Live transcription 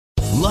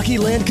Lucky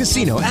Land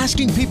Casino,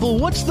 asking people,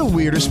 what's the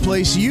weirdest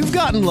place you've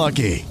gotten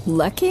lucky?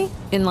 Lucky?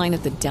 In line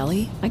at the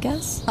deli, I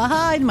guess?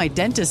 Aha, in my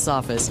dentist's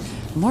office.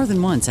 More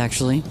than once,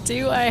 actually.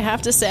 Do I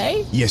have to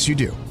say? Yes, you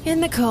do. In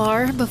the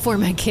car before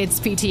my kids'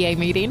 PTA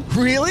meeting.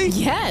 Really?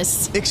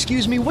 Yes.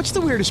 Excuse me, what's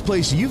the weirdest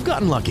place you've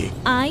gotten lucky?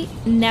 I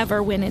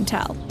never win and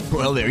tell.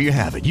 Well, there you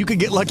have it. You can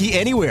get lucky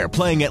anywhere,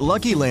 playing at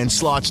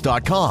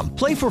LuckyLandSlots.com.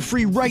 Play for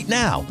free right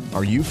now.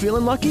 Are you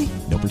feeling lucky?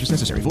 No purchase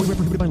necessary. Void where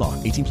prohibited by law.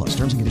 18 plus.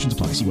 Terms and conditions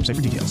apply. See website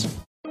for details.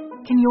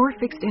 Can your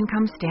fixed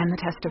income stand the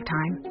test of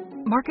time?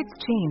 Markets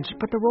change,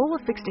 but the role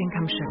of fixed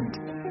income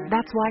shouldn't.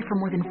 That's why for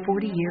more than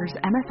 40 years,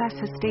 MFS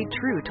has stayed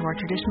true to our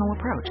traditional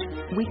approach.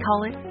 We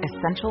call it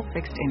Essential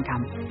Fixed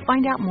Income.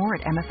 Find out more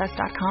at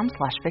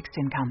mfs.com/fixed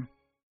income.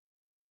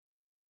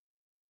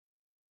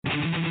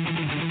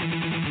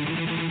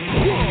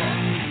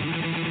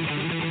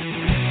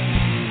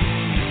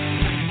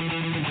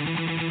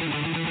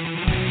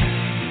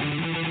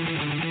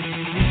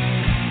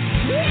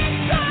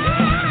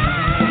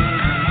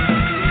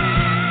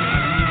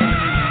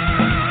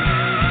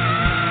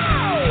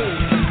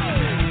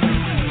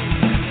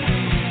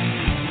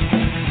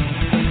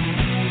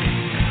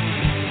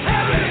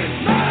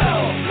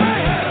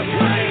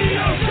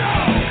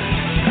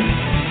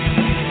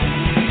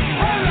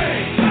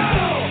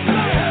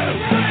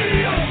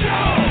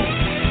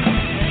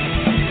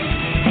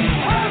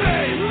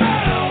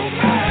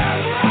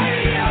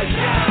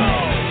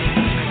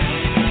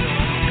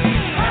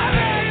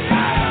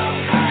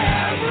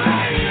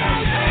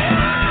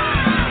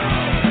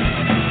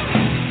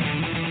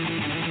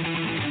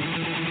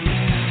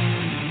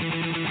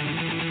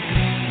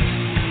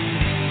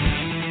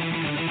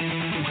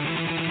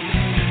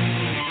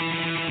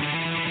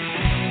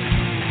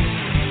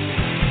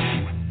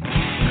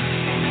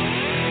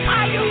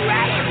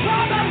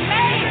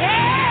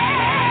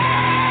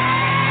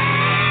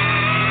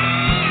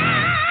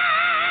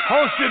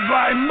 Hosted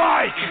by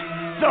Mike,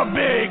 the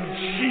Big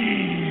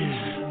Cheese.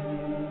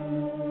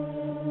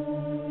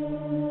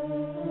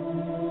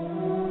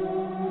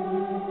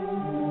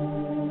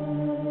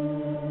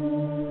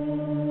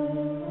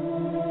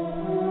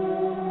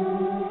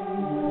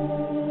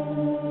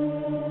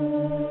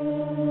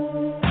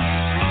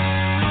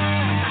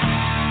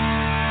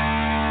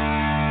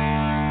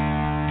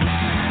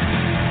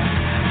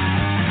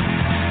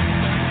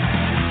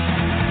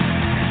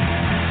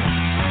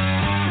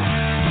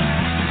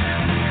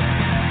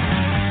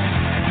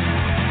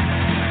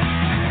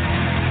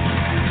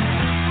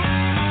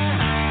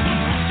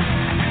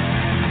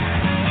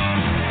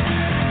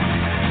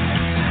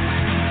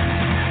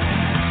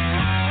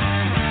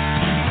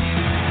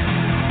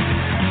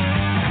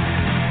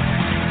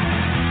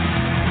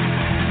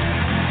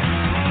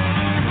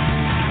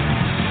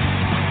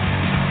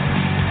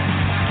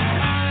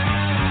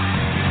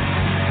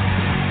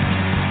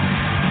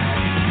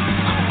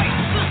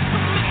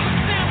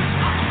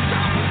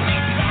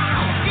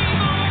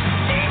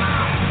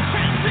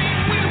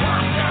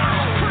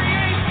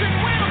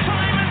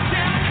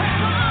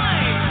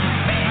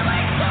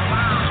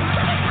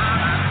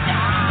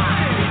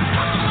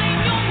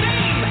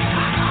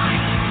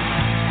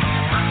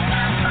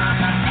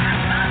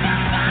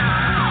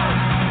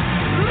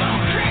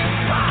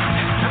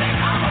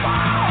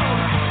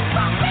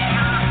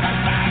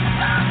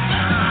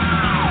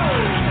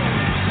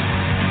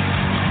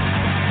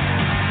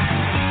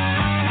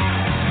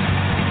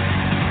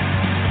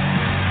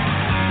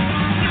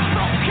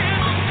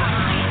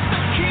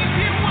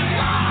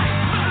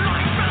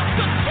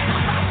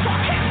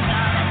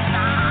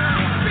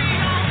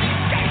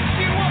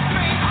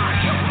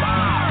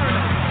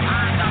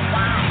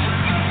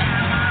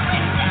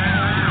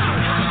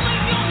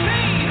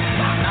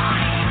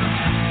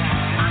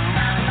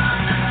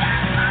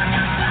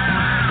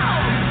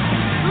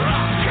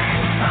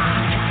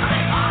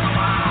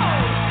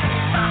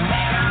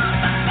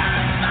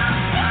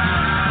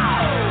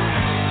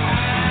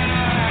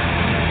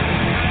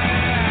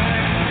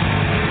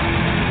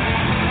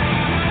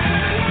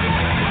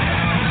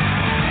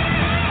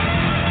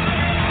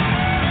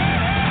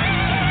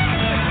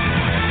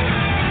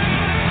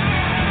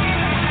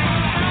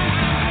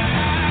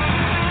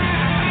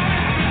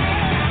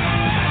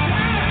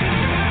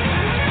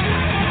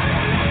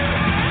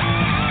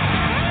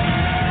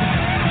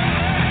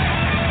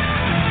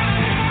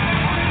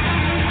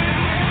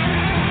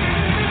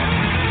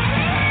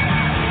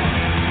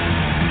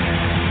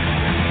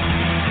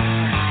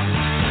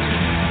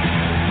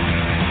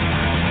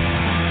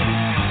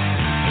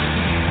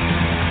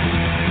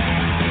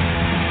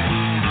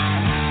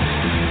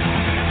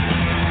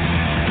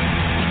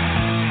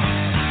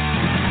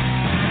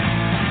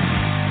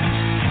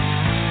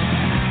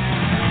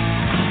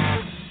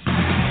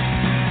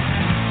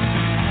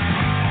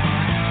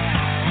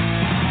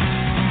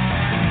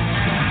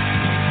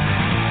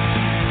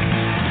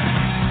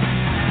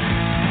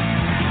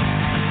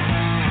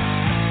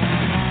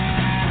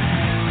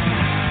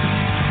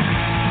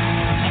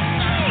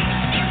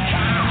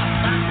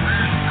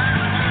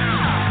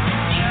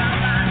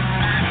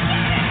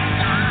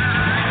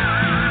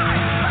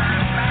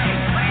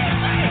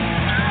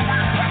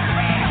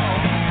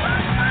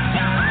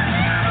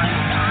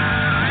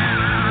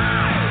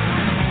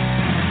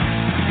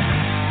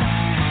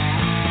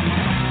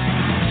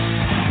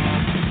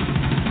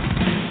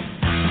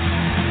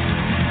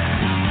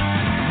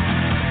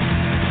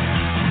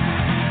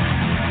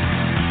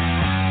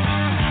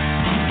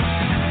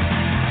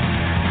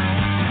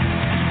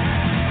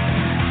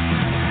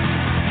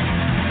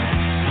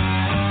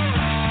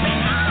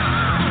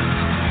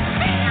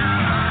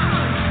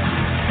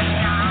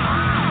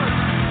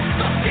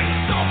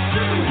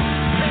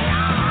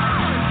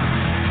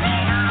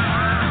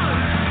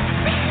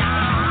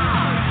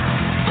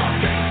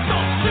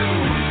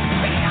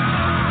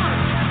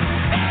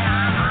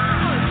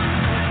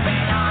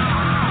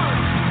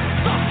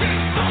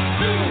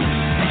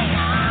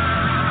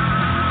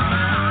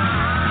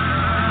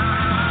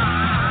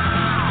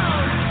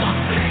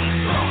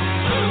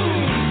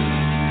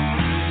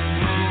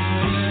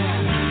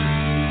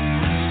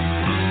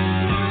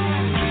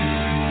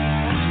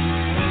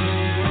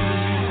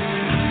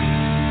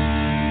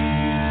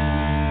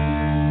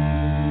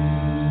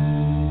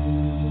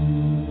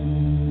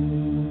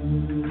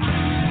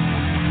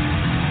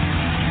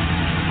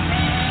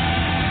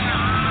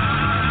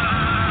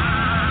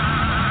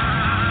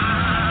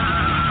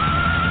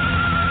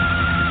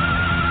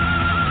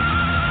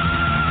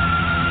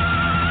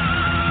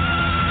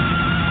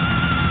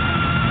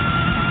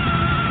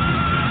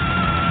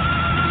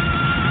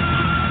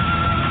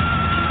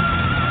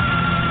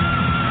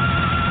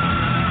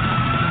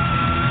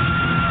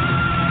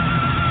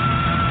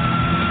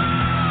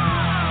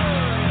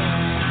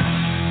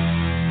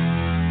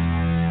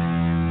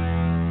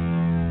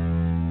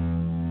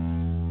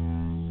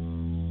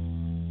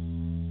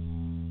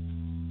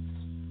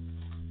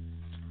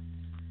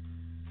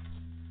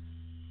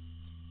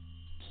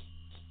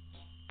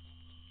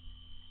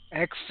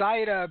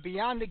 Exciter,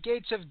 Beyond the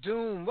Gates of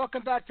Doom.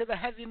 Welcome back to the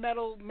Heavy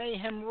Metal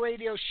Mayhem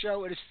Radio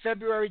Show. It is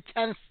February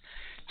 10th,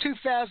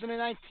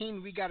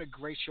 2019. We got a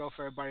great show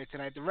for everybody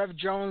tonight. The Rev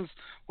Jones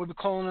will be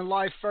calling in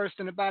live first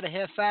in about a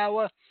half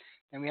hour.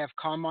 And we have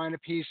Carmine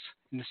Appice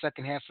in the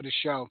second half of the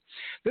show.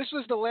 This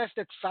was the last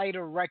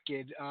Exciter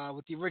record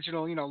with the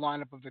original,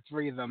 lineup of the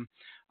three of them.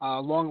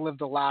 Long Live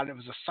the Loud. It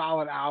was a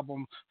solid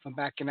album from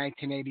back in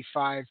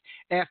 1985.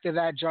 After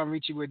that, John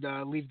Ricci would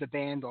leave the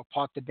band or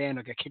part the band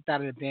or get kicked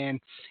out of the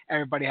band.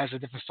 Everybody has a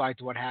different side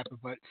to what happened.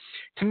 But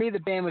to me, the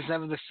band was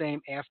never the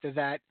same after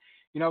that.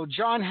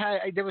 John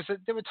had there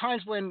were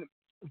times when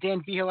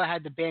Dan Beehler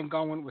had the band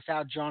going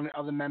without John and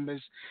other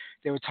members.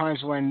 There were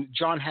times when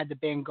John had the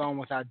band going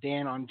without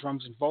Dan on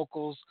drums and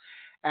vocals.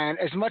 And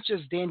as much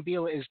as Dan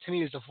Beehler is, to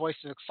me, is the voice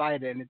of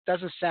Exciter, and it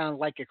doesn't sound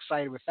like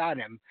Exciter without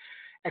him.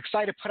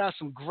 Exciter put out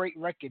some great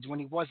records when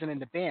he wasn't in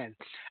the band.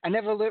 I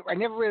never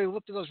really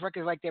looked at those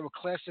records like they were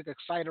classic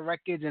Exciter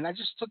records, and I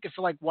just took it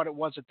for like what it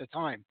was at the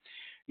time.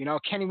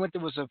 Kenny Winter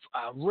was a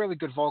really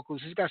good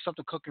vocalist. He's got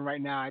something cooking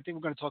right now. I think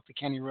we're going to talk to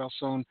Kenny real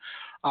soon.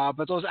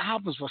 But those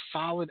albums were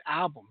solid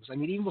albums. I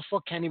mean, even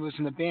before Kenny was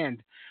in the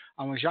band,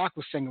 when Jacques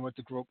was singing with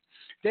the group,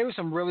 there were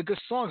some really good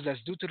songs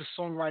that's due to the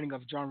songwriting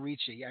of John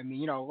Ricci. I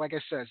mean, like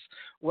I said,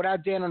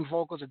 without Dan on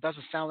vocals, it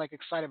doesn't sound like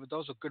Exciter, but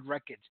those are good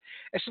records.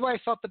 That's what I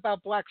felt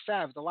about Black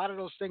Sabbath. A lot of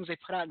those things they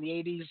put out in the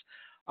 80s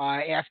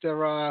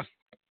after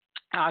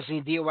Ozzy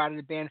and Dio out of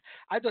the band,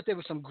 I thought they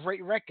were some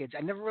great records.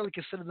 I never really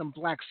considered them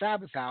Black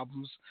Sabbath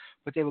albums,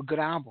 but they were good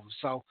albums.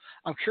 So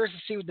I'm curious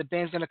to see what the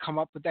band's going to come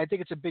up with. I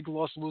think it's a big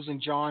loss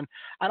losing John.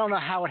 I don't know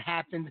how it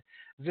happened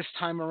this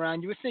time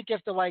around. You would think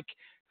after like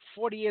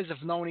 40 years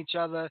of knowing each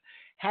other,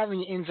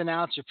 having your ins and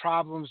outs, your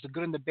problems, the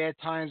good and the bad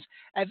times,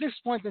 at this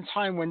point in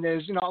time when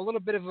there's, a little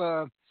bit of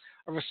a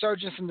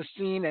resurgence in the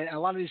scene, and a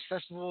lot of these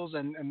festivals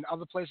and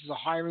other places are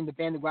hiring the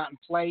band to go out and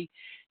play.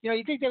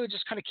 You think they would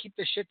just kind of keep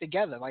their shit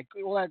together. Like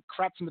all that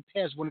crap from the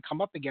past wouldn't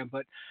come up again,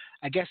 but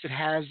I guess it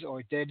has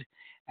or it did,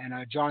 and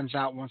John's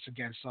out once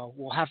again. So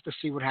we'll have to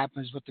see what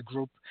happens with the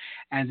group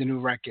and the new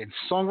record.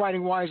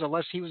 Songwriting-wise,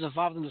 unless he was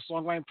involved in the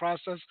songwriting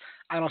process,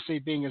 I don't see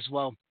it being as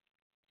well.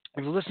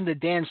 If you listen to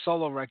Dan's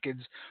solo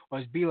records or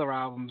his Beehler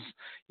albums,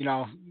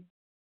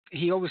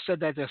 he always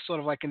said that they're sort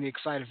of like in the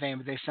Exciter vein,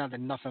 but they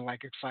sounded nothing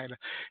like Exciter.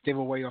 They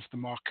were way off the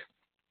mark.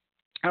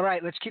 All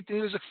right, let's keep the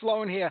music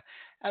flowing here.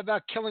 How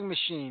about Killing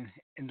Machine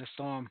in the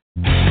Storm?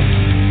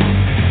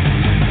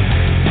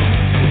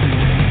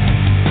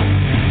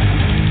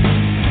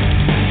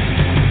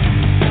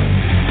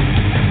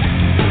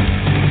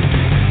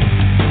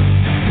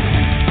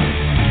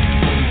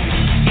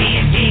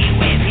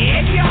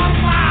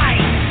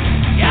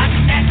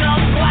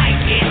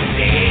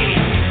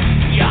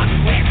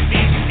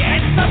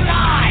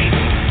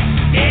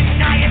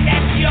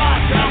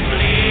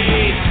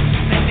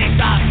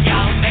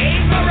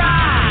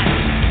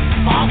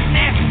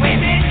 Falseness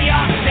within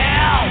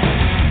yourself.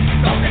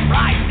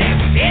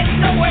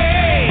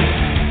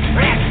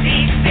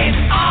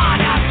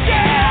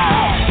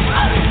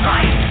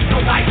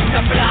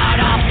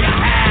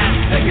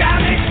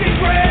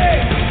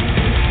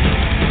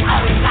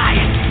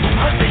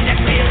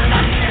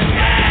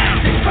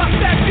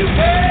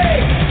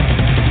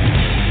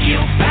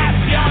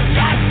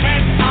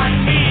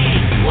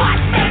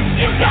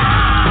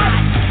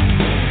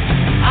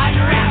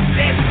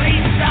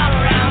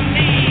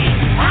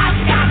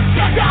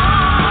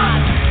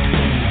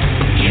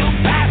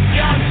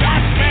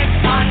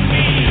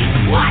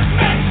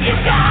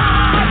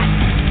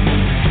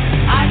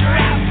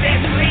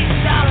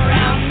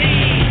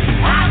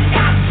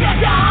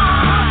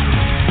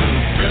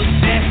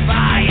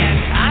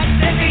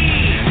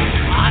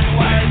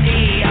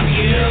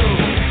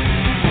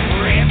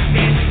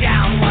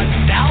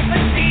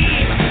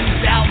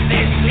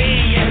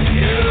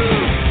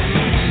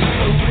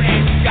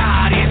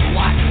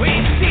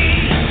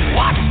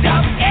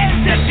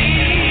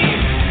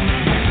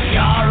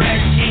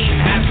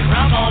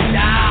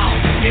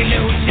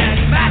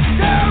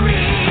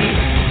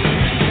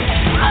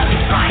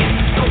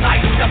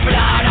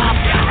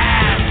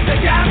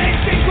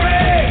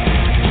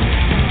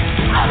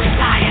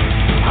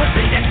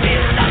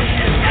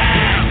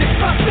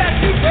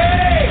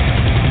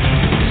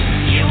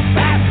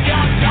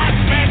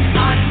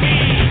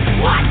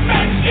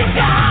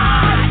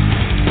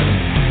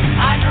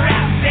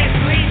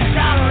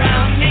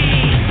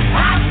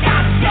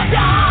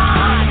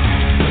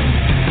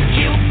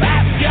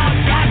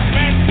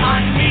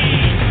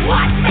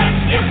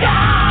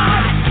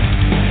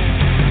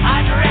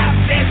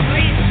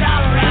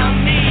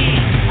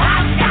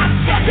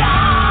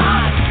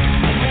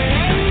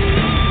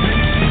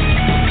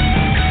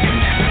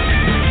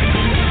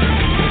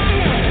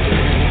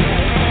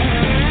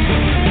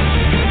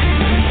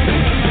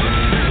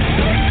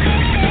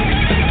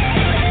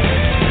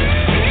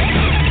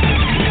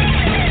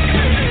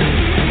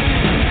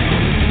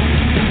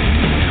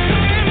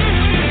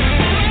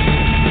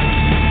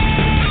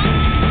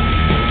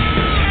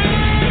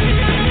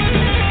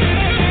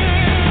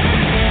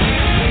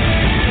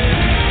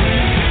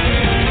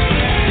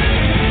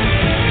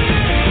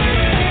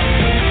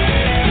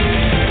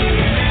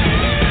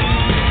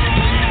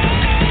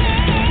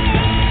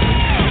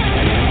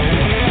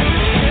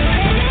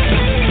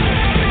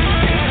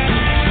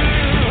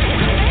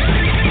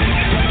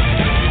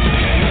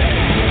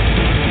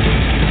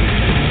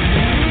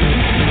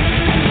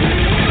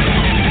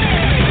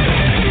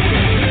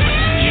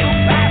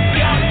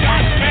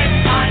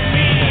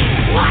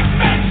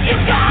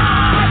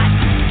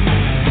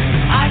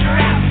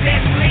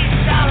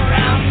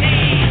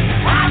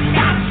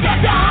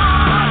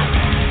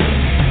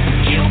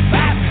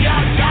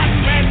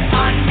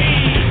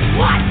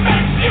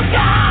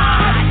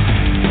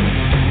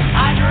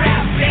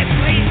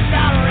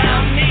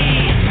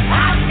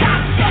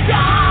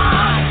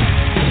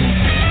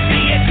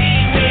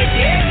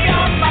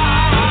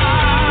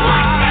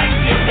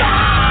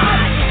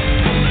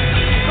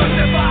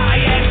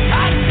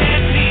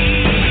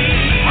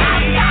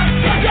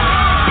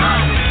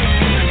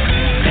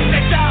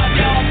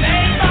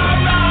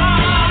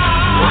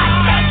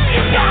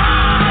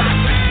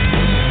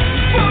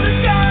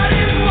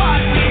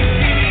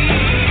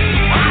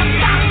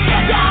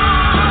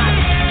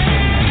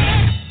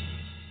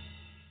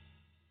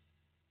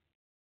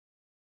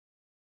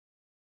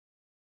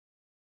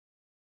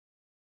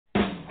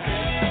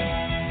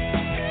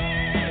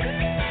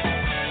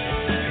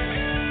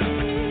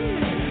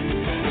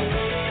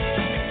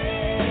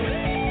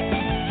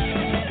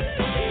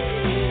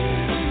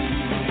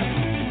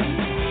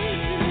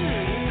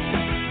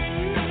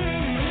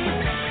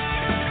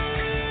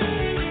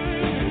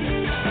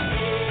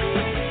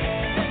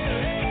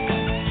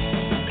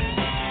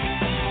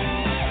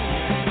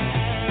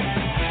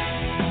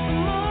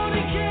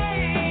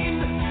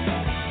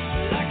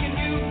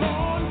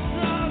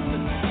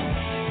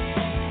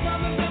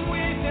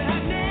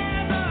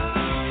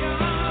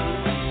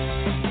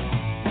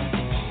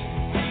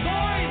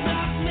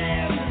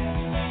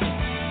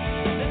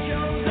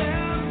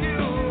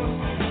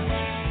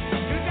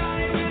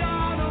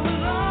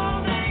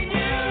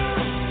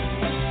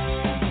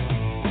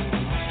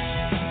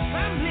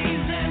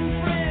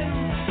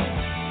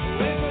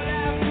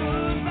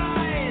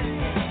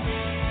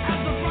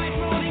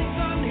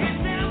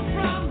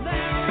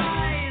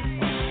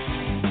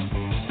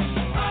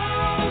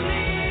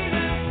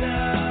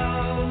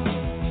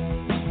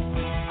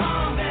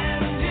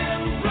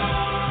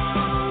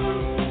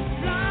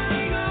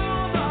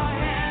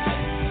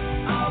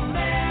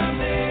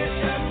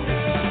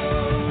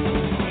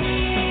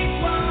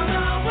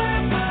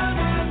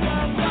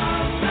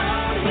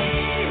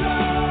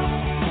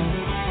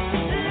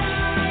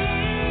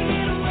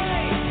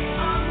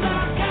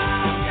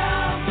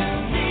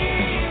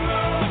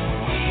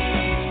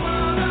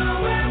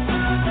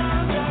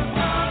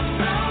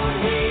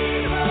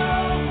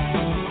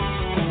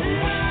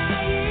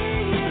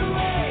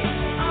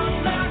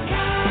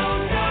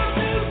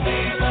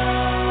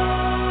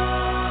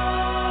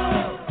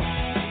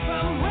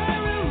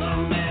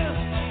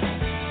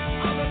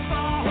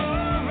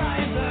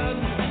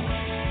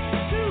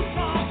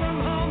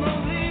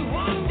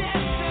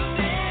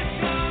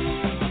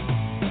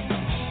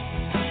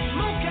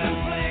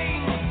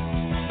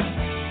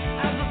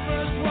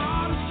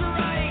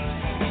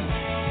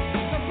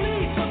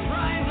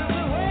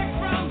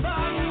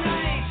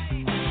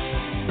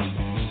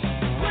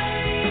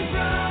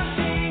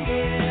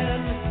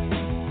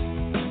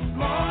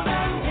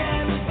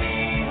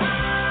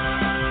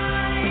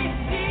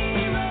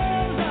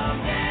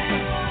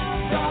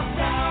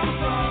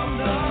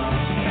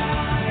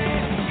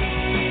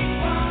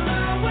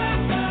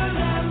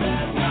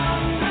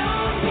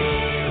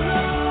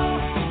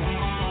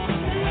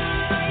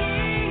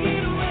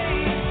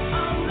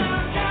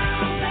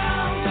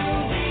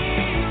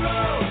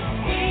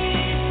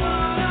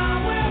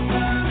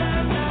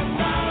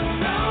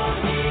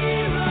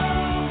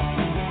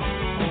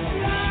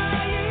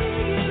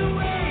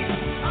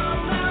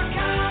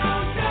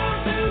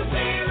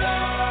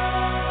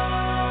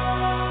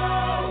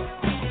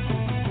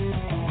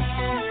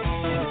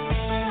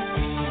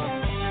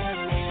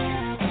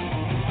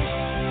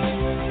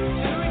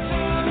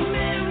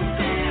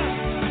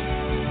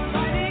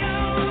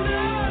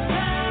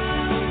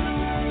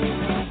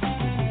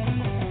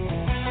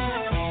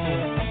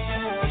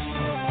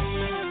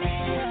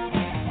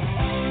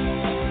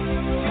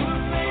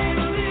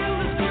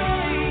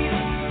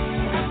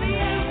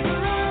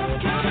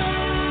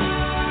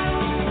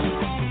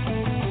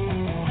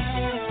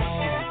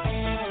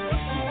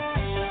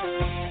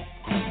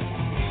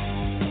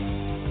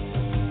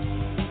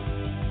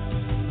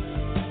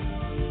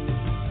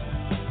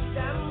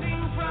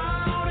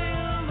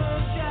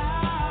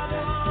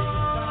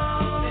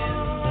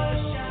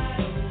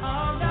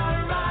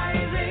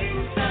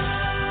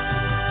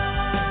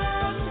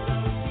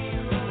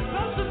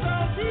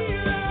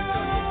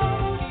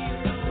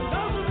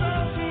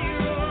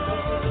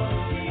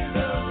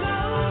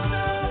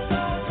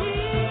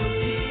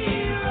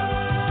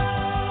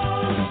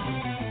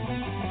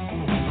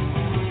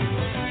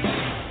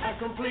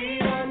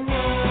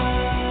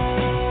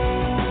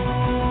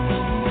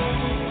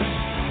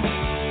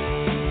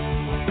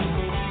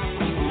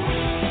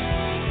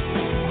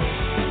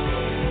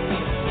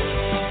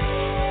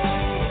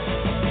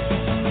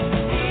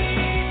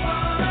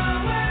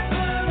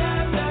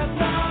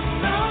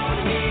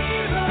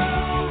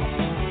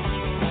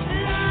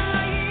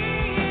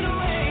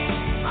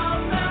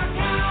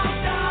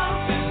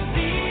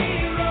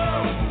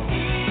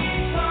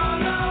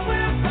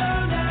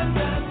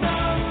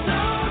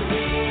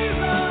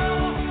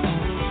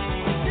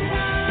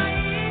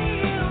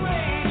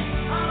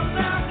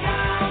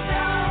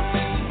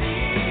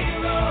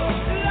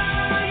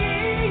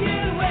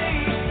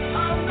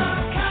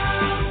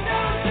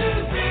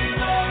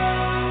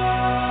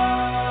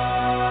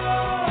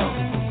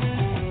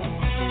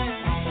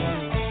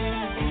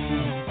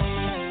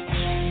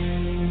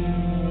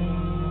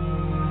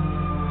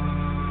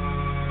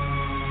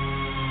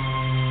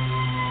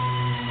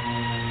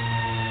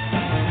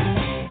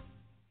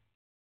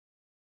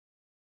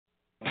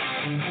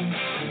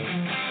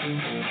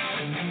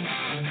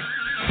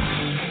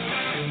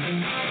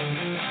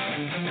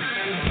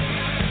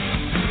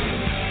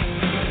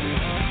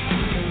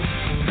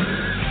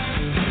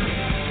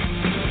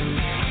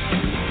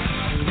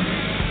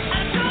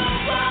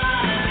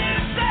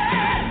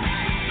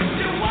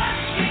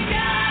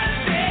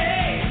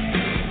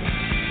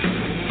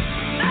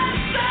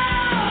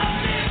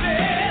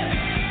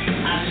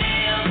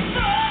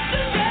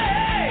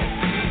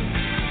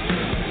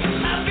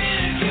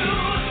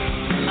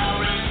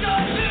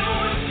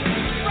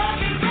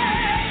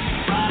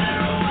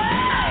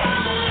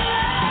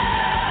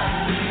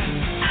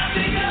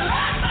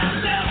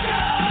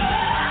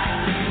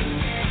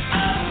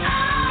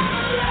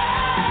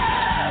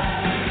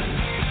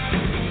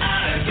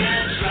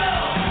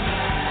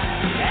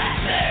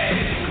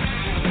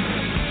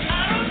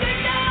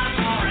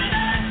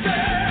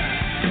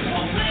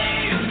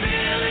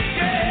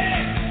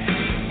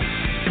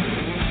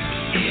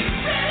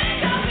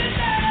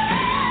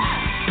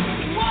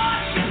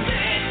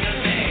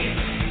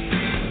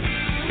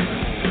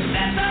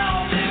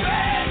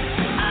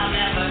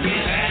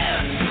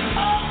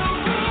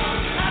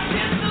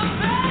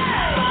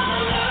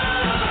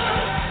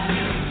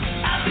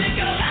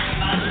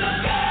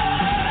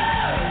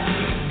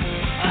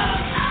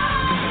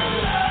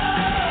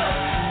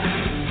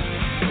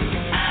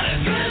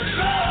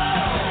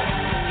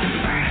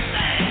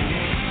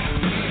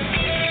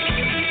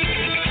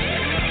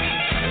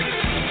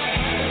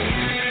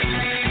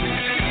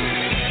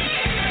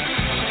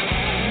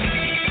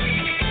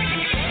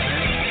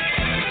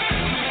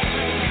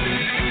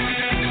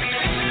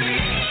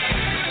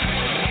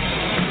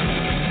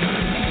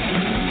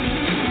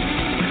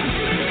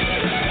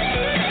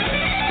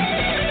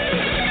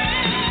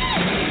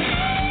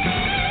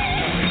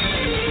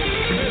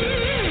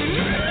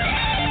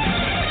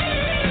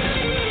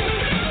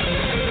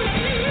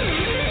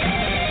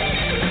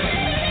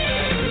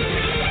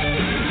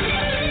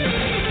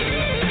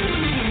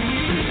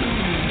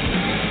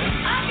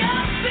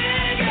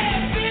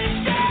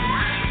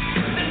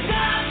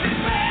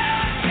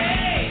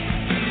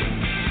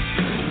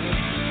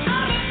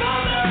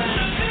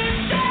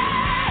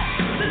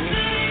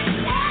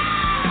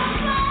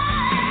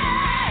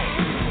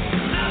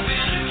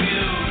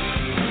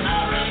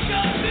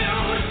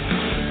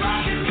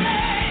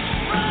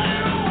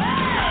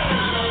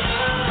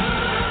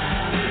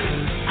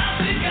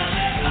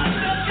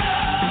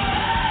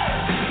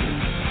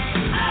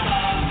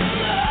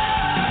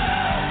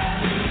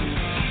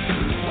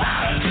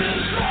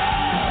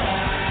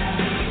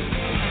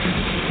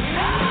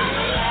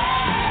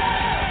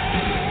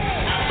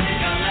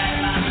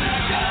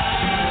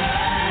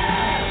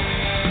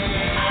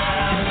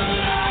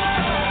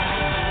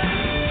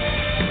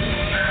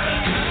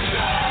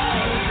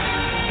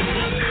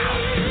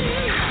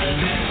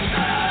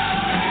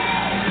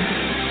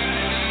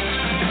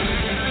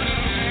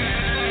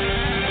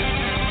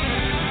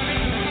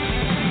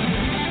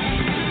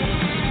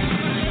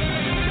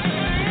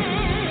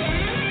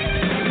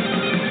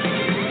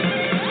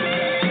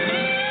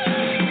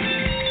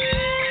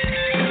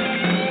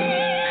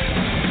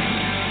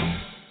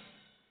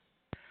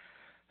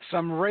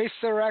 Some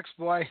Racer X,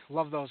 boy,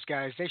 love those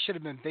guys. They should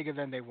have been bigger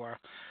than they were.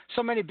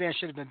 So many bands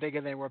should have been bigger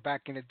than they were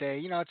back in the day.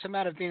 You know, it's a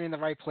matter of being in the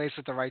right place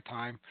at the right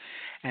time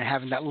and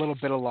having that little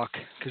bit of luck,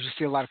 because you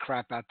see a lot of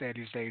crap out there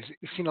these days.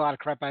 You've seen a lot of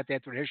crap out there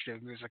through the history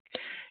of music.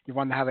 You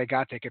wonder how they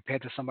got there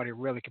compared to somebody who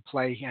really could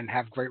play and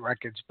have great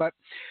records. But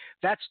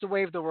that's the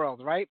way of the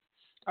world, right?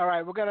 All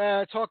right, we're going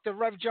to talk to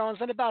Rev Jones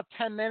in about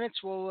 10 minutes.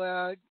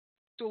 We'll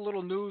do a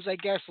little news, I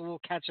guess, a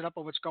little catching up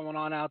on what's going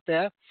on out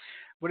there.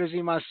 What does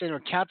he want to say? We're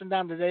counting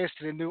down the days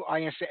to the new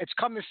INC. It's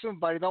coming soon,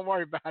 buddy. Don't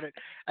worry about it.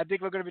 I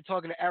think we're going to be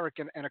talking to Eric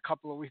in a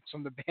couple of weeks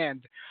from the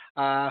band.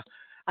 I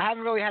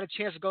haven't really had a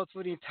chance to go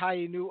through the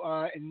entire new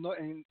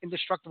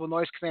Indestructible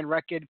Noise Command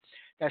record.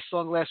 That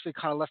song last week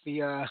kind of left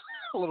me a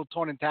little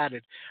torn and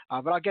tattered,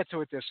 but I'll get to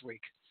it this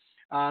week.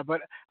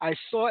 But I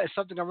saw it's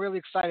something I'm really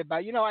excited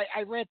about. You know,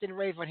 I rant and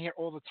rave on here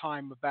all the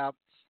time about,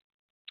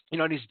 you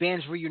know, these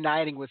bands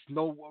reuniting with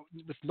no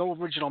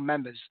original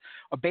members,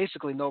 or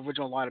basically no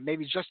original lineup,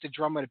 maybe just a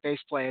drummer and a bass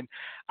player. And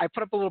I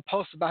put up a little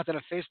post about that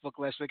on Facebook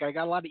last week. I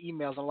got a lot of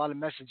emails and a lot of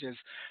messages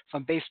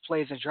from bass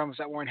players and drummers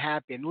that weren't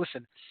happy. And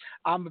listen,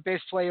 I'm a bass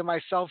player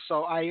myself,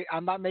 so I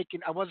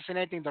wasn't saying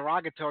anything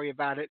derogatory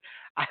about it.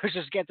 I was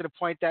just getting to the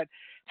point that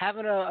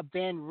having a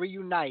band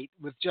reunite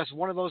with just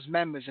one of those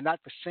members and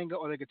not the singer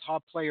or the guitar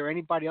player or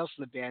anybody else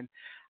in the band,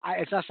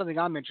 it's not something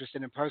I'm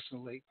interested in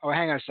personally. Oh,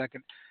 hang on a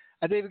second.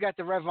 I think we got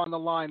the Rev on the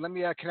line. Let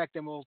me connect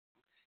him. We'll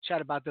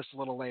chat about this a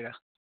little later.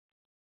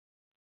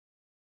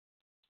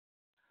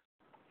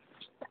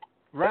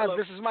 Rev, Hello.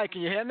 this is Mike.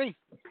 Can you hear me?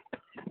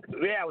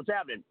 Yeah, what's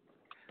happening?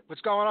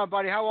 What's going on,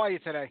 buddy? How are you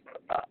today?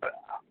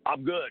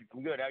 I'm good.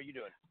 How are you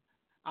doing?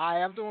 I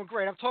am doing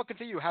great. I'm talking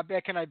to you. How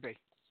bad can I be?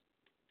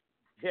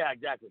 Yeah,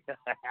 exactly.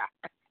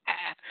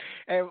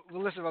 Hey,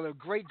 well, listen, brother,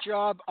 great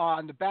job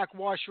on the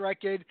Backwash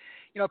record.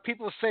 You know,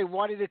 people say,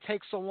 why did it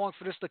take so long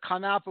for this to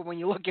come out? But when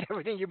you look at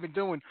everything you've been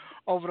doing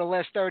over the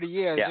last 30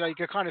 years, yeah. You know, you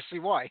can kind of see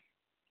why.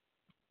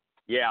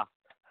 Yeah.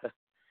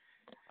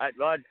 I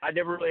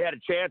never really had a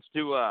chance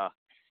to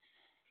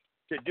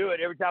do it.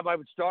 Every time I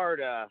would start,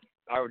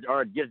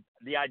 or get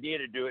the idea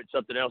to do it,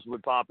 something else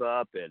would pop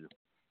up, and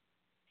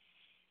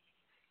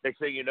next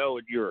thing you know,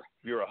 you're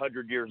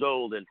 100 years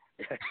old, and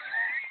you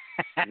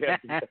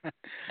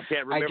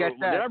can't remember.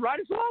 Did I write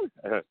a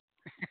song?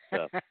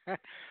 So.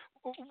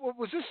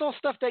 Was this all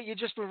stuff that you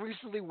just been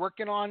recently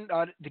working on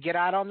to get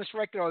out on this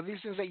record, or are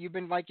these things that you've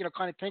been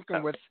kind of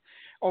tinkering with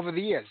over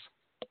the years?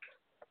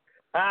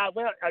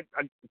 Well, a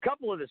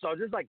couple of the songs.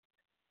 There's like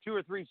 2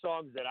 or 3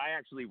 songs that I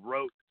actually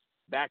wrote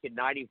back in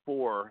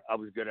 '94. I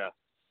was gonna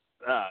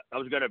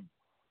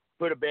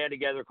put a band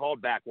together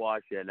called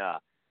Backwash, and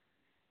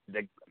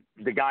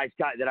the guys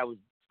that I was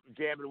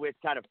jamming with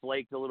kind of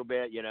flaked a little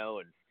bit, you know,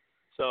 and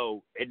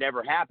so it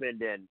never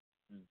happened, and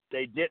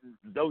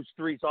those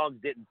 3 songs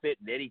didn't fit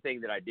in anything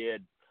that I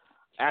did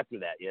after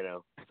that, you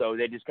know. So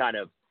they just kind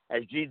of,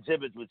 as Gene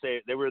Simmons would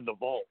say, they were in the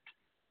vault.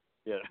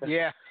 You know?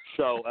 Yeah.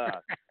 So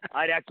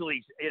I'd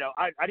actually, you know,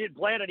 I didn't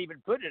plan on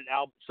even putting an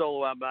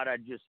solo album out.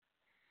 I'd just,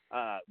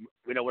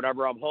 you know,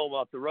 whenever I'm home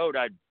off the road,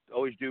 I'd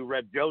always do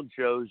Rev Jones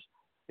shows.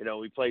 You know,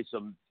 we play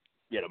some,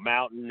 you know,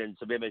 Mountain and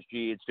some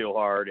MSG and Still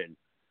Hard and,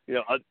 you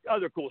know,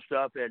 other cool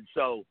stuff. And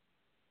so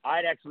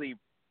I'd actually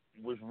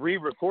was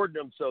re-recording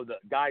them so the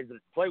guys that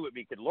play with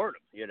me could learn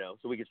them, you know,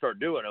 so we could start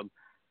doing them.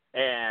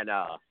 And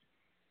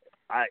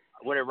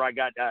whenever I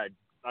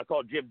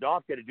called Jim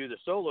Dofka to do the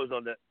solos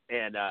on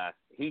and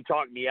he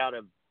talked me out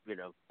of, you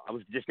know, I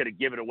was just going to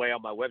give it away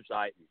on my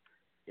website, and,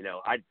 you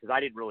know, because I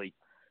didn't really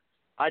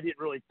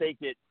think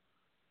that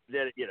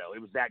you know,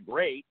 it was that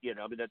great, you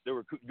know. I mean, that there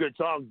were good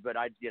songs, but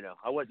I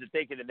wasn't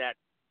thinking in that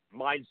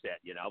mindset,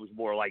 you know. I was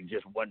more like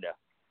just wanting to,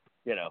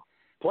 you know,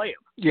 play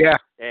them. Yeah.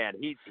 And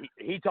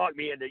he talked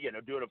me into, you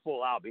know, doing a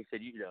full album. He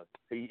said, you know,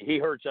 he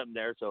heard something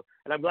there, so,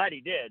 and I'm glad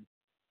he did,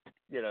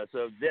 you know.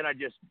 So then I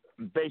just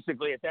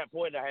basically at that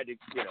point I had to,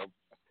 you know,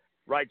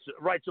 write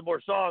some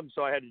more songs,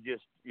 so I had to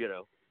just, you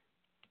know,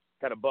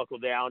 kind of buckle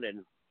down,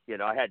 and, you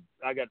know,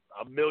 I got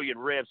a million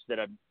riffs that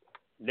I've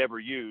never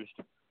used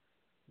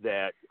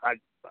that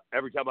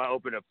every time I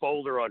open a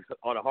folder on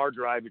a hard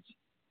drive,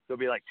 there'll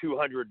be like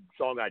 200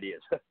 song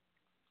ideas.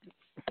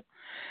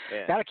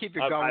 That'll keep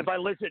you going. If I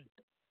listen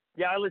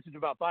to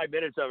about 5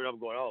 minutes of it, I'm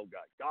going, oh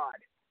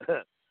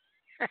God.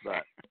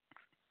 But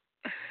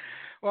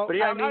well, but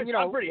yeah, I mean, you know,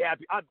 I'm pretty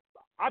happy.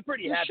 I'm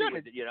pretty happy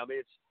with it. You know, I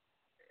mean,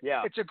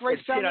 it's a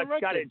great sounding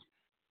record.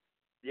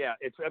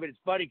 It's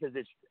funny because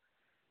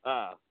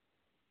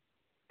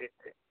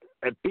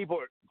and people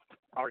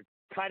are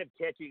kind of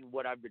catching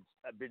what I've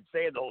been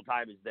saying the whole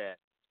time, is that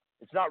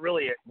it's not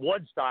really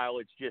one style,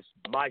 it's just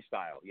my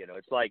style. You know,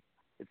 it's like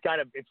it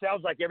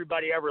sounds like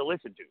everybody ever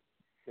listened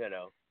to. You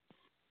know,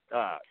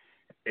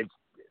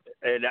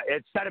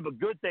 it's kind of a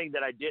good thing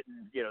that I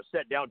didn't, you know,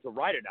 set down to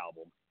write an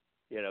album.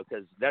 You know,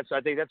 because I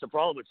think that's a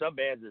problem with some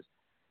bands, is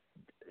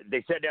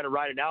they sit down to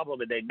write an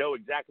album and they know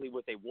exactly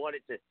what they want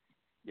it to.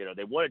 You know,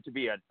 they want it to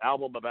be an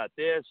album about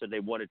this, and they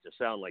want it to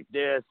sound like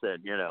this,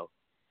 and, you know,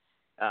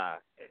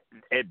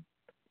 it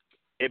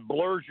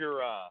blurs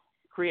your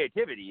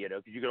creativity, you know,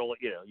 because you can only,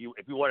 you know,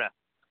 if you want to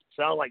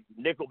sound like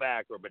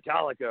Nickelback or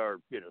Metallica or,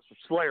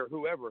 Slayer,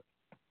 whoever,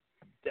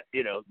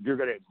 you're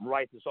going to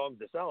write the songs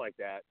that sound like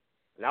that.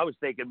 And I was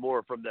thinking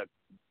more from the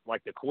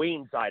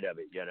Queen side of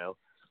it,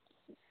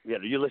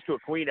 you listen to a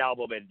Queen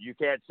album and you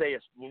can't say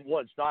it's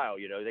one style,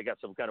 they got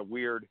some kind of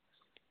weird,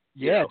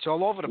 it's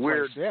all over the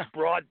weird, place.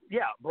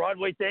 Yeah.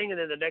 Broadway thing. And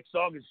then the next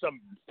song is some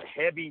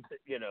heavy,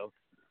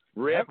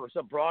 riff or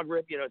some prog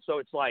riff, so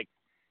it's like,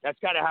 that's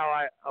kind of how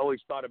I always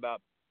thought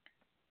about,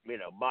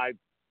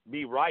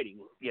 me writing,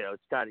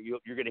 it's kind of,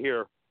 you're going to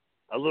hear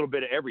a little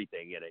bit of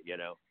everything in it,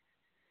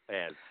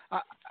 And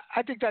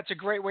I think that's a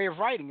great way of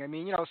writing. I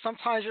mean,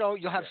 sometimes,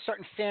 you'll have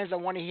certain fans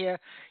that want to hear,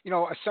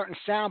 a certain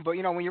sound, but,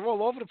 when you're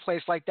all over the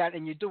place like that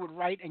and you do it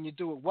right and you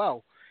do it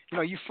well,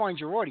 you find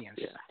your audience.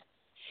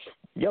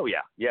 Yeah. Oh,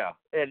 yeah.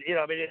 And,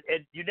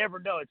 and you never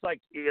know. It's like,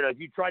 if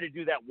you try to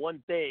do that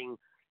one thing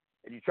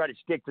and you try to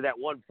stick to that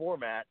one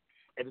format,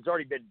 if it's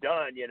already been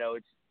done,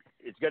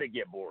 it's going to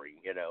get boring,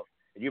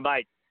 and you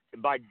might,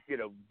 by,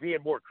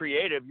 being more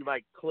creative, you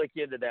might click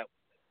into that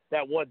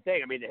one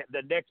thing. I mean,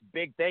 the next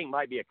big thing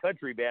might be a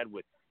country band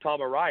with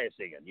Tom Araya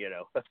singing,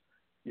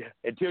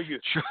 until you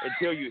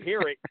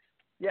hear it.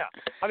 Yeah.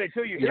 I mean,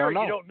 until you hear it,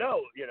 you don't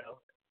know,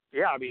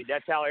 Yeah. I mean,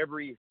 that's how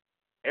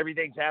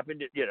everything's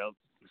happened,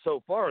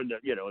 so far in the,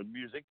 in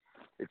music.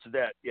 It's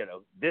that,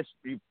 this,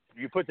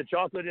 you put the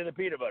chocolate in the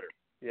peanut butter.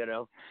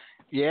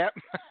 Yeah,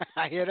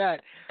 I hear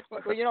that.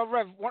 Well,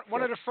 Rev,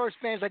 one of the first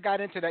bands I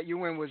got into that you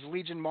were in was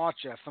Legion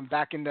Marcher from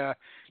back in the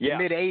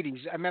mid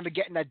 '80s. I remember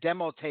getting that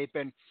demo tape,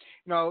 and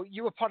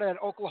you were part of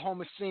that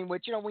Oklahoma scene.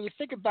 Which when you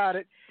think about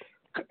it,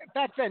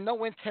 back then,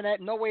 no internet,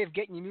 no way of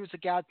getting your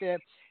music out there.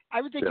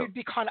 I would think you'd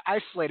be kind of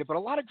isolated. But a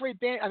lot of great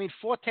bands. I mean,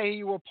 Forte,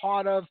 you were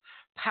part of,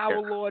 Power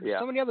Lord.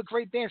 So many other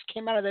great bands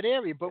came out of that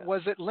area. But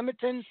was it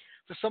limiting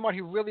for someone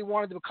who really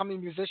wanted to become a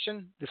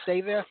musician to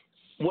stay there?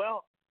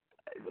 Well,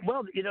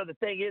 the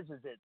thing is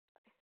that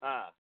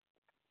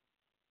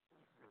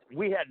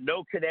we had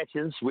no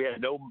connections, we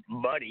had no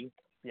money,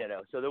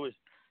 So there was.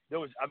 I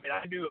mean,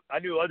 I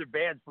knew other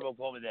bands from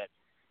Oklahoma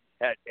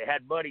that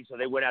had money, so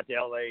they went out to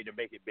L.A. to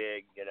make it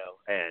big,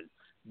 And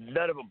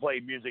none of them play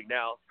music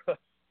now.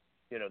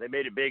 They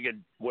made it big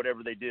in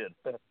whatever they did,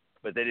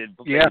 but they didn't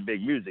play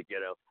big music,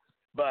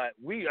 But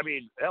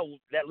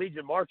that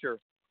Legion Marcher,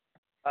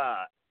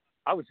 I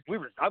was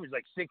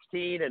like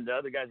 16, and the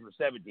other guys were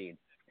 17.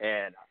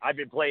 And I've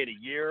been playing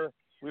a year.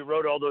 We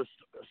wrote all those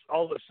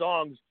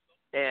songs,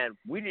 and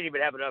we didn't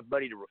even have enough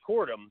money to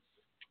record them.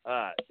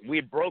 We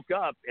broke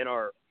up, and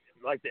our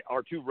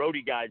two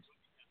roadie guys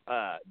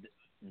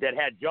that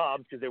had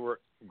jobs because they were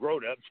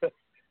grown ups.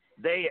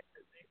 They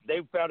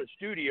found a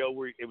studio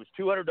where it was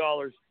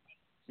 $200.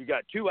 You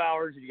got 2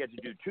 hours, and you got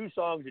to do 2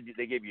 songs, and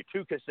they gave you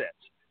 2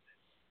 cassettes.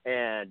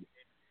 And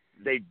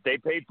they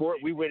paid for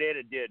it. We went in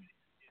and did.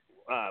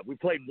 We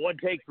played one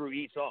take through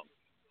each song.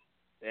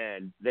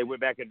 And they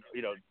went back and,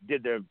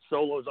 did their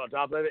solos on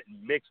top of it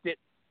and mixed it.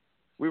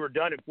 We were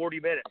done in 40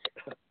 minutes.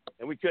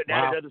 And we couldn't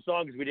add another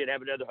song because we didn't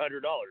have another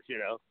 $100,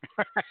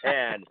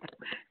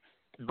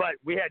 But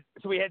we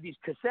had these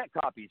cassette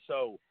copies.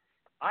 So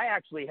I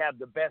actually have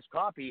the best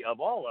copy of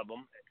all of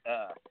them.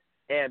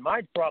 And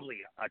mine's probably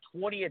a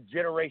 20th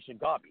generation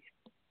copy.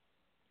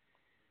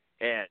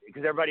 And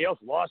because everybody else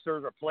lost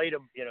theirs or played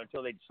them,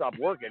 until they stopped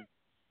working.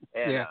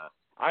 And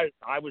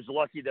I was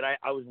lucky that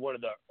I was one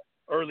of the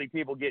early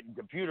people getting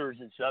computers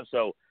and stuff,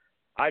 so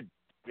I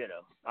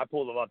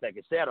pulled them off that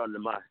cassette onto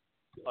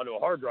a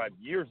hard drive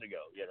years ago,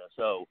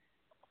 So,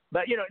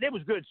 but it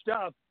was good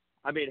stuff.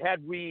 I mean,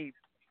 had we,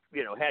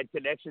 had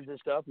connections and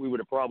stuff, we could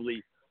have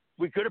probably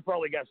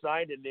got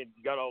signed and then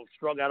got all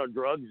strung out on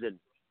drugs and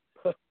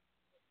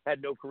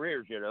had no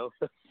careers, because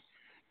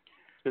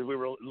we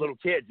were little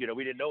kids,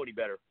 we didn't know any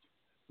better.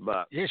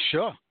 But yeah,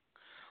 sure.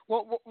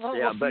 Well,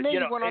 then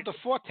you went on to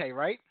Forte,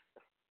 right?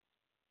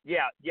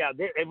 Yeah,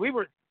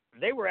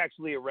 they were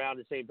actually around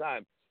the same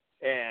time,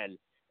 and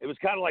it was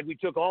kind of like we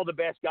took all the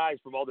best guys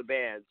from all the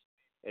bands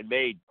and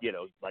made,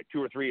 like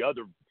 2 or 3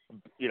 other,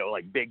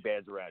 like big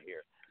bands around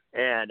here.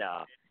 And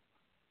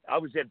I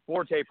was at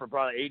Forte from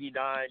probably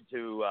 89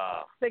 to,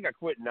 I think I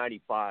quit in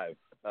 95.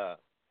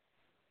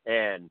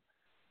 And,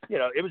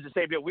 it was the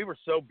same deal. We were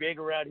so big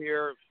around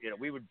here,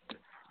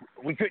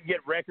 we couldn't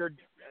get record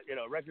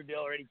deal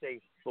or anything,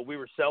 but we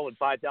were selling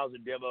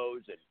 5,000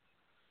 demos and,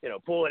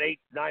 pulling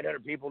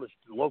 800-900 people to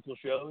local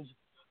shows.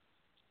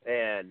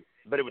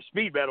 But it was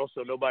speed metal,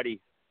 so nobody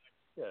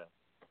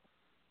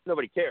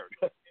cared,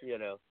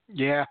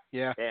 Yeah.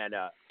 And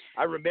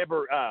I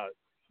remember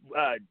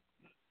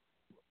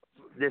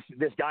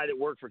this guy that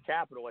worked for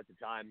Capitol at the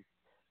time.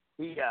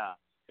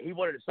 He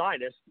wanted to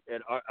sign us,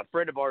 and a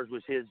friend of ours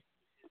was his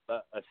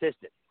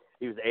assistant.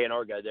 He was the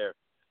A&R guy there,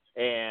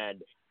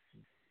 and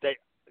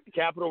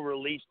Capitol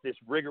released this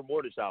Rigor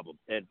Mortis album,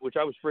 and which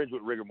I was friends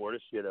with Rigor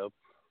Mortis,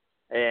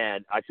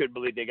 and I couldn't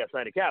believe they got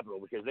signed to Capitol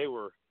because they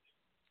were.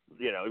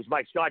 It was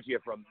Mike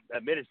Scotchia from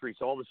Ministry,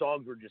 so all the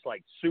songs were just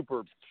like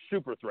super,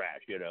 super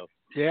thrash,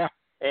 Yeah.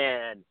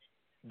 And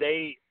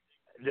the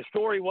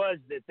story was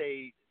that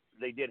they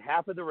did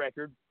half of the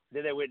record,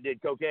 then they went and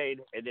did cocaine,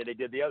 and then they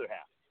did the other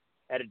half.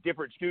 at a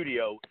different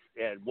studio,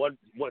 and one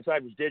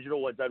side was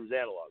digital, one side was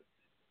analog,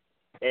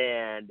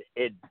 and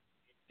it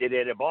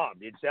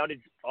bombed. It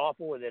sounded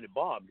awful, and then it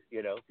bombed,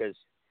 because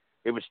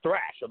it was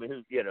thrash. I mean,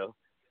 it's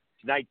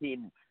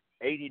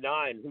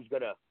 1989. Who's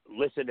gonna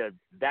listen to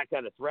that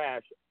kind of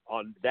thrash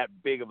on that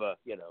big of a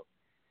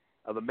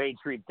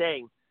mainstream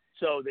thing?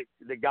 So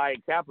the guy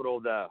in Capitol,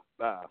 the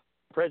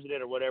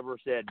president or whatever,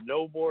 said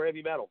no more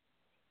heavy metal.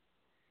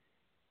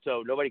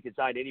 So nobody could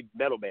sign any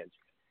metal bands,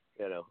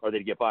 or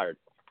they'd get fired.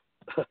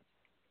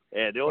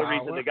 And the only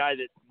reason the guy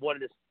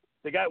wanted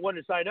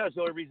to sign us,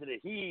 the only reason that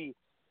he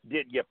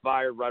didn't get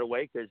fired right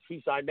away, because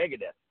he signed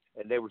Megadeth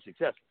and they were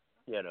successful.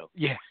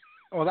 Yeah.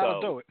 Well,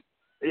 that'll do it.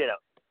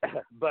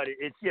 But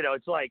it's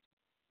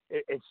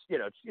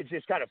it's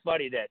just kind of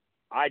funny that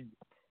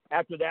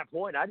after that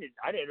point I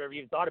never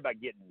even thought about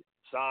getting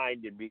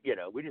signed, and we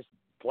just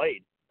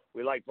played.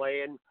 We liked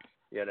playing,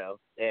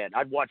 and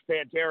I'd watch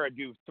Pantera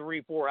do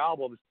 3-4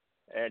 albums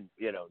and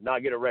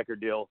not get a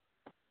record deal,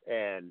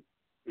 and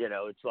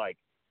it's like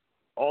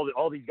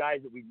all these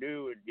guys that we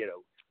knew, and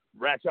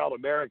Rat Child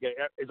America,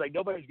 it's like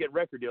nobody's getting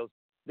record deals.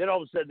 Then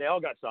all of a sudden they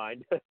all got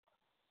signed,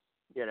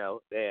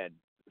 and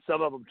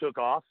some of them took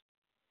off.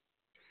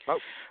 Oh,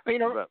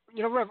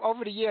 Rev,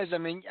 over the years, I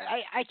mean,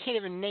 I can't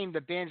even name the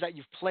bands that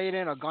you've played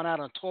in or gone out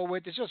on tour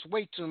with. There's just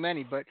way too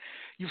many. But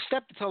you've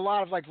stepped into a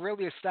lot of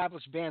really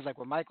established bands, like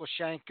with Michael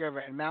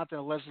Schenker and Mountain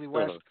and Leslie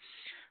West.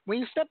 When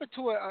you step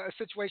into a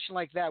situation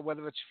like that,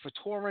 whether it's for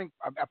touring,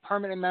 a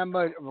permanent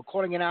member,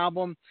 recording an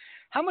album,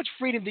 how much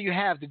freedom do you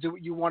have to do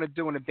what you want to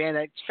do in a band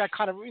that's got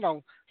kind of, you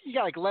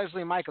got like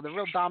Leslie and Michael, the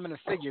real dominant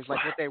figures,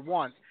 like what they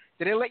want.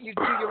 Do they let you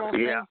do your own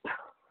thing?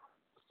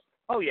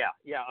 Oh, yeah.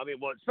 Yeah. I mean,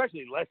 well,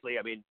 especially Leslie.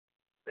 I mean,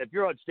 if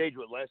you're on stage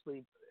with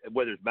Leslie,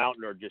 whether it's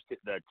Mountain or just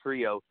the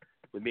trio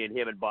with me and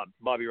him and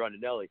Bobby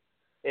Rondinelli,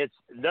 it's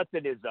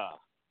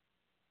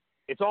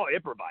all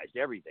improvised,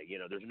 everything.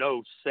 There's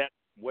no set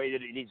way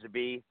that it needs to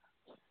be.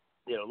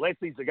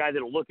 Leslie's the guy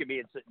that'll look at me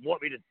and say,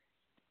 want me to,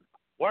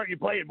 why aren't you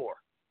playing more?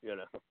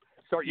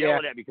 Start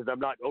yelling at me because I'm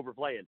not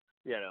overplaying,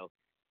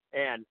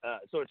 And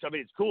so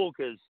it's cool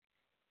because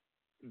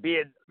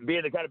being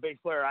the kind of bass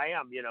player I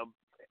am,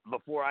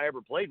 before I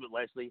ever played with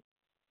Leslie,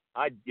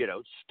 I,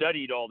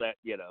 studied all that,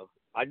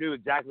 I knew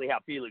exactly how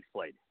Felix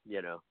played,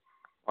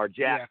 or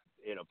Jack,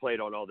 played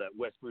on all that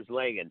West Bruce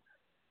Lang.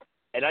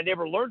 And I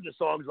never learned the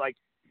songs like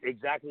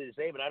exactly the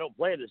same, and I don't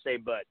play them the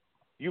same, but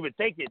you would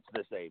think it's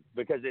the same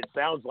because it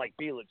sounds like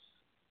Felix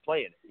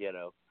playing it,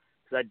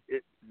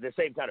 the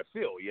same kind of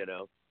feel,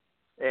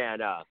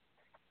 and,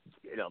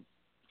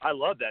 I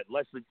love that.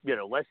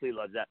 Leslie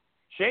loves that.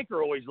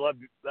 Shaker always loved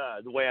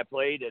the way I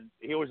played, and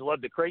he always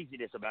loved the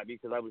craziness about me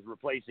because I was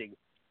replacing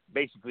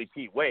basically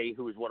Pete Way,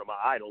 who was one of my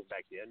idols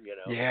back then,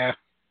 Yeah.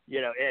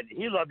 And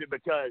he loved it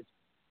because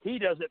he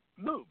doesn't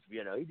move,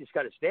 he just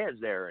kind of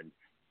stands there, and,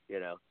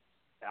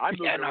 I'm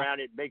moving around,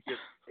 it makes it,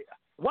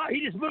 wow,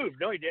 he just moved.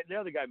 No, he didn't. The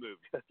other guy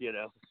moved,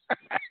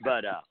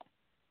 But,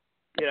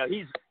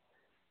 he's,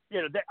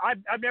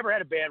 I've never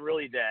had a band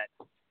really that,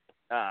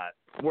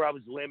 where I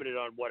was limited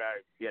on what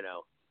I,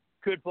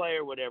 could play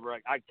or whatever.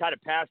 I kind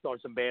of passed on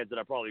some bands that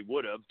I probably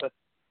would have,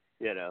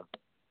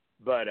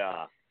 but,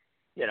 I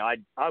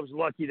was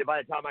lucky that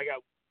by the time I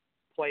got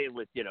playing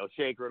with,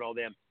 Shaker and all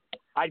them,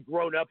 I'd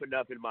grown up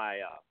enough in my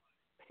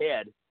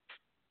head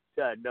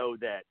to know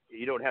that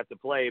you don't have to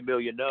play a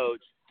million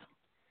notes.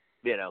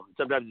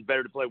 Sometimes it's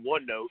better to play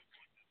one note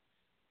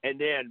and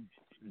then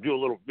do a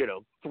little,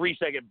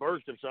 3-second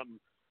burst of something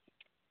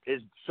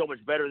is so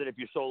much better than if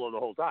you solo the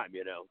whole time,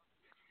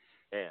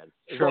 And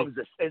as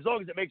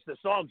long as it makes the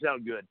song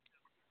sound good,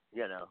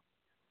 When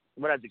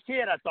I was a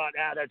kid, I thought,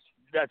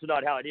 that's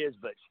not how it is,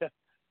 but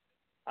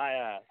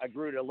I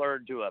grew to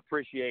learn to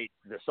appreciate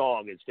the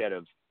song instead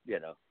of,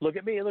 look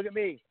at me, look at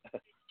me.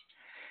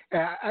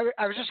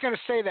 I was just going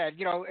to say that,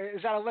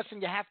 is that a lesson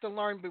you have to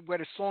learn where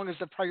the song is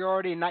the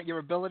priority and not your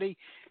ability?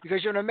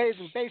 Because you're an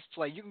amazing bass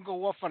player. You can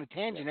go off on a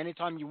tangent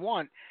anytime you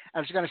want,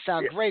 and it's going to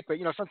sound great. But,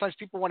 sometimes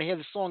people want to hear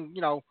the song,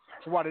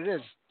 for what it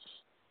is.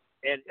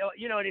 And,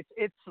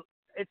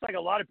 it's like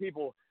a lot of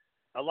people,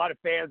 a lot of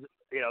fans,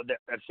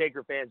 of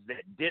Shaker fans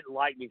that didn't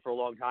like me for a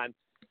long time.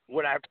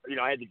 When I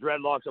had the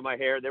dreadlocks on my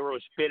hair, they were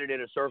always spinning in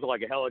a circle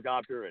like a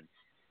helicopter, and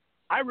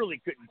I really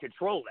couldn't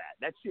control that.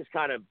 That's just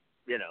kind of,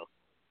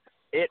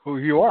 who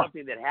you are.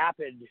 Something that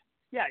happened.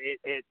 Yeah,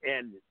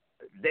 and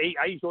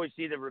I used to always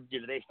see them,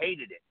 they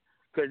hated it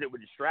because it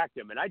would distract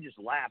them, and I just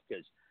laughed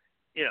because,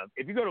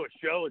 if you go to a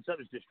show and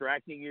something's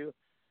distracting you,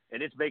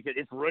 and it's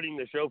running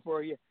the show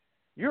for you,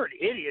 you're an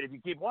idiot if you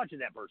keep watching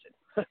that person.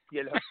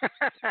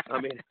 I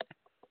mean,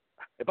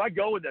 if I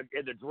go and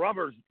the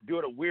drummer's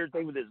doing a weird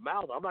thing with his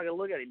mouth, I'm not going to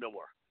look at him no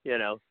more.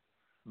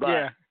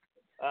 But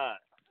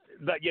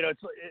but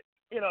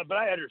but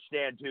I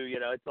understand too.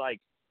 It's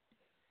like,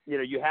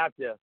 you have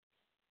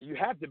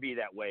to be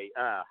that way.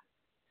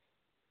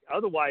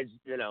 Otherwise,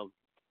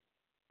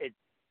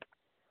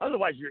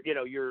 otherwise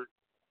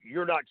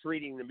you're not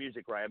treating the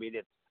music right. I mean,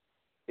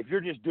 if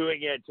you're just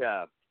doing it,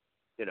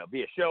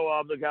 be a show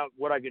off, look out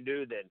what I can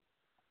do, then,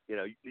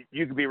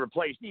 you can be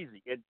replaced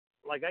easy. And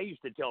like I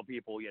used to tell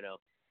people,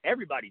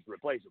 everybody's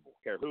replaceable,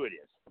 care who it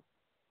is.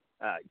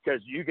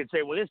 Because you could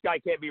say, well, this guy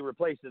can't be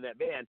replaced in that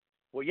band.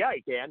 Well, yeah,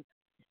 he can.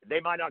 They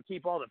might not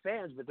keep all the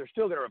fans, but they're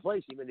still going to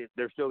replace him, and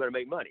they're still going to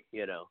make money,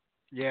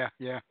 Yeah,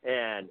 yeah.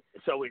 And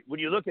so when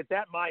you look at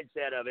that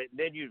mindset of it,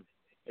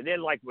 and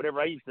then like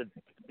whatever I used to,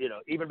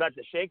 even about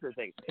the Shaker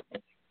thing,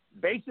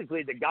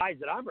 basically the guys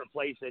that I'm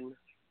replacing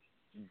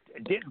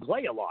didn't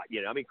play a lot.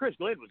 I mean, Chris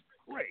Glenn was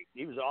great.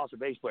 He was an awesome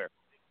bass player.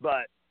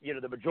 But,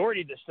 the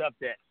majority of the stuff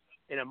that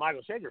in a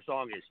Michael Shaker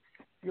song is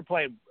you're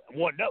playing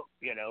one note,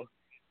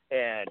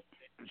 And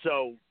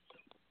so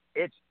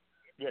it's,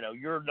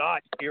 you're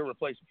not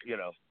irreplaceable,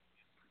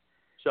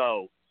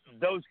 So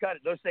those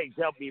things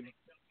help me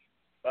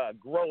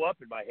grow up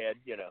in my head,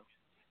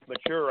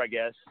 mature, I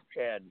guess.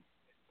 And,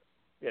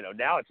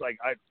 now it's like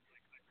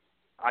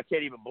I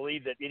can't even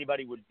believe that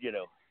anybody would,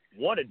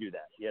 want to do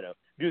that,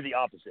 do the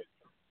opposite,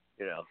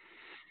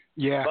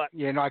 Yeah, but,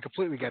 no, I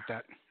completely get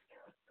that.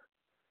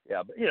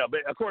 Yeah, but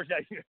but of course,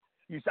 I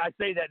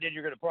say that, then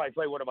you're going to probably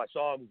play one of my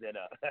songs, and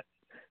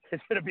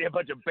it's going to be a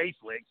bunch of bass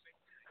licks.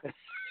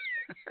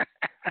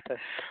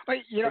 But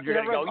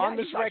on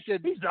this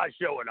record, he's not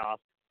showing off.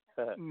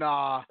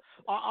 Nah,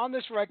 on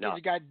this record, No.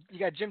 you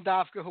got Jim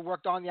Dofka, who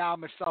worked on the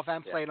album itself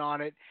and played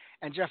on it,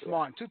 and Jeff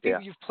Martin, two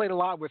people you've played a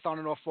lot with on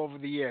and off over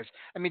the years.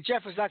 I mean,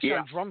 Jeff was actually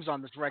on drums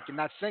on this record,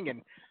 not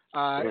singing.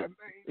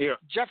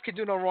 Jeff can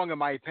do no wrong, in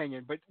my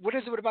opinion. But what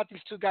is it about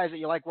these two guys that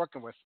you like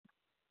working with?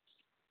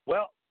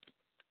 Well,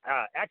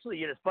 actually,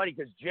 it's funny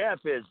because Jeff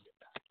is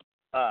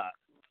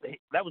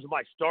that was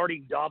my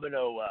starting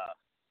domino.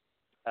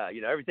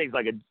 Everything's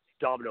like a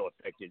domino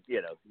effect.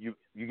 You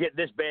get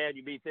this band,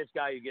 you meet this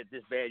guy, you get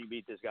this band, you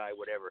meet this guy,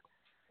 whatever.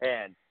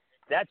 And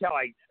that's how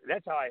I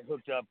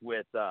hooked up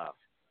with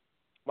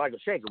Michael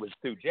Shaker, was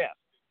through Jeff.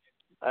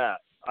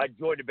 I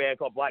joined a band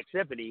called Black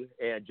Symphony,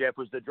 and Jeff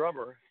was the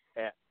drummer.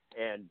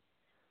 And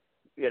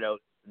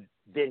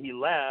then he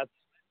left,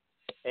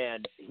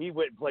 and he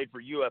went and played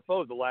for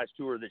UFO the last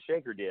tour that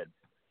Shaker did.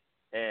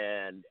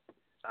 And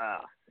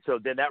so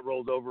then that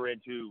rolled over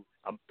into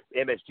an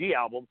MSG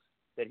album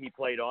that he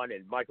played on,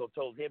 and Michael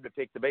told him to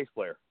pick the bass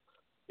player,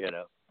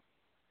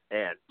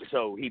 And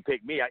so he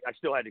picked me. I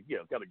still had to,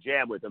 come and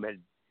jam with him and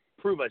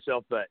prove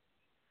myself. But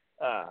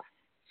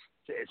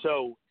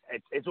so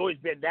it's always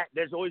been that.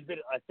 There's always been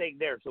a thing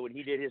there. So when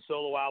he did his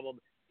solo album,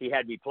 he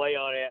had me play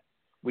on it.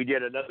 We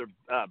did another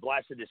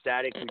Blasted to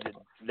Static. We did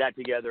that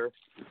together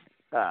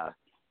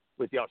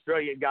with the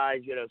Australian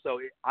guys, So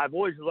I've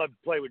always loved to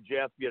play with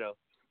Jeff,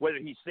 whether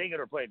he's singing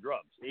or playing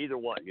drums, either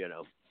one,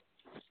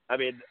 I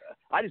mean,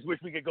 I just wish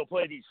we could go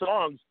play these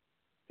songs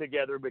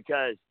together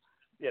because,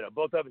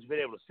 both of us have been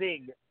able to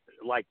sing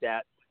like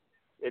that.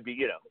 It'd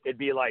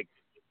be like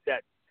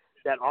that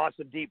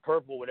awesome Deep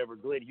Purple whenever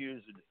Glenn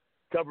Hughes and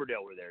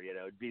Coverdale were there,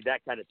 It'd be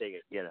that kind of thing,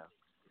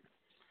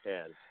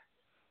 And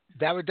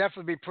that would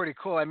definitely be pretty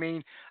cool. I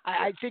mean,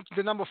 I think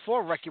the number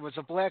 4 record was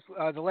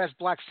the last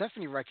Black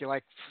Symphony record,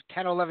 like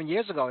 10 or 11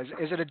 years ago. Is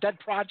it a dead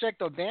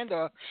project or band,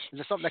 or is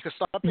it something that could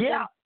start up again?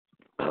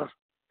 Yeah.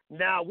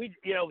 No, we,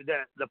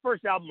 the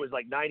first album was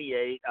like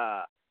 98.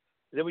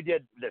 Then we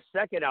did the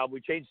second album.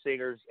 We changed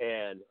singers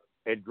and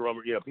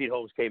drummer. Pete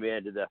Holmes came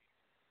in to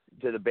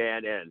the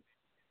band, and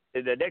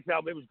the next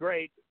album, it was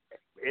great.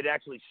 It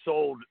actually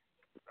sold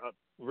a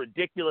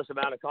ridiculous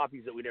amount of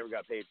copies that we never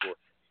got paid for.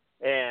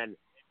 And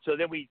so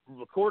then we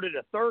recorded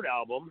a third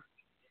album,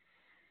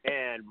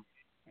 and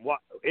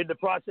in the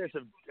process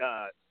of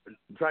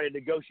trying to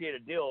negotiate a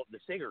deal, the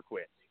singer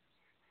quit,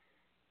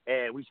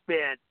 and we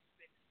spent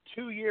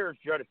 2 years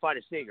trying to find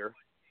a singer.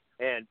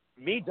 And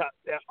meantime,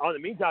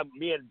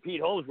 me and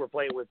Pete Holmes were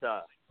playing with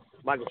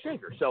Michael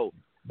Shaker. So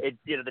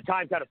the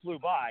time kind of flew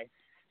by.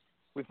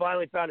 We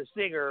finally found a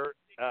singer,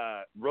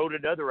 wrote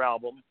another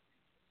album,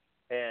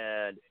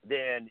 and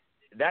then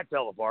that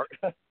fell apart.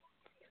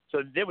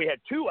 So then we had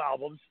 2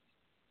 albums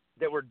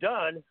that were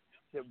done,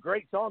 that were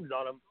great songs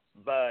on them,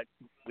 but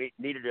we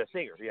needed a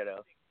singer,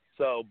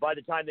 So by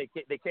the time they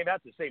came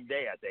out the same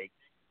day, I think,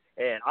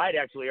 and I'd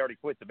actually already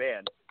quit the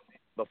band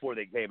before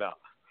they came out.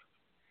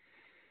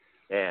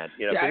 And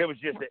it was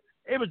just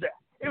it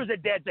was a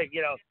dead thing.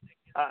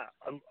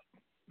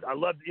 I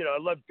loved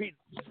Pete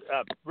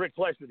Rick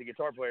Fleshman, the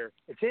guitar player.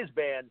 It's his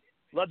band.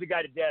 Love the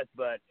guy to death,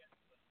 but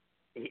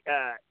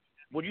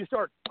when you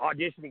start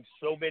auditioning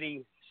so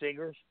many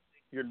singers,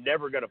 you're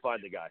never going to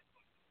find the guy.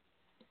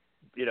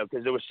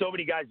 Because there were so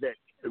many guys that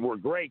were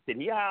great that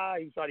he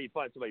thought he'd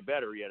find somebody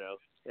better.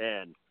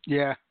 And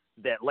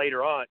that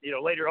later on,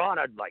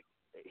 I'd like,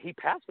 he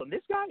passed on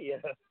this guy.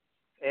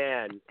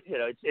 And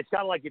it's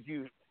kind of like if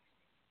you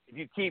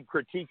keep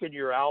critiquing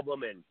your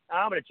album and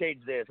I'm going to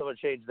change this, I'm going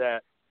to change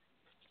that.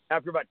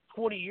 After about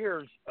 20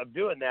 years of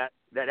doing that,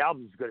 that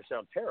album is going to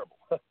sound terrible,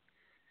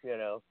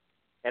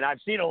 And I've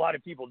seen a lot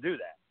of people do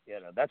that,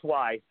 That's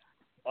why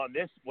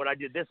when I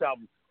did this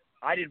album,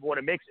 I didn't want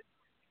to mix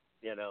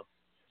it,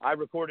 I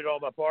recorded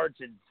all my parts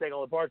and sang all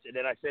the parts, and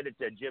then I sent it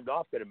to Jim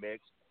Dofka to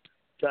mix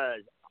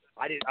because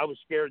I was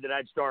scared that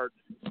I'd start,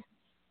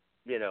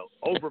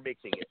 over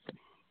mixing it.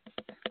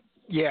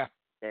 Yeah.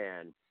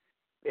 And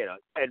you know,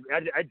 and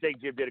I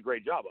think Jim did a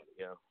great job on it,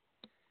 you know.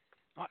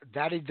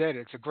 That he did.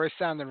 It's a great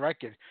sounding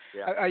record.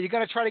 Yeah. Are you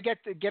going to try to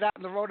get out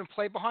on the road and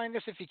play behind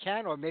this if you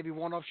can, or maybe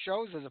one-off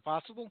shows? Is it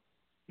possible?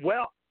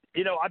 Well,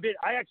 you know, I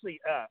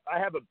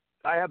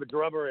have a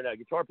drummer and a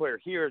guitar player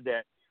here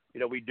that, you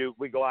know, we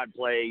go out and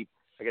play.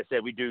 Like I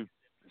said, we do,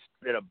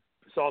 you know,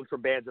 songs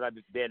from bands that I've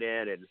been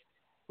in, and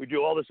we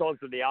do all the songs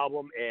from the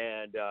album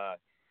and,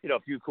 you know,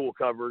 a few cool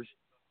covers.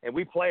 And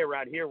we play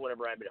around here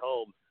whenever I'm at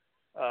home.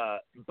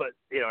 But,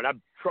 you know, and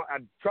I'm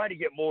trying to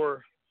get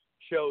more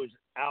shows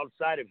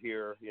outside of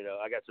here. You know,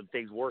 I got some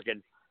things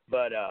working,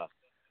 but,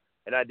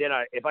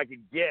 if I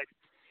could get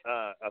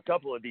a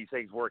couple of these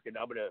things working,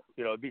 I'm going to,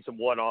 you know, it'd be some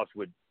one-offs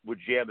with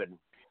Jim and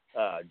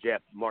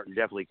Jeff Martin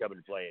definitely coming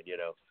and playing, you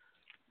know.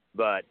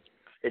 But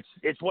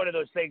it's one of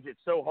those things that's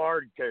so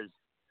hard because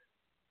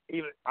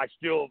even I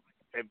still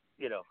am,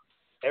 you know,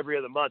 every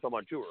other month I'm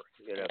on tour,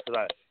 you know,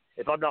 because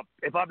if I'm not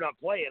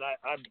playing,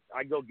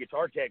 I go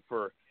guitar tech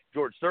for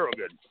George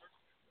Thorogood,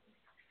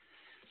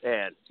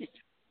 and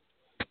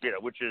you know,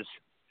 which is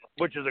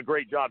a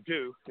great job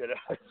too, you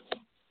know.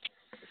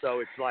 So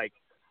it's like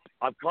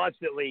I'm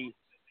constantly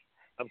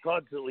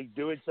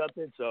doing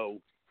something.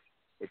 So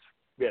it's,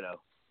 you know,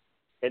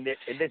 in this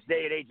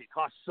day and age, it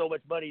costs so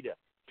much money to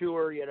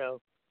tour, you know.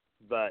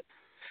 But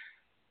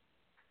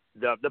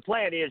the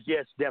plan is,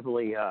 yes,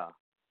 definitely,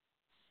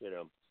 you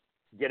know,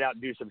 get out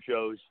and do some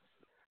shows,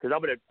 because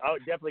I'm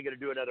definitely gonna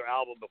do another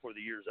album before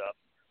the year's up.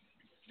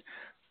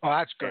 Oh,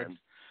 that's good.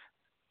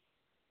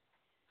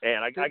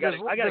 And I got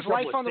does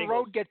life on the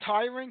road get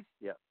tiring?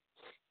 Yeah.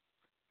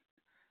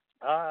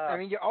 I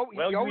mean, you're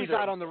always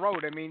out on the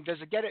road. I mean, do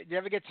you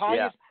ever get tired?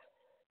 Yeah.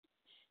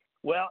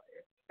 Well,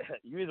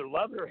 you either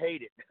love it or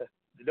hate it.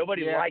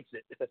 Nobody likes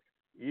it.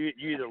 You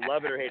either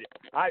love it or hate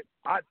it.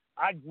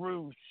 I've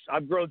grown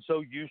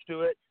so used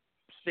to it,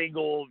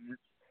 single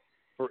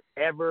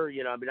forever.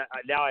 You know, I mean,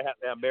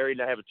 I'm married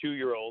and I have a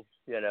 2-year-old.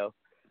 You know,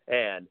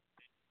 and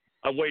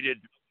I waited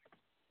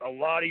a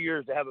lot of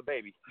years to have a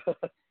baby. Yeah.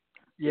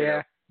 You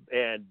know?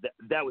 And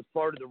that was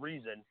part of the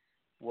reason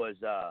was,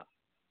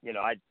 you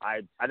know,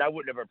 I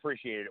wouldn't have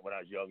appreciated it when I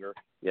was younger,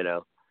 you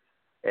know,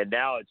 and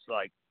now it's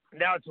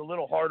a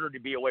little harder to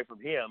be away from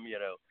him, you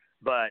know,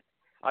 but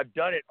I've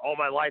done it all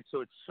my life.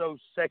 So it's so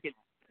second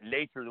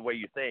nature the way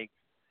you think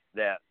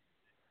that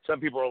some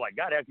people are like,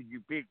 God, how could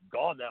you be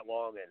gone that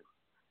long? And,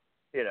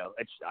 you know,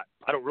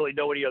 I don't really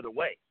know any other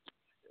way,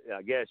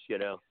 I guess, you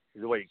know,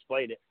 is the way you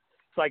explain it.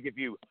 It's like if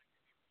you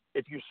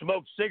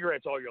smoke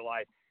cigarettes all your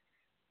life,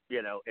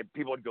 you know, and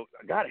people would go,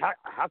 God,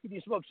 how can you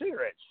smoke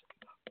cigarettes?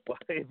 Well,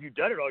 if you've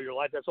done it all your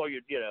life, that's all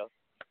you know.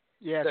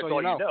 Yeah, that's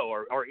all you know.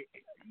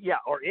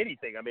 Or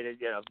anything. I mean,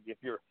 you know,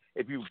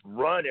 if you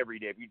run every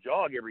day, if you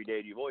jog every day,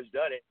 and you've always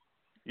done it,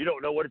 you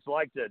don't know what it's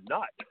like to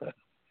not.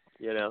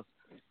 You know,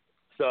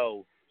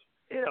 so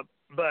you know,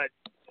 but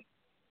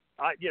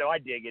I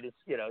dig it. It's,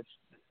 you know,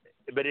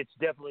 but it's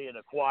definitely an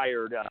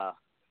acquired a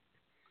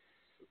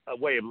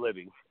way of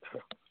living.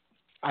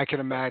 I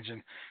can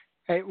imagine.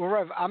 Hey, well,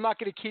 Rev, I'm not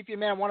going to keep you,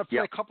 man. I want to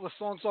play a couple of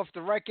songs off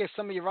the record,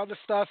 some of your other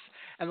stuff,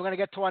 and we're going to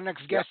get to our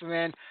next guest,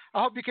 man.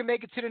 I hope you can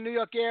make it to the New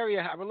York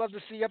area. I would love to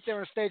see you up there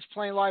on stage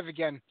playing live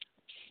again.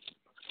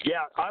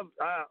 Yeah,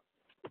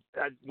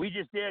 we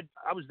just did.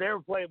 I was there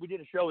playing. We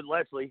did a show with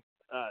Leslie,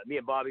 me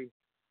and Bobby,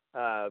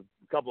 a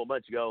couple of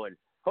months ago, and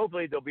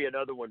hopefully there'll be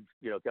another one,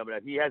 you know, coming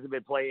up. He hasn't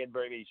been playing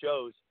very many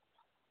shows,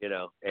 you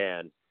know,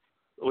 and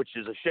which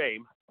is a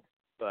shame.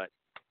 But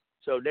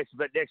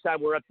next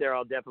time we're up there,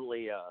 I'll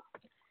definitely.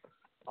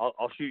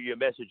 I'll shoot you a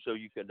message so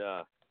you can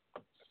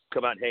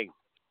come out and hang.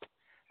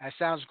 That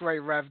sounds great,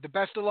 Rev. The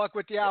best of luck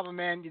with the album,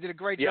 man. You did a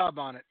great job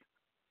on it.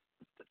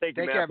 Thank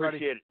you, man. Care, I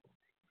appreciate it.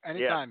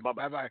 Anytime. Yeah,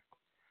 bye-bye.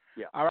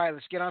 Yeah. All right,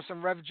 let's get on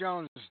some Rev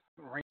Jones,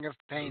 Ring of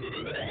Pain.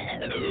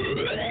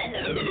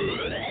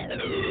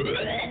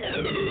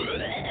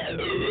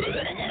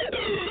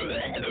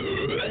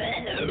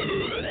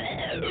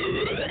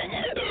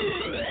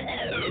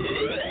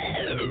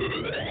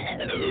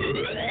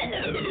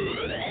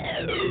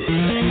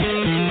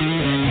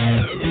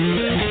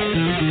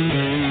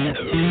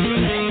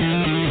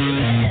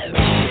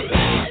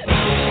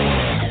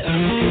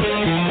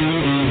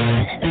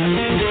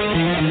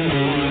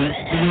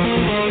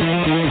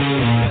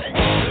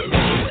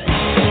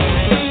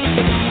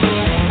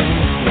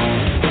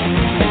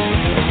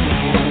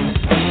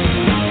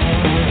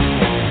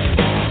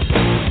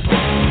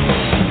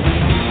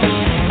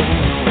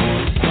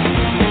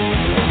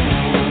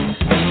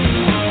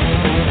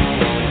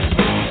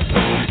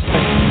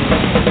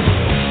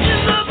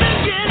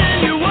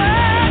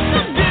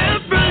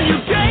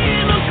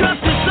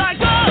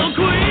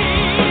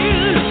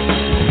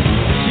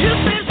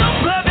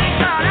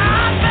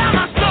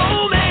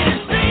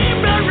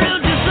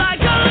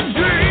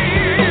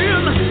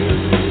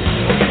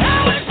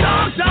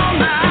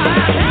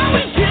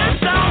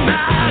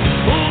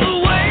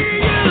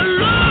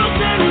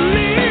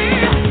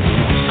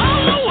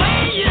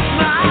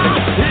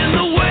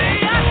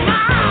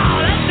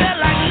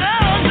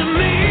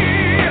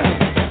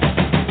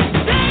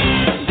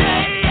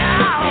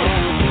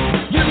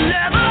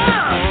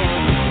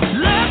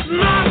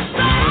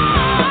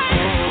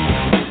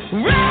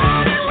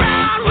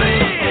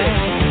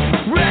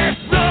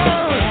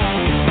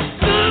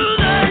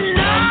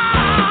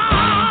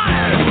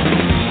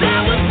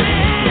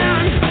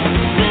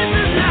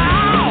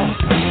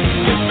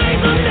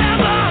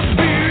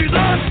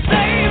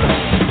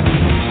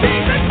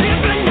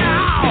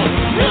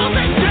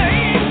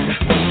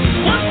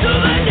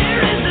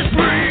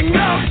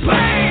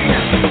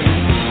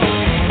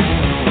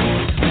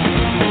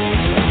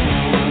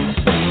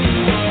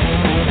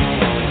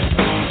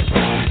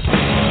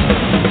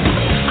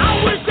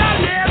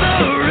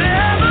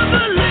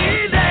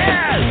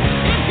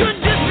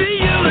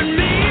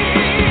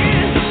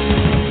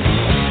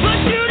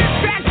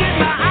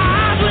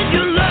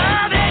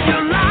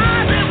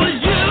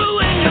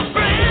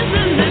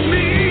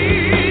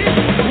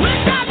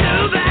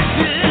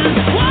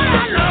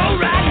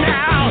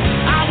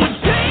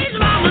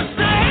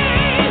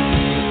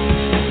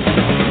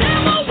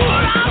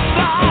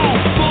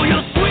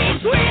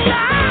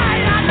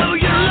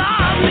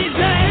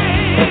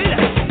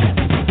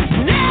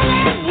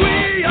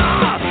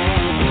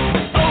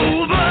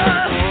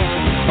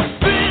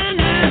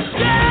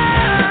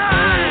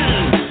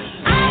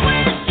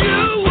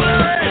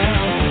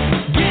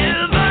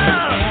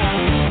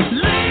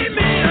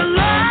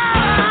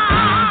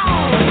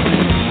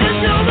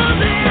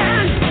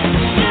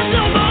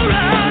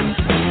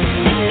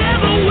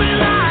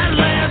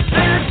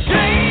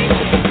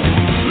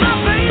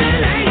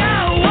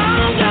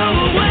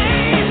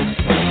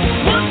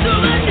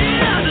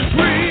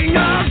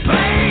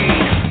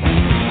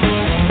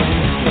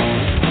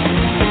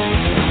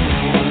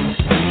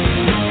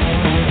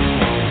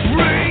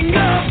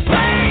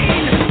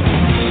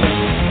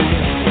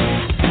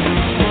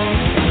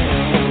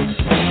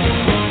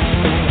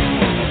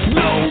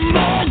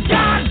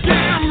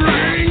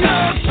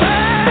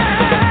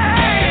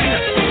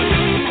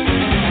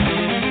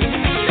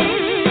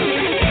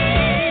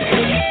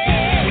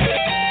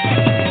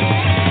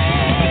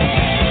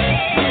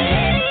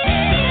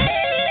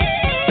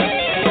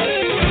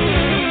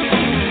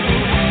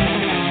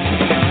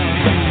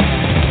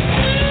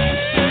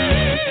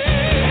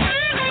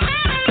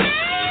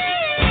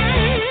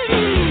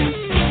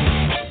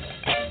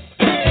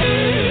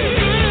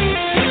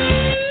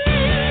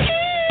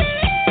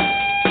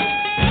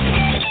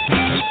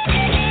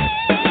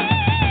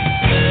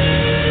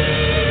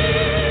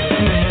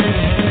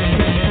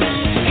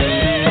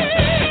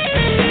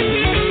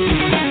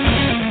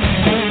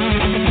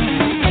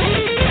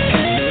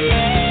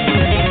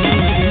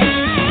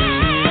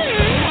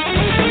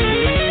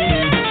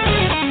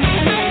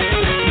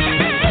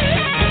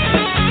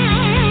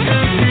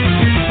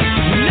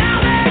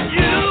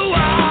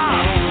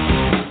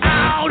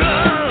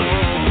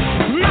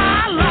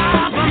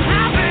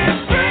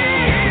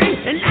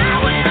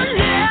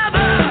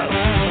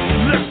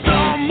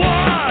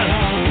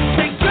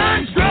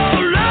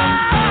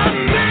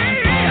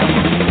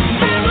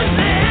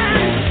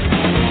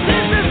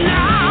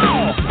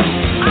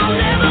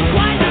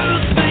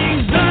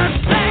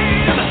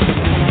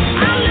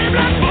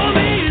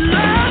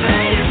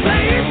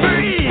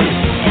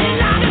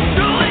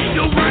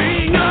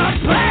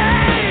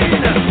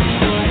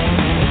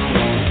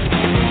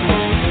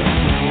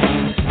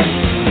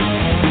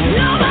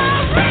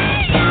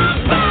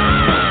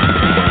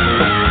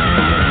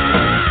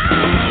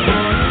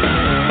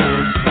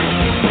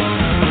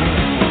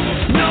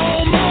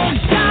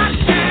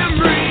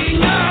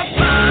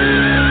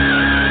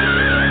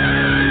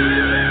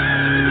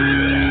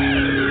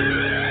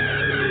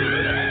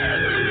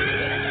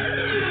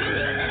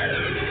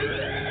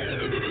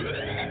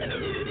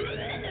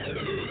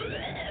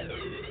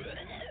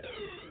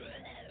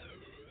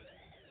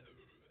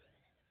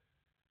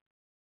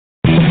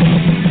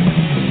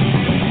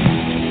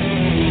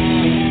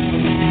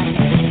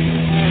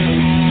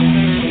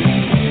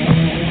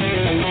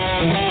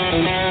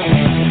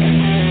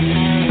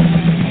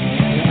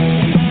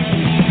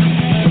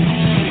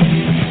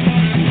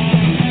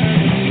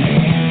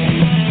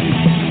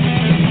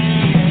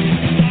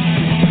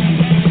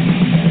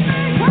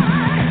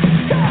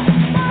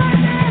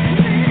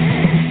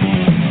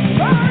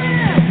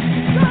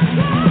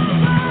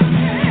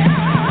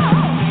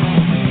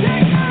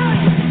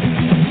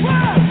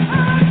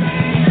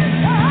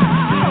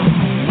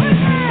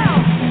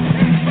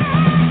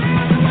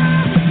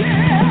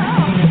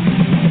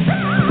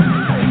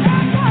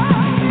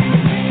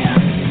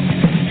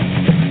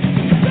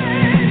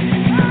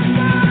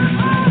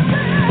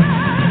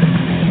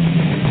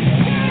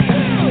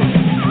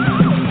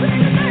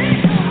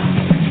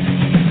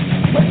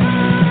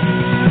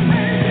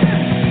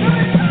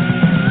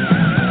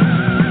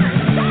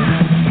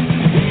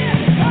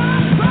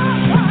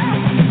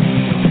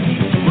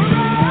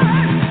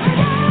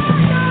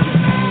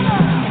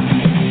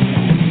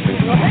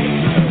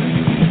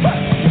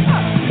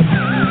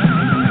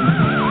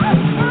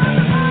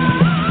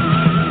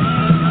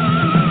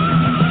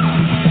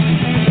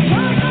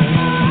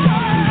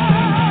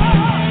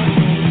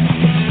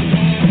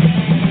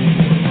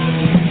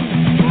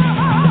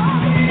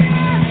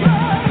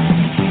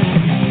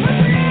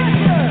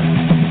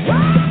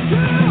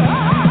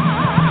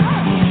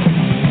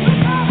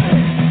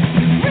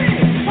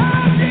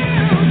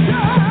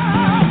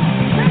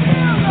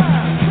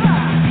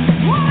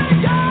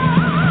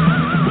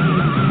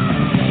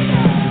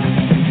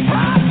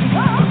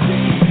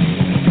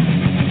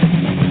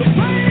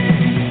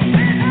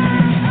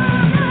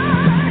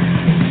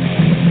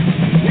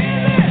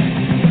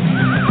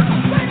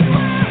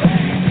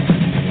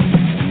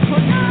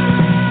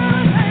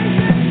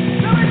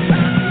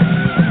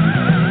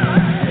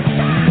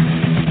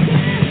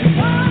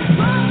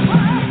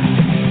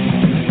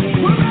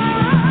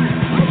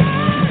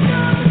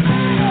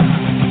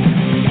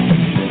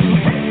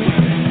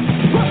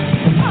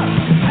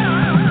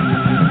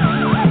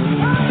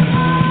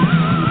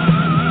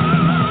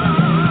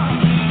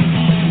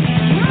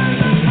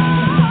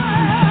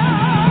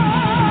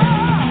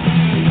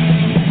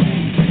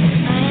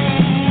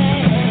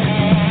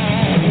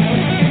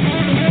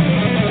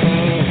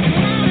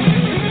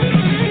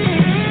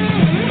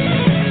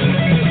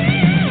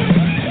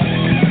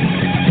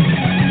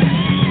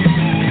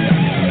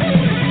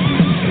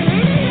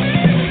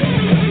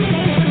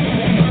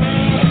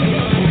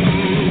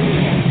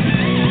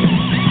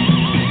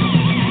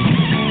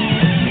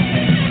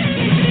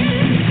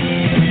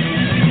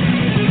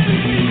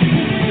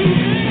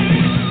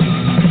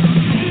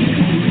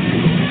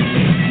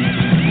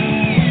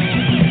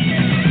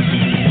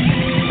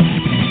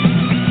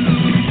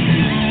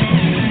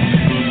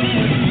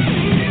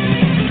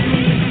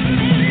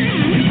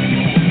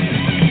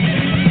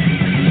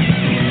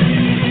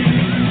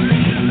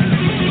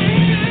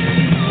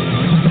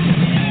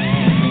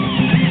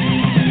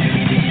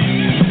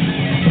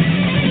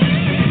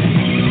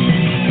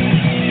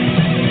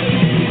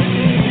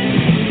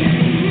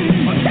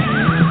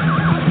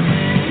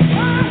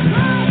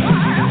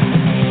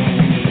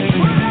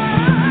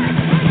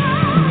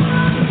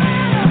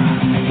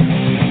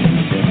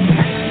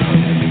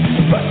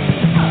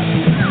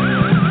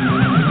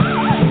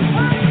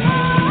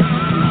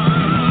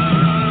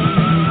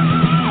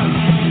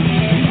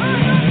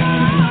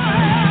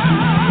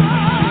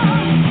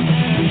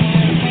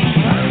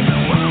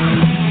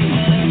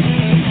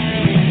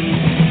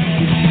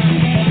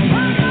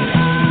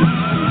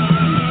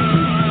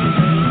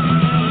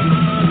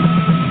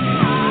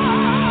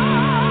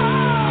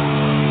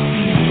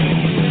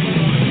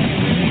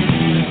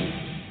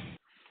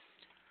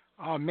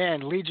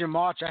 Legion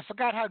March. I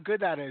forgot how good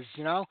that is,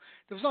 you know.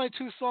 There was only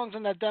 2 songs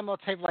on that demo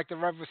tape, like the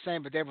Rev was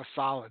saying, but they were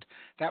solid.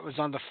 That was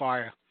under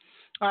fire.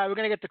 All right, we're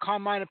going to get to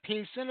Carmine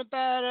Appice in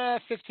about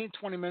 15,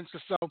 20 minutes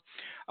or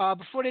so.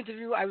 Before the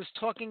interview, I was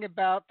talking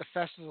about the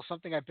festival,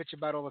 something I bitch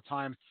about all the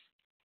time,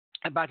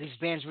 about these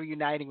bands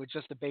reuniting with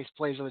just the bass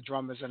players or the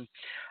drummers. And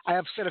I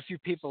upset a few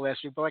people last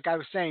week, but like I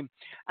was saying,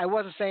 I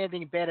wasn't saying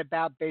anything bad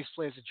about bass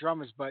players or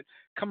drummers, but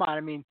come on, I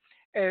mean,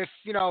 if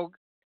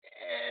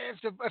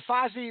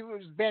Ozzy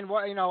was been,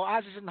 you know,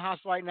 Ozzy's in the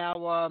hospital right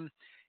now.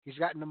 He's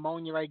got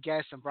pneumonia, I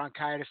guess, and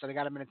bronchitis, so they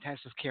got him in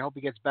intensive care. Hope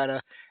he gets better.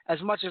 As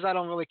much as I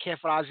don't really care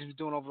for what Ozzy's been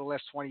doing over the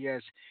last 20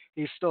 years,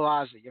 he's still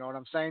Ozzy. You know what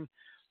I'm saying?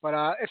 But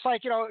it's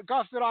like, you know,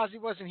 God forbid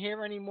Ozzy wasn't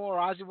here anymore,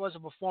 or Ozzy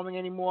wasn't performing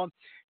anymore.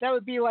 That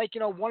would be like,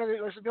 you know,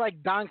 this would be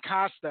like Don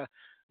Costa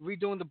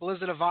redoing the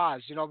Blizzard of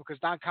Oz, you know, because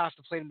Don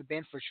Costa played in the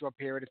band for a short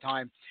period of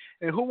time.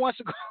 And who wants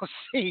to go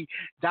see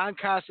Don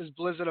Costa's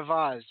Blizzard of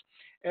Oz?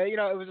 You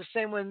know, it was the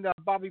same when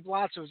Bobby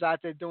Blotzer was out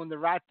there doing the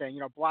rat thing, you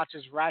know,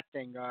 Blotzer's rat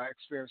thing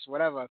experience,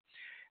 whatever.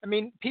 I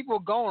mean, people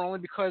were going only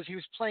because he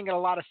was playing at a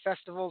lot of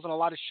festivals and a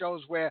lot of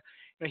shows where,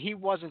 you know, he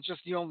wasn't just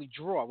the only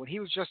draw. When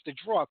he was just a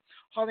draw,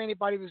 hardly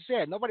anybody was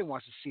there. Nobody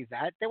wants to see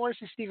that. They want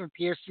to see Stephen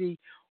Pearcy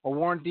or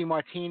Warren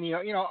DeMartini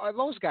or, you know,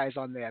 those guys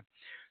on there.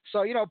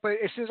 So, you know, but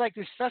it seems like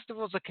these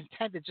festivals are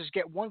content to just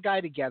get one guy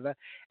together,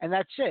 and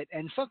that's it.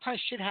 And sometimes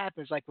shit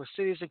happens, like with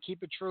Cities and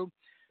Keep It True.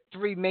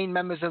 3 main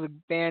members of the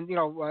band, you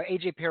know,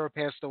 AJ Perra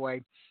passed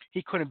away.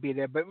 He couldn't be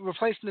there, but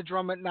replacing the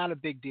drummer, not a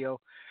big deal.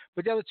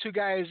 But the other 2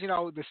 guys, you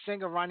know, the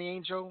singer Ronnie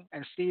Angel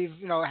and Steve,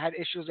 you know, had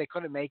issues. They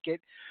couldn't make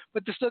it,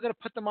 but they're still going to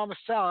put them on with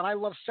Sal. And I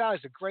love Sal.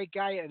 He's a great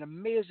guy, an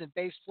amazing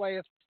bass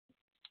player.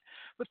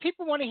 But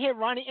people want to hear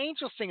Ronnie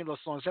Angel singing those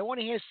songs. They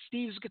want to hear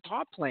Steve's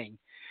guitar playing,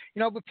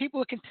 you know, but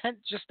people are content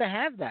just to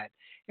have that.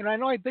 You know, I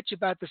know I bitch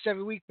about this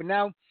every week, but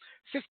now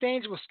Fifth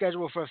Angel was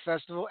scheduled for a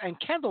festival, and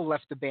Kendall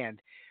left the band.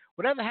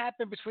 Whatever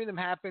happened between them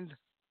happened.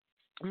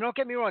 I mean, don't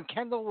get me wrong.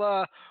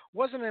 Kendall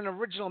wasn't an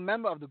original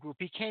member of the group.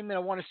 He came in, I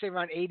want to say,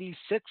 around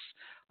 86.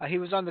 He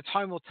was on the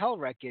Time Will Tell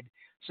record.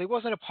 So he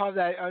wasn't a part of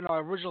that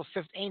original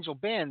Fifth Angel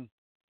band.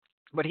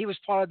 But he was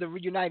part of the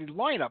reunited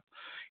lineup,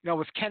 you know,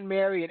 with Ken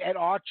Mary and Ed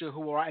Archer,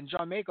 and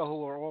John Maker, who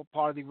were all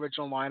part of the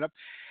original lineup.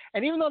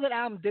 And even though that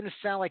album didn't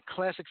sound like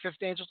classic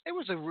Fifth Angels, it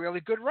was a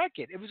really good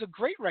record. It was a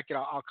great record,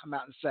 I'll come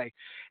out and say.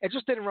 It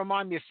just didn't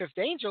remind me of Fifth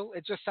Angel.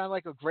 It just sounded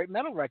like a great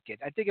metal record.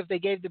 I think if they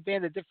gave the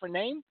band a different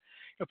name,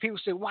 you know, people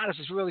say, wow, this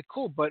is really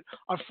cool. But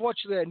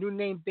unfortunately, a new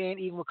name band,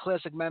 even with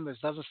classic members,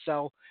 doesn't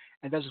sell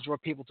and doesn't draw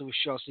people to a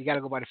show. So you got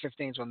to go by the Fifth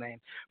Angel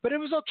name. But it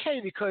was okay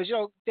because, you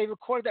know, they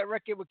recorded that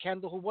record with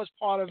Kendall, who was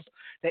part of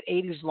that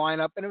 80s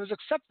lineup, and it was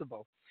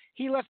acceptable.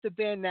 He left the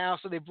band now,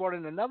 so they brought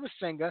in another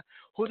singer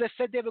who they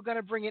said they were going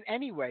to bring in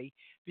anyway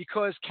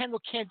because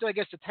Kendall can't do, I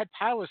guess, the Ted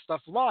Pilot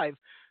stuff live.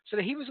 So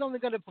that he was only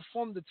going to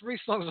perform the 3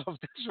 songs of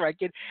this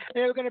record,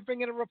 and they were going to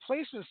bring in a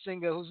replacement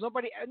singer who's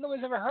nobody's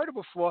ever heard of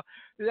before,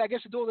 I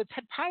guess, to do all the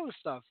Ted Pilot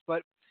stuff.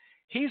 But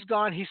he's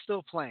gone. He's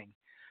still playing.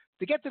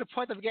 To get to the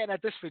point of getting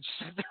at this, which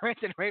the rant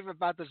and rave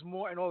about this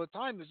more and all the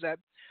time, is that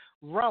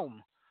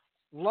Realm,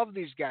 love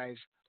these guys,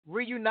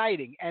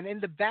 reuniting, and in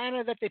the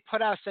banner that they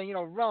put out saying, you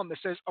know, Realm, it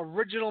says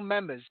original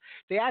members.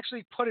 They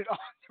actually put it on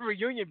the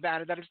reunion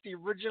banner that it's the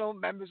original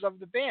members of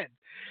the band.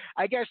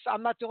 I guess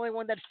I'm not the only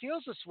one that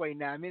feels this way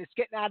now. I mean, it's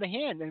getting out of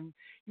hand. And,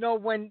 you know,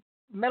 when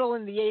metal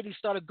in the 80s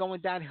started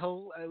going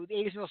downhill, the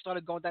 80s metal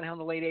started going downhill in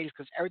the late 80s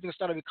because everything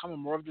started becoming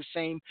more of the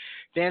same.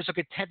 Bands were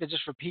content to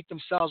just repeat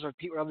themselves,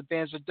 repeat what other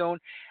bands were doing.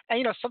 And,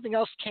 you know, something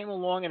else came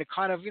along and it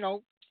kind of,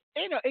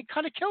 it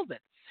kind of killed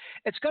it.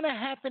 It's going to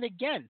happen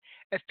again.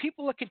 If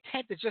people are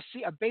content to just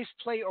see a bass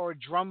player or a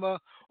drummer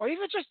or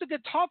even just a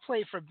guitar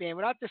player for a band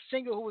without the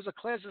singer who was a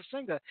classic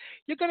singer,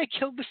 you're going to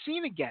kill the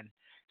scene again.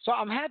 So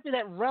I'm happy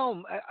that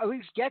Realm at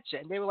least gets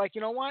it. And they were like,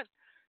 you know what?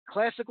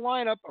 Classic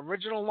lineup,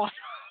 original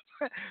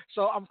lineup.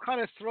 So I'm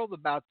kind of thrilled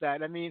about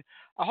that. I mean,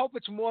 I hope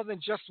it's more than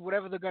just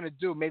whatever they're going to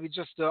do. Maybe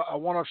just a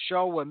one-off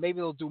show or maybe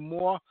they'll do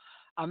more.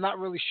 I'm not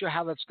really sure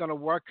how that's going to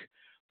work.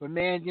 But,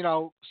 man, you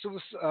know,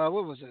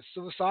 what was it?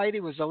 Suicide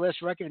was the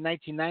last record in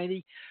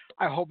 1990.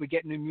 I hope we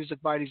get new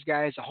music by these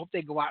guys. I hope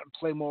they go out and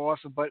play more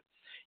often. But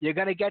you're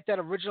going to get that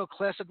original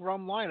classic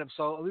Realm lineup.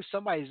 So at least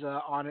somebody's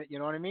on it. You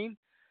know what I mean?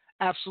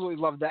 Absolutely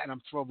love that, and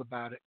I'm thrilled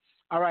about it.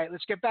 All right,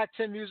 let's get back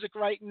to music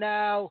right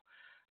now.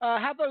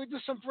 How about we do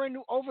some brand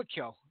new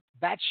Overkill?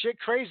 Batshit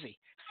crazy.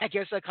 I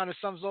guess that kind of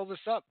sums all this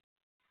up.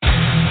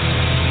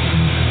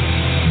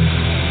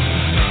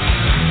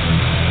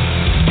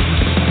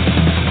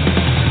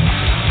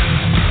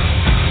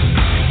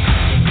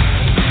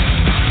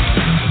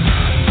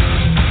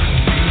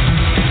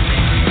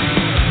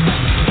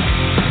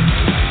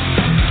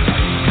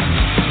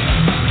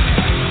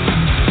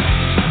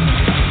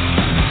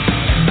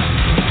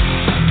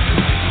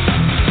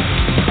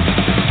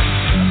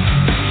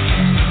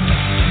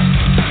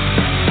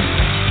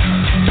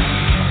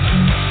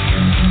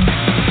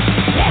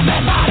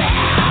 Everybody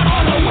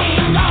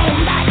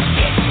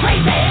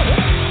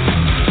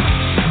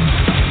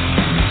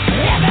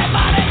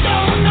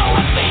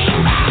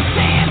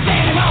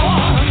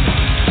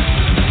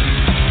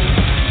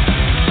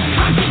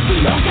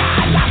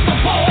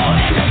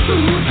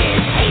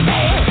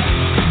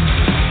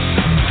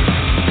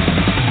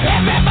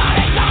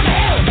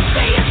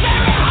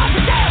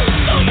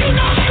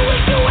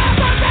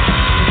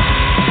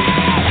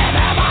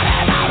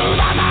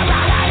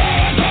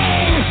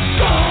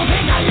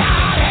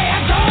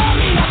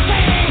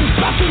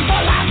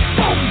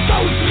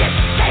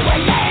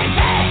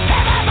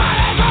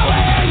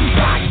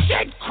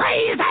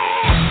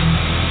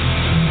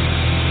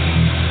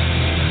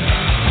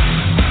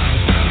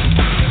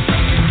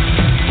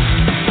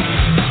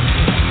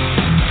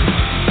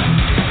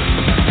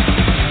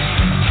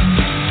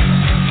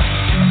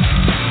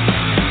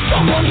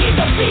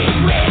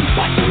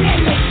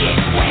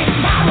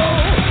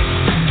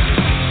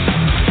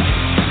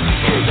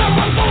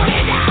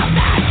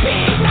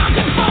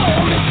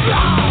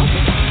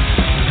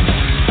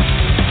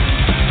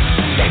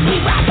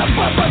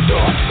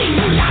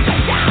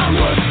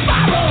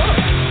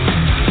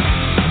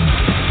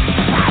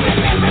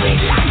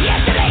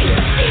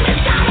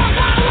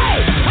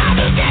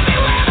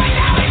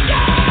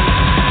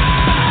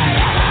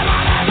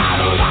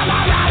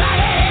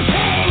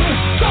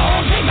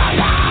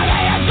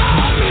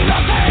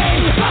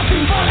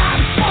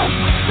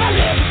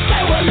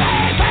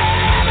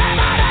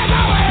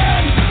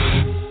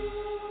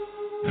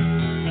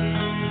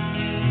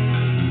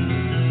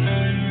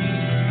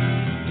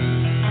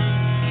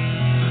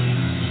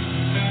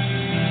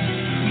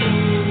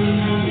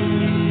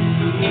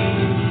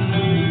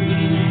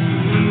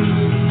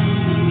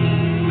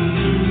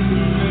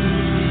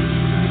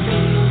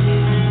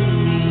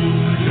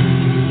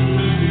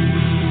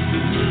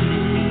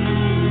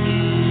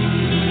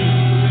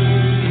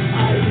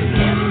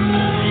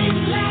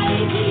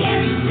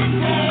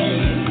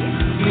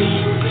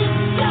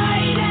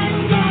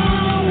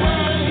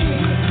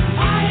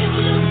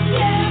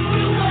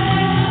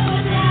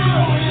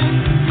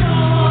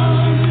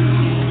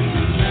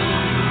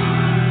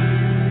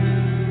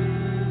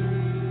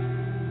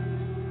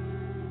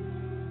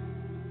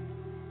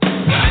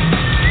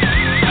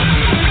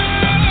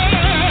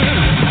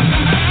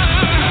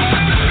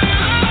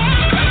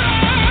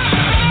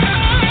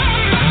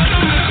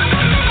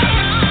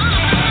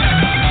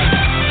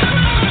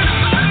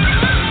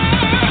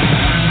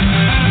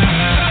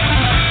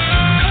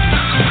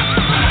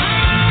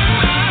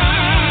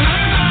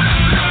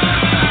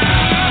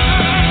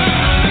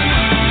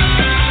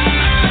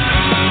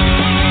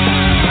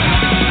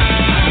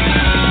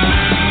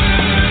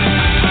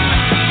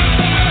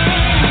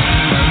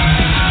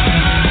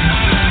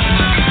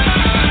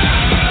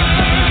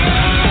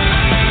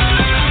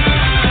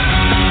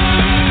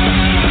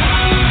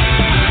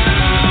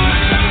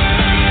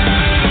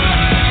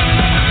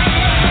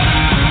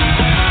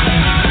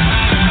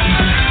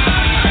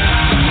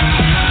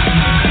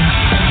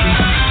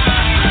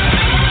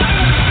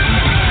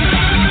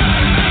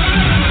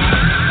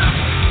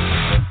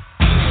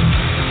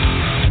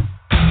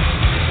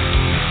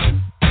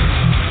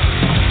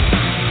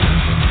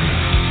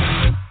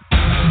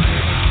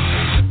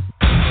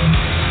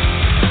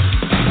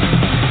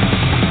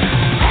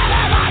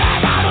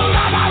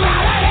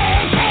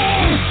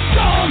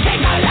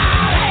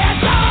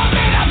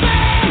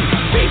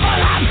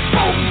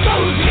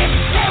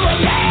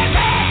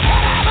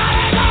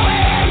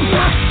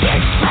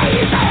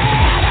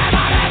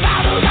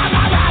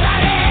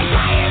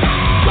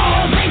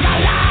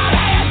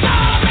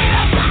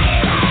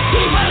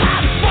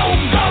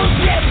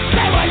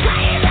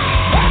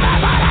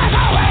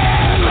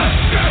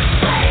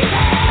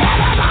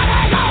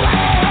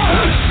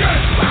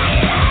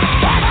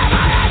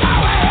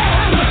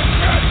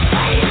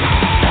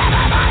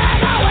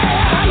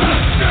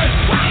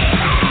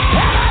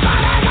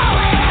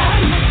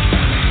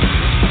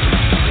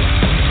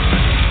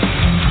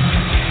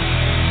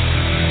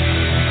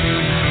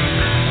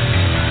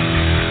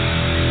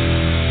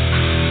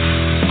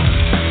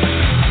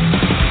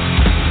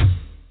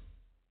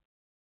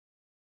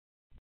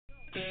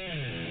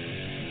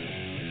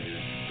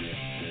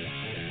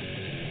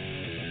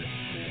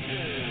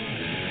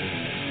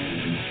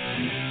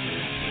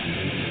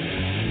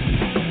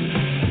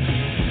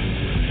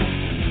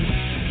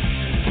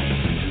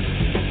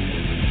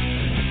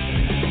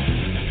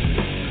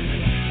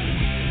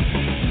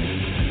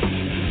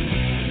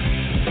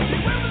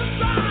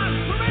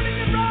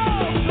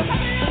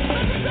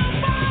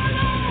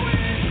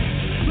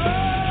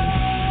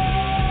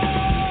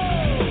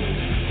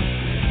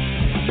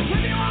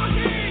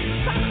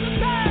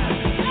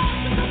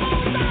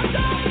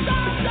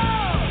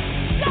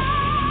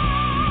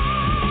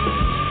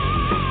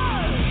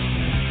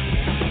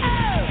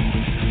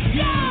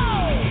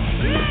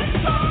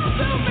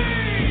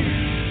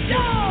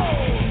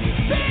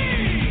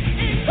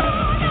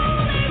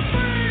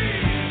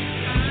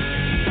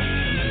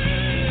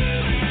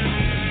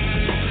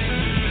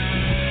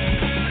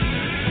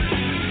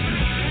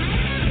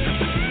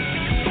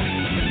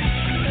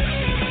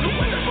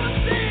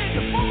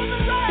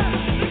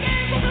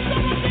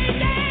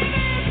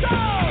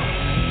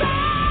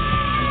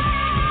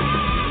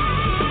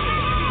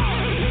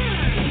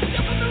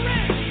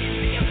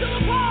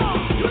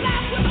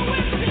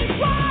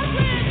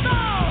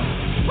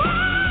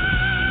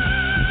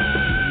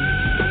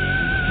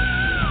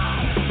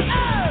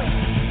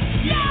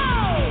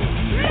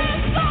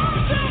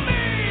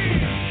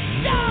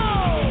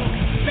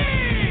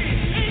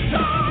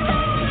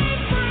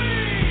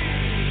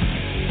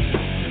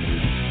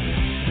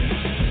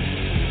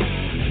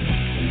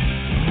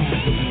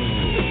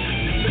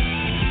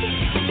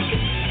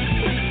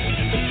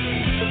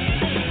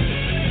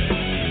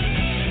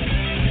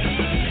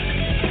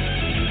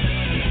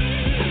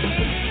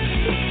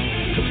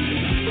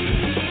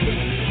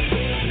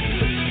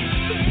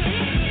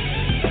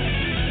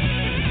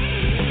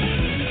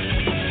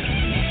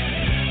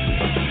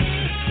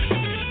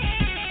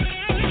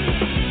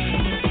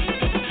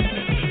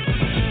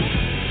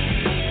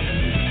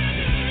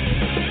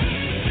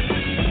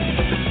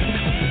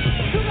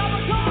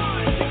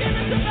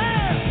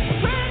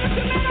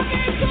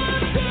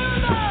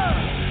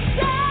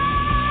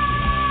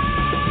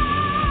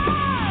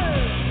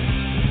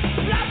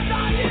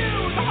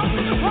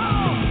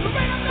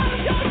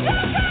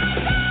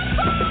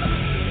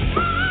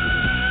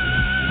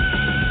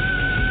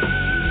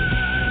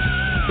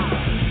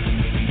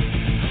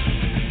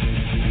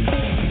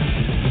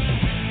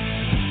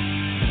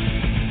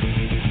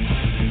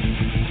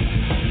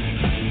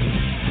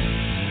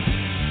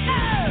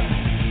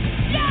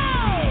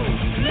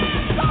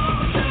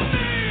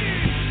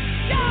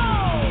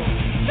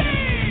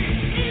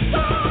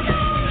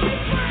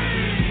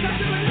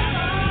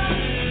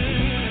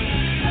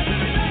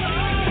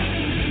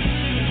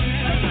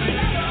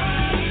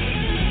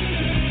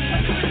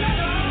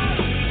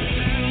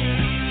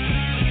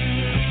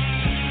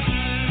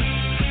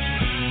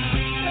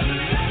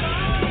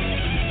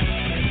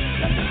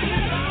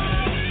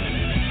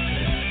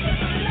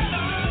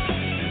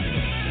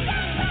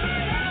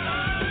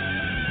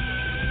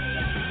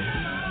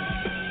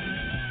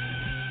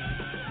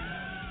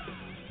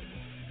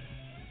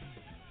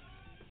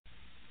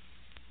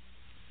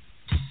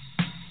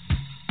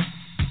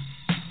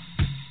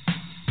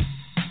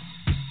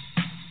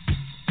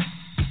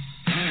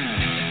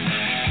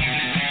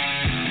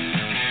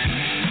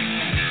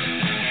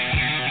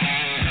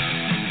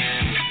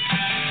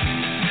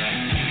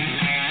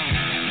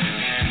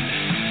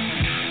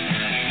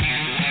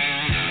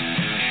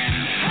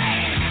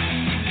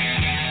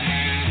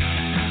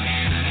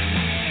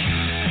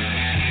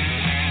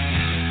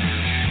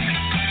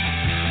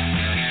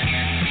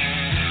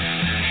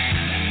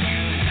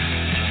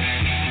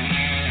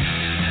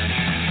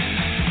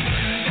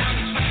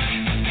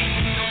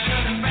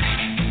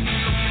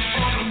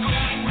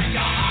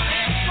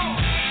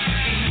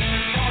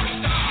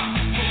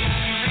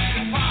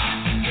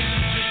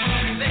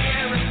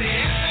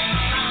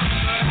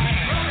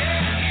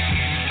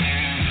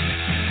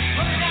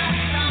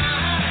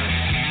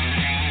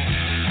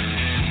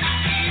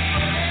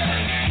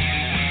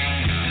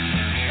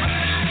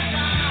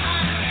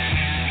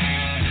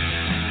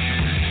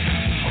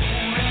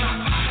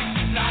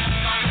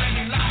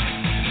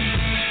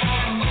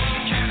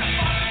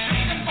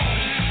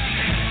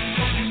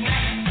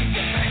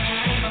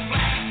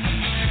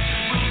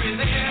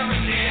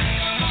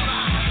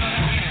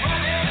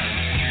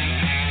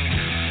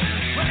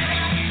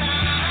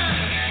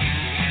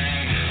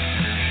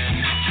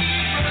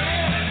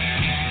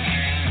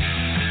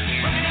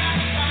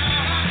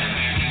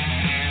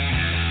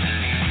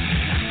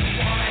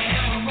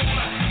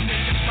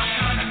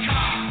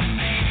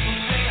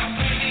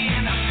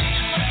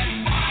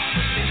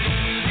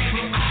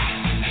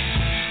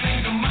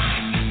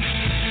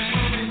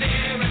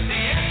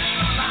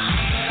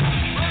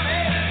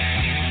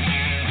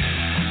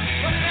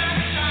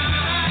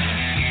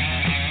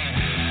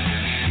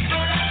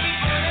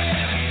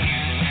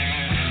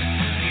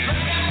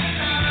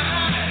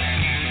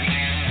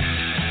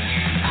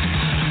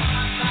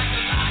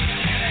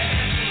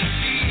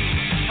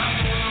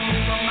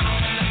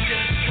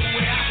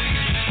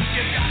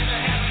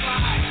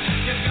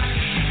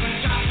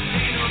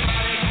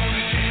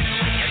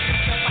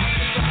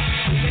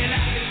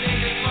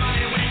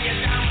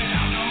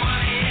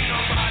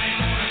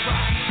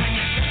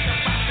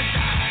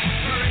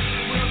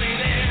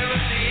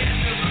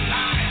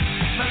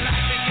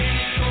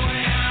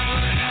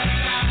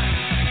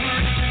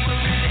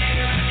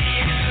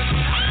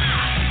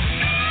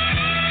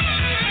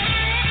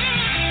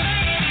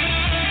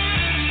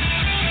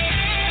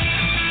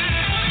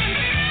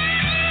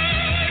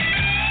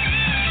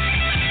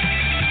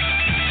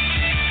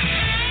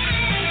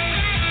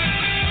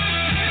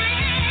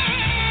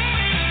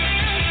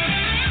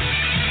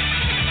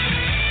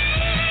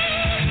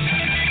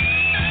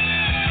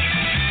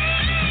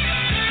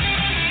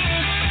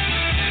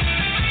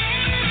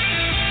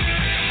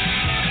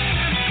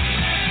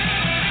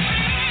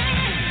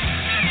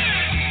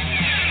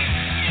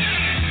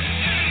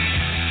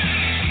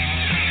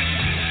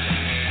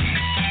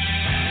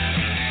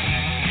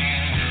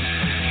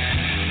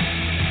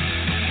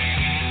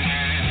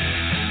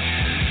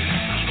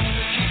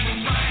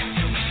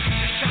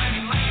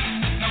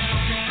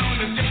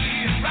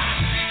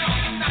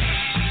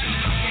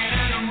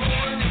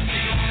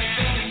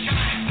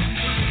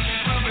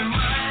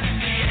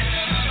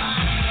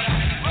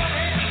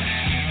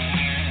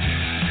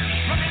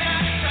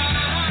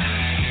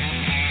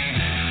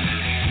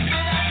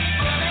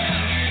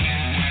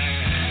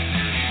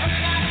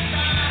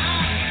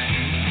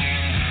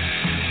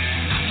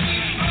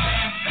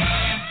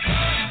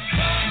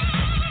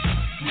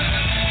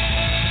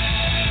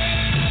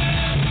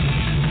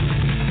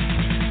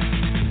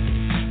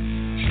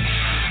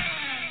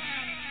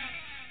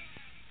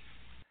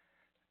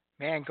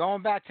Man,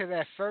 going back to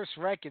that first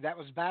record, that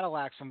was Battle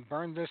Axe from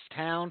Burn This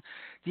Town.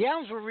 The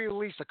albums were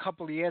re-released a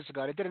couple of years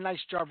ago. They did a nice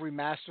job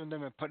remastering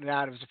them and putting it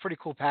out. It was a pretty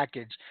cool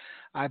package.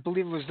 I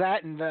believe it was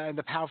that and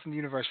the Power from the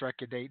Universe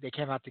record. They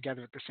came out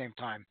together at the same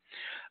time.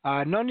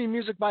 No new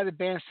music by the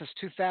band since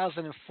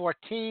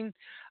 2014.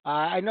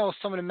 I know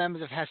some of the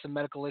members have had some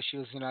medical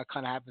issues. You know, it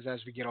kind of happens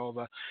as we get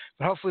older.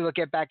 But hopefully they'll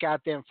get back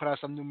out there and put out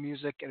some new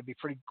music. It'll be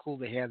pretty cool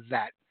to hear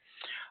that.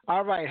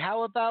 All right,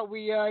 how about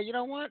we, you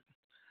know what?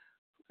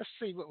 Let's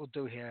see what we'll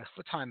do here.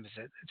 What time is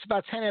it? It's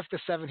about 10 after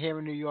 7 here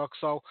in New York,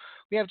 so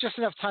we have just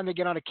enough time to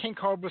get on a King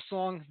Cobra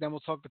song. Then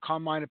we'll talk to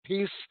Carmine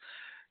Appice,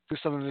 do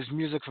some of his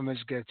music from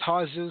his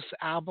Guitar Zeus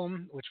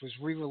album, which was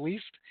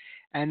re-released,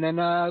 and then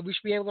we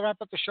should be able to wrap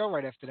up the show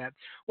right after that.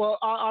 Well,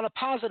 on the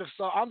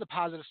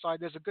positive side,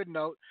 there's a good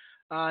note.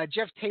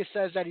 Jeff Tate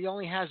says that he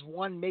only has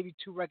 1, maybe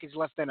 2 records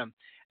left in him,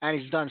 and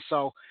he's done.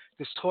 So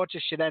this torture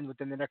should end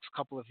within the next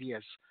couple of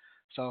years.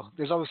 So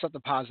there's always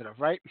something positive,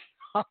 right?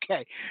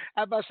 Okay.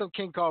 How about some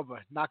King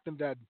Cobra? Knock them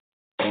dead.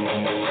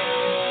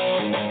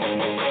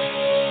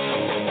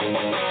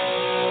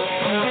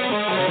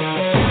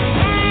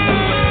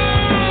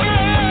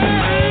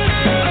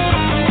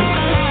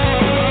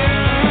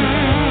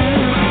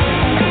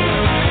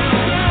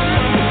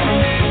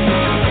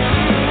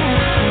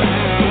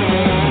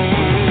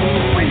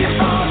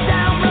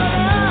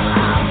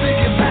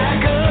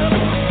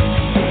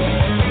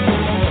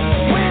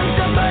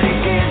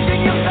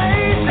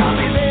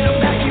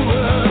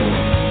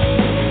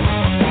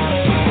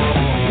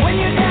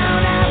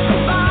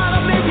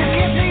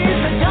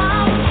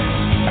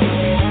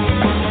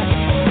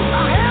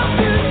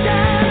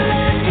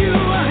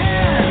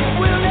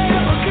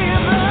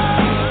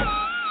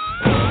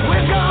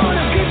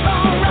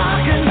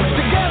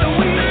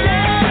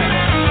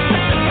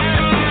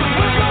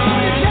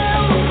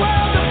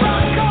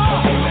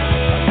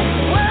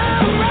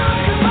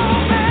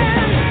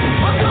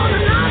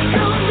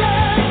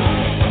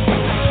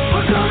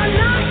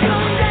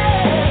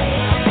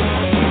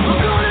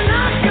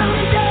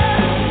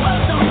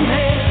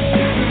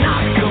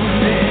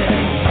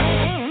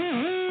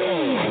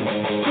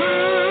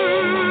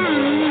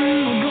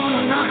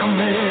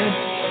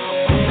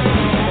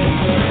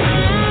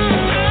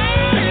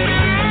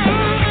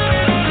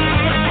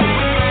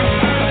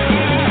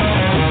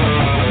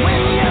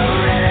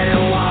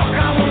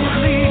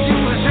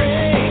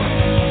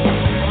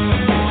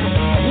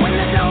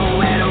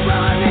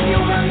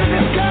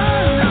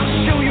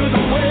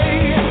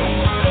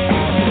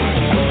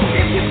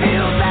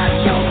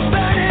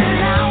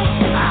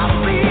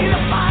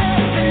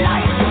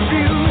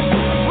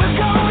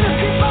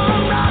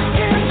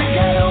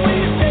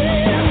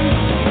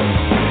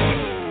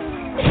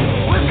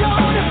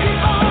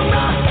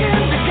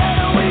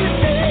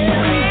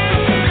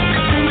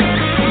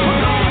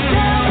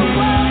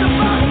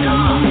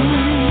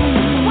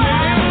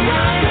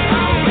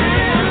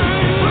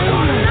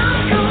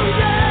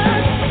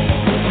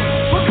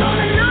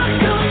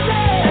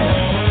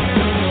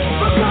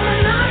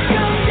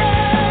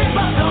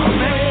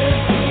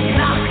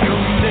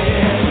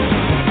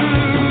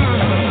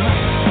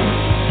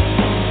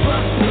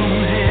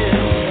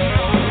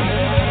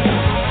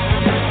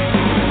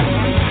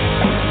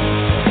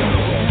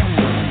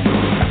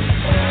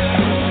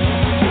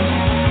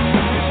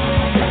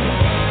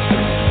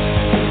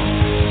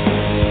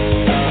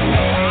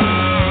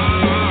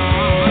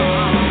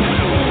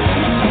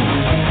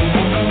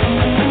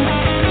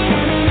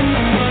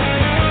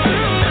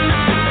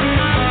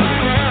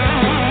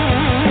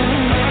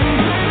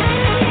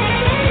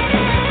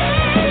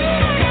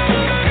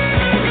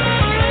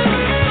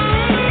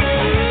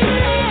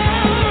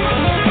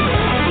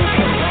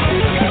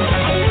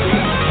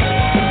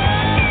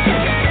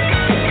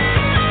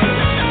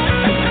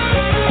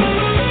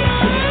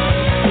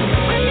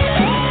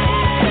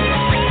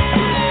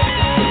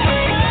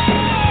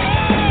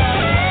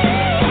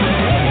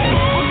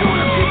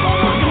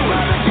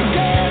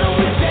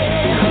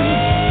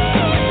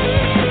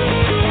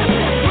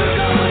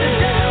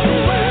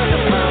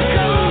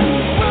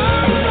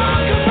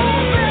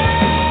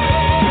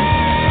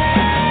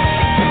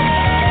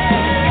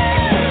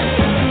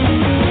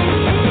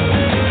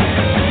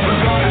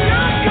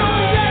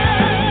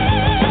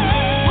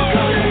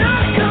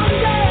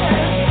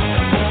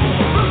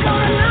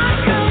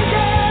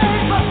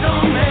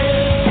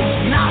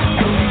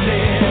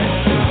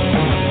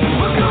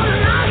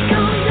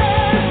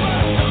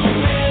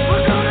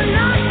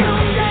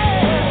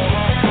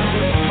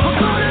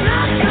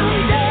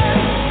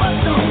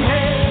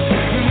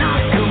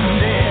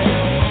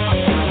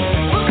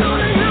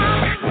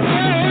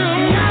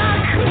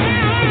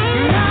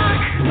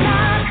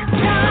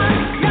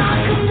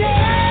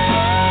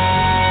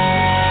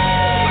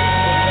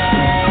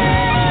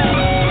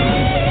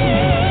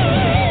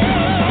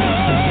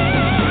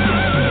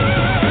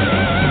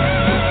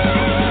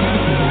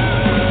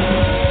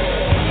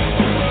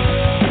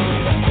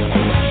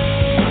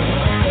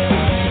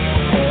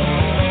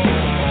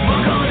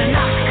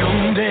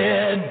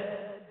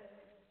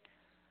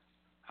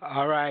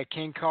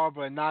 King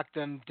Cobra, Knock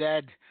Them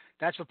Dead.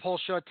 That's for Paul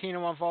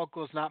Shortino on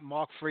vocals, not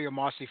Mark Free or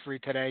Marcy Free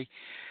today.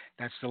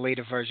 That's the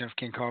later version of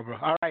King Cobra.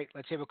 All right,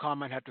 let's hear what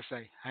Carmine had to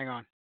say. Hang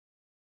on.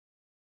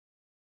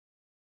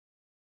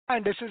 Hi,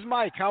 this is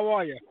Mike. How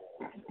are you?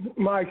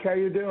 Mike, how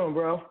you doing,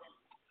 bro?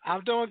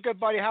 I'm doing good,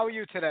 buddy. How are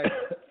you today?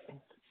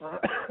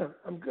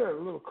 I'm good.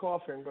 A little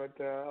coughing, but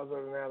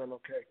other than that, I'm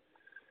okay.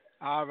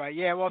 All right.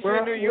 Yeah, well, if you're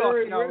in New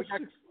York,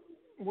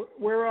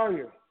 where are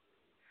you?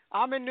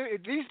 I'm in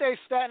these days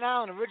Staten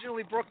Island,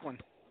 originally Brooklyn.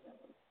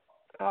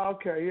 Oh,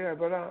 okay, yeah,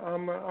 but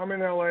I'm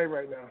in L.A.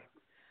 right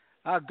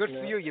now. Good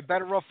for you. You're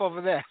better off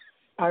over there.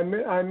 I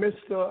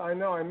missed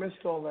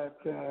all that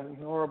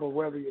horrible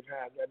weather you've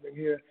had. I've been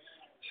here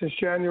since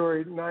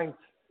January 9th,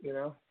 you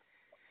know.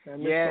 I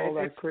missed all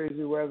that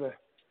crazy weather.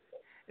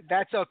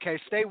 That's okay.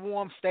 Stay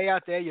warm. Stay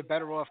out there. You're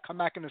better off. Come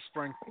back in the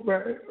spring.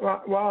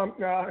 Well,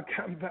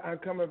 I'm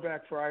coming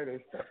back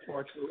Friday,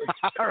 unfortunately.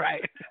 All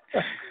right.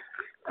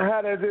 I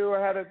had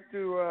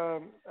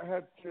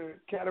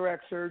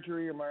cataract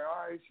surgery in my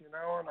eyes, you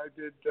know, and I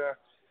did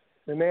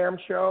the NAMM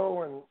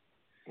show, and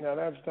you know,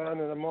 that's done.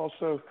 And I'm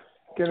also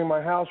getting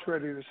my house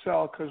ready to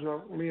sell because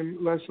me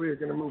and Leslie are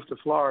going to move to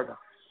Florida.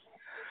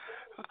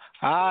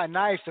 Ah,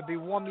 nice. It'll be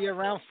warm year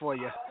round for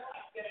you.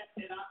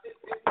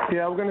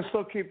 Yeah, we're going to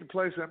still keep the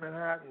place at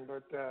Manhattan,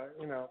 but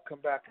you know, come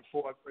back and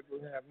forth. But we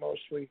have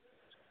mostly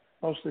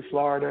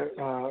Florida.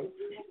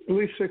 At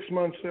least 6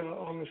 months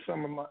on the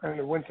summer and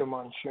the winter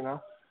months, you know.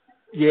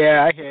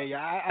 Yeah, I hear you.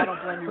 I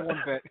don't blame you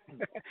one bit.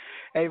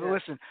 Hey, but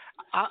listen,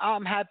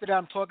 I'm happy that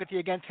I'm talking to you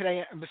again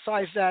today. And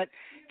besides that,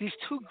 these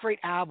two great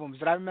albums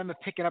that I remember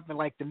picking up in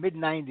like the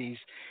mid-'90s,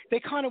 they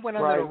kind of went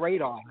under the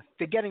radar.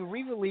 They're getting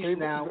re-released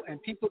now,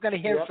 and people are going to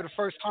hear it for the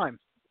first time.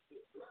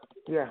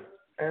 Yeah,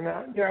 and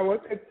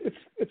well,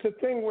 it's a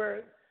thing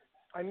where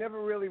I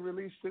never really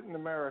released it in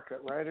America,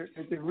 right?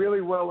 It did really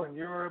well in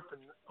Europe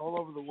and all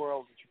over the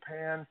world,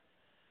 Japan.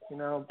 You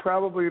know,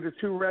 probably the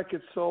two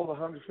records sold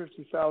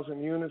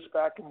 150,000 units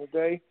back in the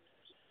day,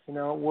 you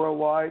know,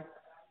 worldwide.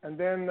 And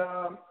then,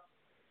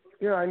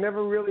 you know, I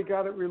never really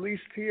got it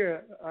released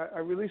here. I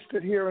released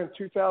it here in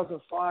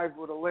 2005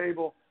 with a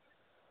label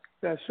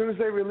that as soon as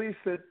they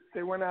released it,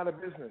 they went out of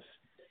business.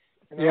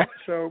 You know? Yeah.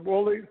 So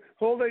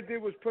all they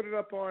did was put it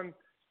up on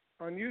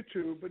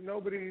YouTube, but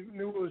nobody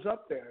knew it was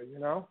up there, you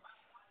know.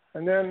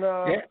 And then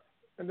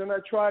and then I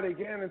tried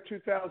again in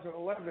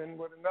 2011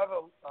 with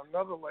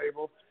another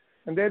label.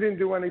 And they didn't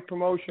do any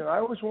promotion. I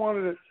always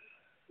wanted to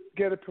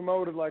get it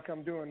promoted like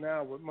I'm doing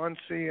now with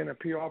Muncie and a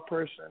PR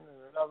person,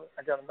 and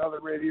I got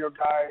another radio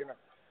guy and a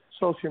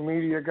social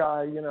media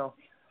guy, you know.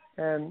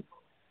 And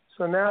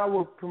so now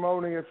we're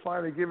promoting it,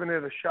 finally giving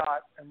it a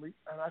shot. And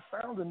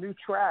I found a new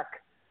track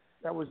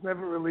that was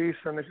never released,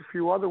 and there's a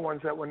few other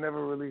ones that were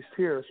never released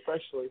here,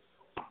 especially,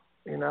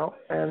 you know.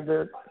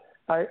 And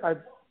I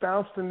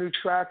bounced a new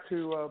track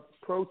to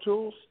Pro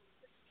Tools.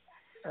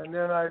 And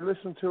then I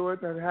listened to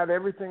it, and it had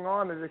everything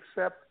on it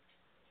except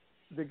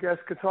the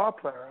guest guitar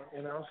player,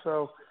 you know.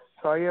 So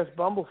I asked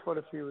Bumblefoot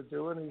if he would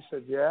do it, and he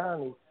said, yeah.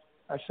 And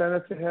I sent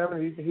it to him,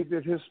 and he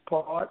did his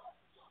part.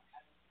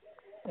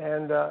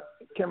 And it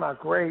came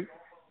out great.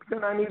 But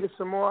then I needed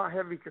some more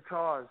heavy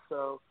guitars.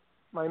 So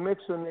my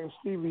mixer named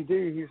Stevie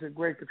D, he's a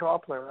great guitar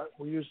player.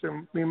 We used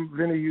him, me and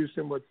Vinny used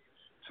him with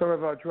some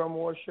of our Drum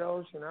War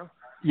shows, you know.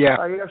 Yeah.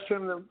 I asked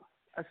him,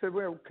 I said,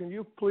 well, can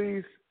you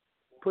please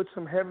put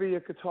some heavier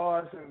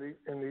guitars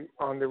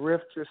on the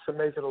riff just to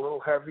make it a little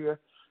heavier,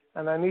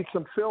 and I need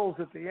some fills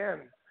at the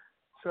end.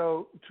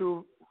 So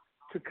to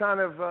kind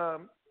of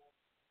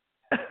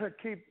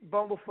keep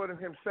Bumblefoot and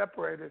him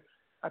separated,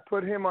 I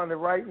put him on the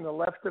right and the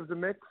left of the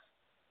mix.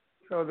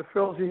 So the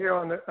fills you hear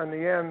on the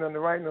end, on the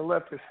right and the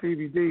left is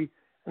Stevie D,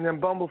 and then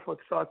Bumblefoot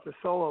starts the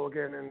solo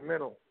again in the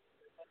middle.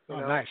 You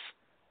know? Nice.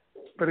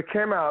 But it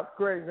came out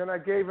great. And then I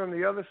gave him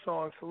the other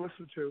songs to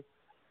listen to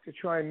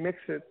try and mix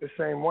it the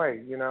same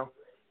way, you know.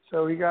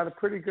 So he got a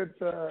pretty good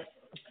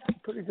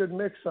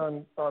mix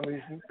on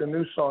the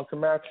new song to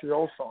match the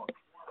old song,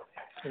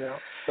 you know.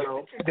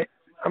 So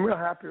I'm real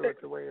happy with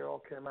the way it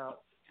all came out.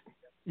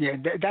 Yeah,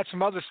 that's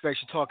some other space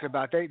you're talking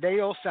about.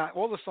 They all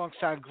the songs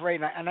sound great,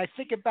 and I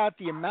think about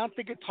the amount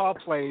of guitar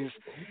plays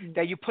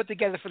that you put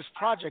together for this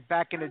project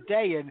back in the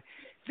day, and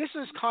this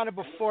is kind of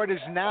before it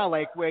is now,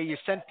 like where you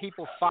send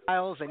people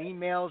files and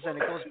emails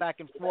and it goes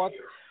back and forth.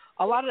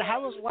 How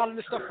was a lot of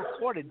this stuff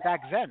recorded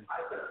back then?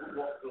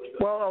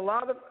 Well, a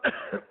lot of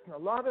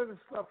the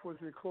stuff was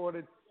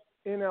recorded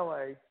in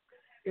L.A.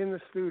 in the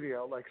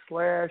studio, like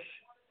Slash,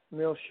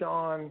 Neil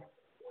Sean,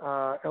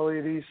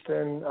 Elliot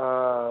Easton,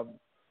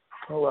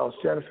 who else?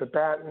 Jennifer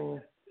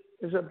Batten.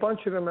 There's a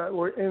bunch of them that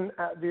were in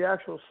the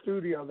actual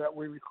studio that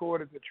we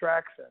recorded the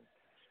tracks in.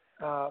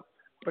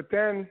 But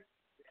then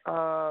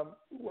I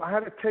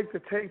had to take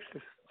the tapes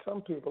to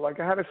some people. Like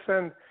I had to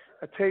send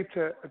a tape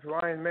to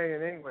Ryan May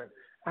in England.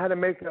 I had to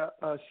make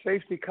a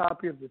safety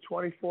copy of the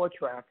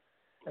 24-track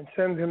and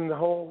send him the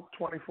whole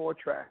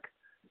 24-track,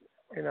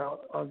 you know,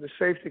 of the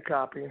safety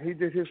copy. And he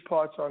did his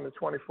parts on the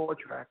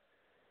 24-track.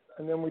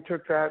 And then we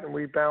took that and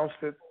we bounced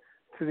it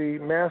to the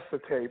master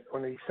tape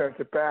when he sent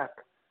it back,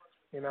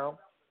 you know.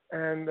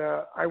 And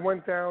I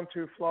went down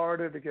to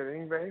Florida to get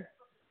Ingve.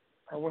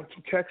 I went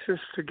to Texas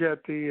to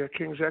get the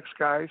King's X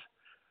guys.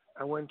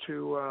 I went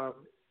to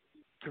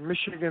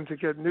Michigan to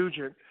get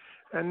Nugent.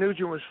 And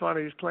Nugent was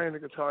funny. He's playing the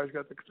guitar. He's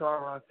got the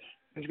guitar on.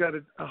 He's got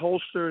a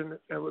holster and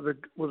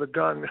with a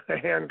gun, a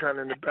handgun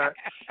in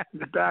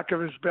the back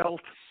of his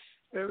belt.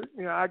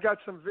 I got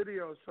some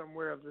videos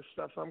somewhere of this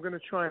stuff. I'm going to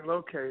try and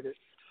locate it,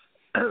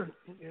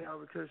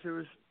 because it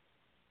was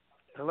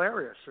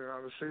hilarious,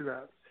 to see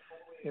that,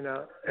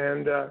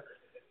 And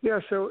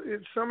so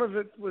some of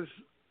it was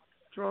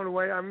thrown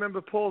away. I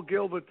remember Paul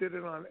Gilbert did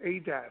it on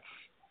ADATs.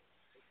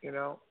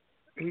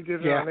 He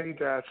did it on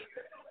ADATs,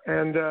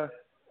 and a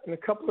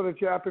couple of the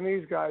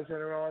Japanese guys that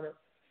are on it.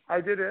 I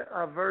did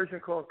a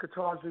version called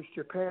Guitars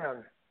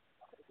Japan,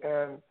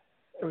 and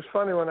it was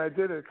funny when I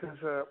did it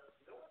because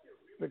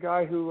the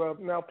guy who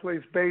now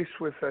plays bass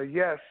with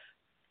Yes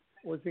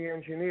was the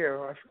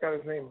engineer. I forgot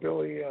his name,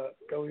 Billy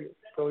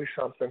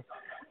something,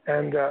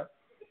 and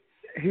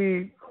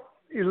he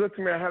looked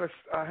at me.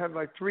 I had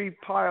like 3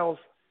 piles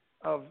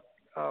of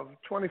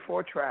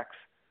 24 tracks,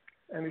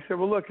 and he said,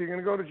 "Well, look, you're going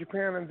to go to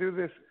Japan and do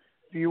this.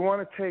 Do you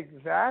want to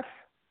take that,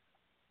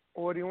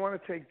 or do you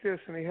want to take this?"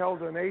 And he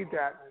held an ADAT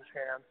in his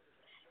hand,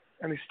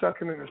 and he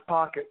stuck it in his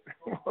pocket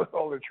with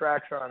all the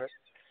tracks on it.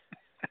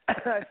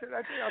 I said,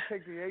 "I think I'll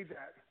take the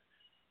ADAT."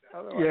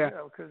 Otherwise,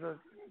 because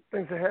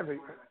things are heavy.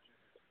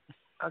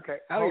 Okay,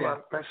 hold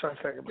on. My son's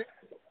taking it.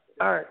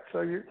 All right,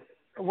 so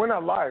we're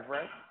not live,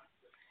 right?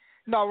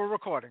 No, we're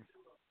recording.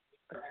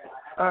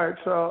 All right,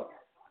 so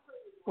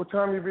what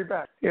time will you be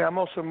back? Yeah, I'm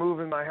also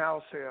moving my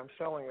house here. I'm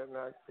selling it, and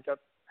I got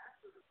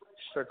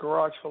just a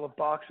garage full of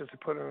boxes to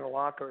put in a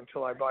locker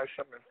until I buy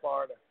something in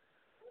Florida.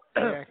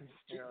 Yeah,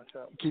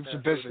 keeps you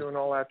busy. Doing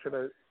all that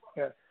today.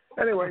 Yeah.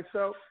 Anyway,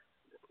 so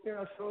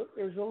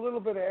there's a little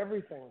bit of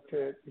everything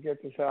to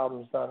get this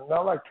album done.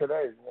 Not like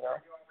today,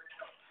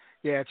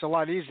 Yeah, it's a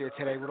lot easier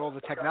today with all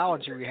the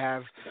technology we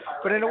have.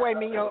 But in a way, I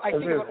think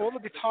about all the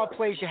guitar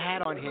players you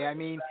had on here.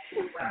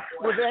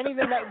 Was there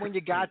anything that when you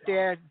got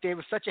there, they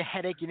were such a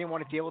headache you didn't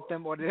want to deal with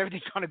them, or did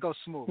everything kind of go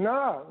smooth?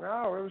 No,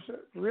 it was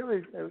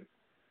really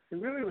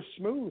was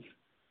smooth.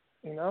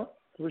 It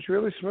was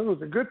really smooth.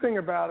 The good thing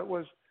about it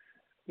was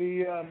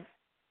the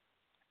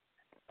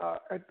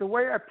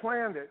way I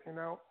planned it.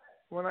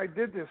 When I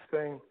did this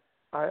thing,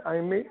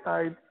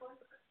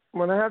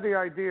 when I had the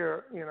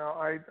idea,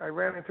 I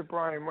ran into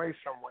Brian May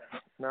somewhere,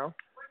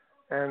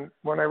 and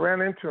when I ran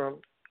into him,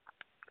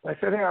 I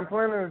said, "Hey, I'm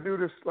planning to do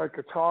this like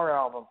guitar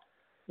album.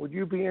 Would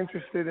you be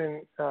interested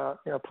in,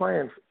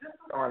 playing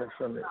on it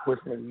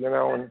with me,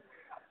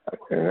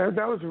 And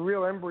that was the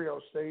real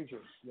embryo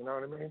stages, you know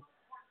what I mean?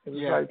 It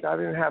was like I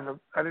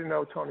didn't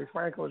know Tony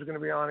Franklin was going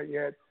to be on it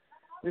yet.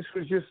 This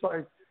was just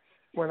like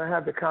when I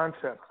had the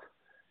concept.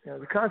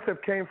 The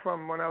concept came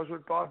from when I was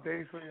with Bob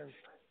Daisley and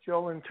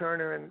Joe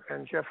Turner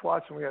and Jeff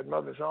Watson. We had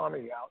Mother's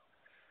Army out.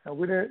 And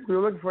we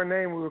were looking for a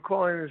name. We were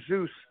calling it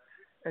Zeus.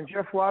 And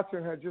Jeff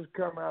Watson had just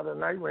come out of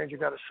Night Ranger,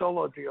 got a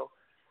solo deal.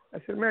 I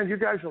said, "Man, you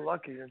guys are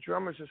lucky. The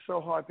drummers are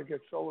so hard to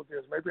get solo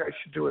deals. Maybe I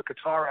should do a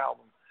guitar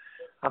album.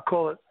 I'll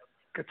call it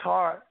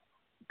Guitar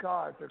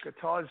Gods or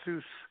Guitar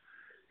Zeus."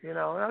 And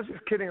I was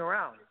just kidding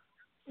around.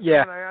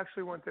 Yeah. When I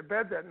actually went to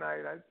bed that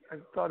night, I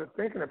started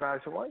thinking about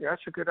it. I said, "Well,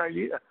 that's a good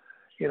idea,"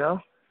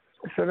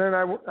 So then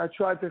I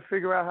tried to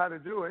figure out how to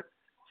do it.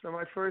 So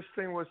my first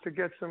thing was to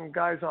get some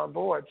guys on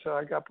board. So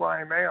I got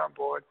Brian May on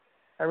board.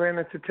 I ran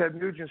into Ted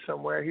Nugent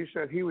somewhere. He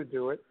said he would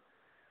do it,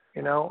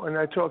 and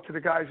I talked to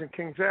the guys in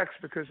King's X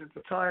because at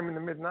the time in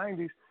the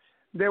mid-'90s,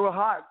 they were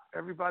hot.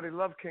 Everybody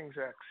loved King's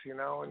X, and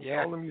all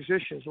the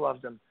musicians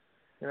loved them.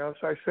 So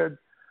I said,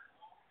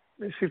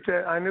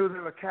 I knew they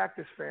were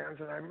Cactus fans,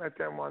 and I met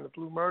them on the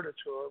Blue Murder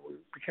tour. We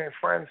became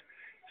friends.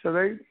 So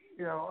they,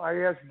 I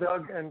asked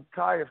Doug and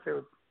Ty if they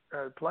would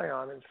play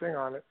on it and sing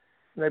on it,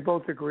 and they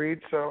both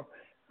agreed. So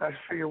I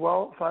figured,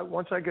 well,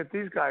 once I get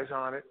these guys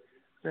on it,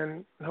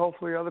 then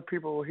hopefully other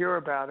people will hear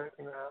about it,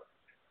 and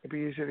it'll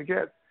be easy to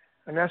get.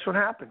 And that's what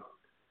happened.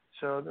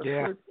 So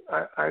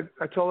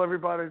I told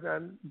everybody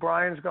that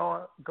Brian's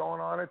going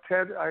on it.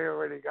 Ted, I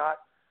already got.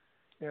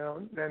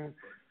 Then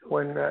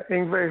when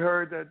Ingve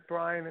heard that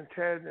Brian and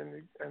Ted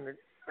and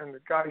the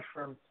guys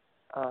from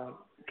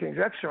King's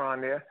X are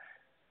on there,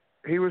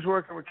 he was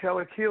working with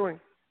Kelly Keeling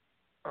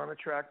on the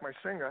track, my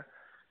singer.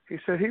 He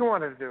said he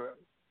wanted to do it.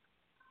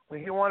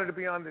 He wanted to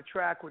be on the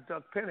track with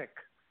Doug Pinnick,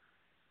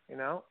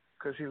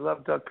 because he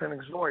loved Doug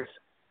Pinnick's voice.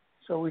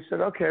 So we said,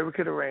 okay, we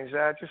could arrange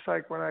that. Just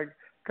like when I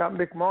got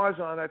Mick Mars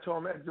on, I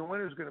told him Edgar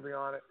Winter was going to be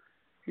on it.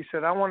 He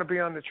said, I want to be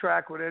on the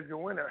track with Edgar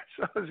Winter.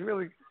 So it was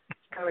really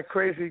kind of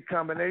crazy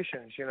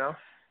combinations,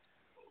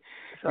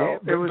 So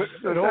that's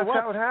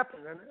how it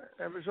happened. And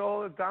it was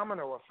all a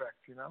domino effect,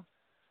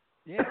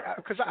 Yeah,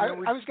 because I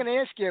was going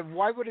to ask you,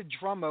 why would a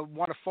drummer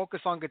want to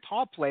focus on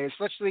guitar players,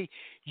 especially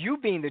you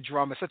being the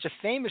drummer, such a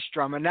famous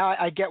drummer? Now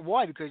I get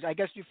why, because I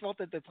guess you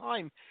felt at the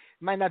time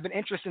it might not have been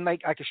interested in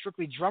like a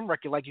strictly drum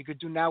record like you could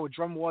do now with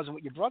Drum Wars and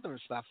with your brother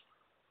and stuff.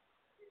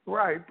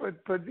 Right,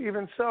 but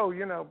even so,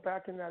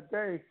 back in that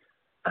day,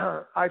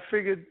 I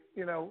figured,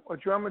 a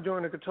drummer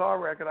doing a guitar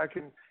record, I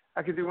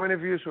could do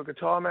interviews with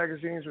guitar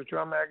magazines, with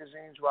drum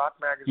magazines, rock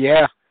magazines.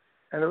 Yeah.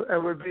 And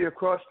it would be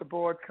across the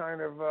board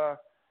kind of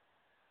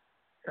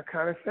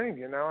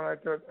thing, And I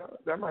thought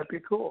that might be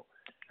cool.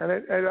 And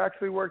it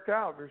actually worked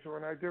out because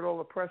when I did all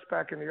the press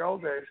back in the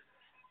old days,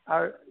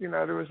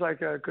 there was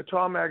like a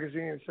guitar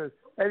magazine that said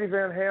Eddie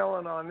Van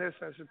Halen on this,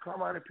 and I said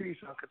Carmine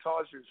Appice on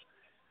Guitar Juice,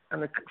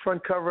 and the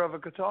front cover of a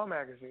guitar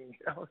magazine.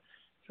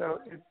 So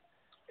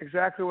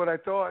exactly what I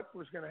thought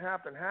was going to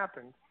happen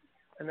happened,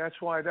 and that's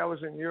why that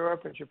was in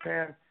Europe and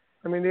Japan.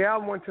 I mean, the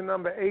album went to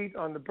number 8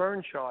 on the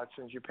Burn charts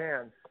in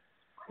Japan,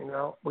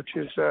 which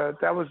is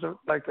that was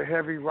like the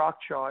heavy rock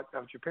chart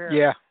of Japan.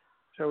 Yeah.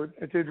 So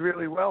it did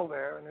really well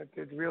there, and it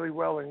did really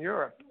well in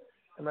Europe.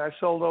 And I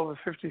sold over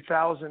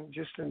 50,000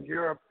 just in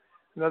Europe,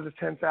 another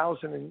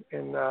 10,000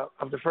 in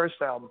of the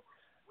first album.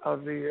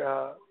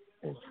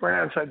 In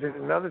France, I did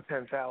another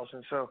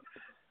 10,000. So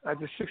I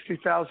did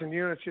 60,000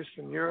 units just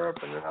in Europe,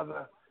 and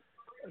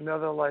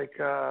another like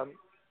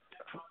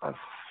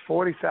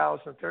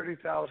 40,000,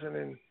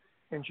 30,000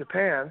 in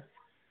Japan.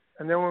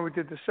 And then when we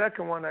did the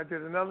second one, I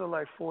did another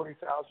like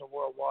 40,000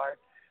 worldwide.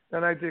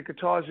 Then I did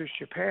Guitar Juice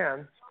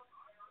Japan,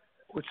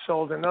 which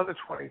sold another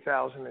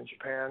 20,000 in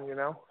Japan,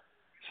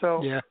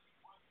 So yeah.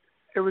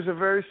 It was a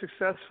very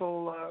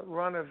successful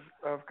run of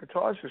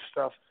Guitar Juice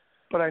stuff,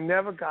 but I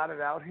never got it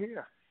out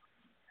here,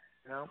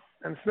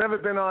 And it's never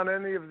been on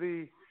any of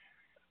the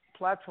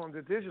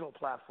digital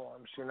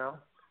platforms,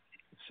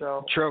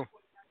 So True.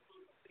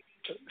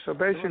 So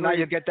basically, now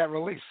you get that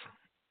release.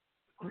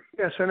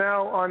 Yeah. So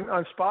now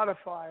on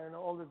Spotify and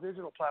all the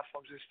digital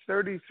platforms, there's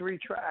 33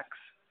 tracks,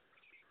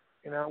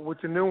 with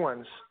the new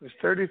ones. There's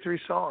 33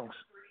 songs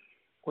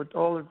with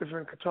all the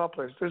different guitar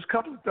players. There's a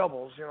couple of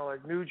doubles,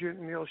 like Nugent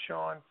and Neil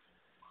Sean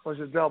was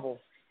a double.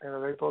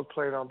 They both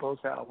played on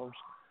both albums.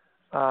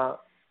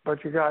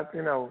 But you got,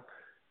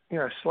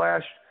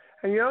 Slash.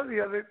 And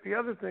the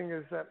other thing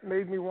is that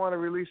made me want to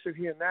release it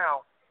here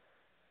now.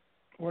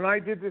 When I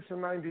did this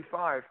in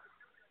 95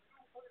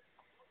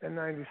 and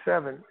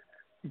 97,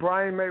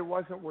 Brian May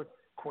wasn't with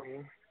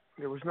Queen.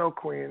 There was no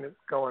Queen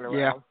going around.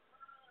 Yeah.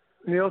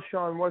 Neil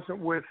Sean wasn't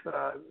with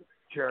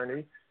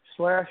Journey.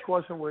 Slash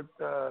wasn't with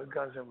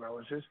Guns N'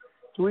 Roses.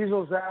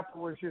 Dweezil Zappa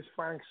was just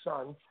Frank's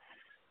son,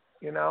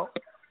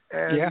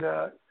 And,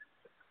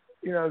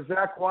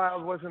 Zakk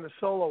Wylde wasn't a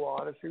solo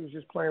artist. He was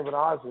just playing with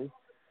Ozzy,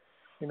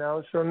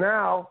 So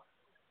now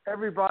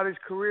everybody's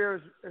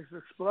career has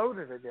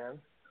exploded again.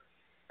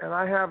 And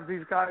I have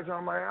these guys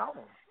on my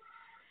album,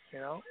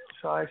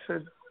 So I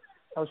said,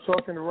 I was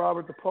talking to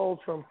Robert DePole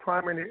from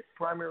Primary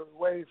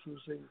Wave,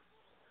 who's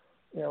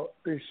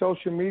the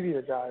social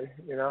media guy,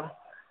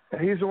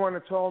 And he's the one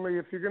that told me,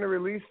 if you're going to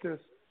release this,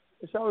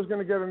 I was going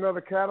to get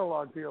another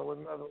catalog deal with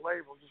another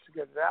label just to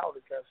get it out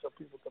again so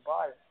people could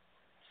buy it,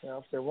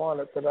 if they want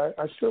it. But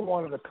I still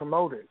wanted to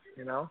promote it,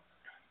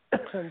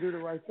 and do the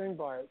right thing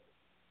by it.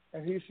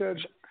 And he said,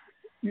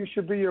 you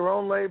should be your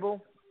own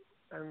label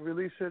and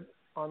release it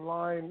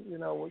online,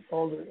 with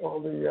all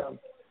the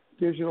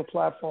digital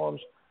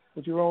platforms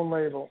with your own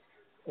label.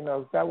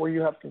 That way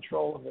you have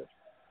control of it.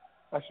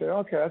 I said,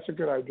 okay, that's a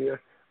good idea.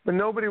 But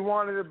nobody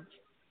wanted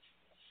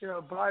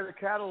to buy the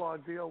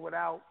catalog deal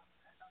without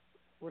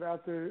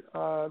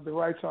the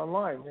rights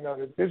online,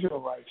 the digital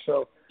rights.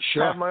 So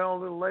sure. I have my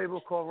own little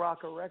label called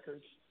Rocker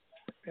Records,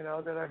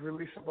 that I've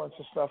released a bunch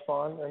of stuff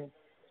on. And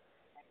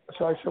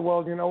so I said,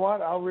 well, you know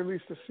what? I'll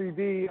release the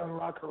CD on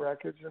Rocker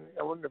Records and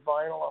the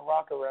vinyl on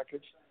Rocker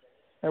Records,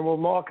 and we'll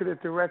market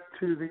it direct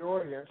to the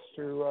audience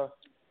through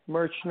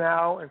Merch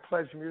Now and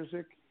Pledge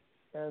Music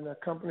and a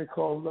company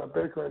called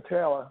Baker &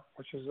 Taylor,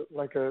 which is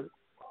like a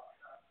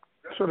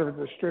sort of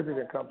a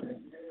distributing company.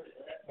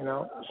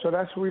 So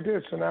that's what we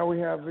did. So now we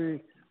have the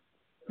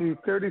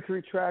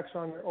 33 tracks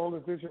on all the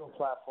digital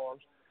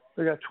platforms.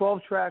 We got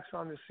 12 tracks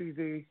on the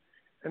CD,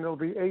 and there'll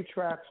be 8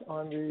 tracks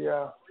on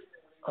the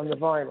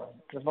vinyl.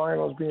 The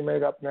vinyl is being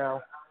made up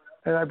now,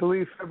 and I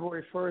believe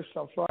February 1st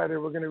on Friday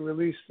we're going to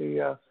release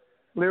the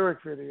lyric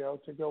video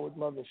to go with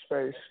Mother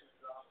Space.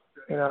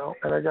 And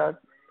I got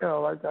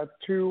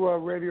 2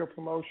 radio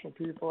promotion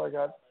people. I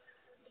got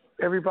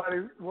everybody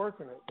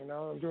working it.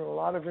 I'm doing a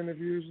lot of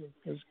interviews.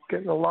 It's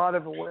getting a lot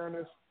of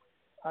awareness.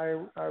 I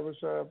was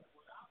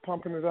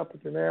pumping it up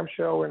at the NAMM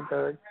show and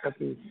at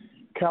the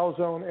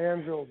Calzone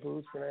Anvil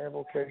booth in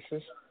Anvil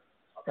Cases,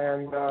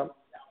 and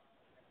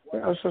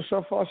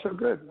so far so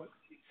good.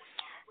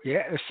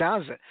 Yeah, it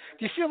sounds it.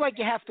 Do you feel like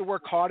you have to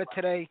work harder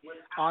today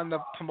on the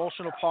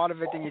promotional part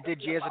of it than you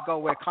did years ago,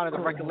 where kind of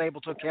the record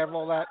label took care of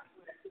all that?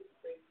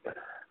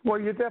 Well,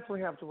 you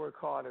definitely have to work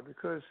harder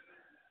because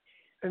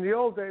in the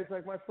old days,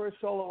 like my first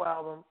solo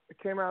album, it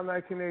came out in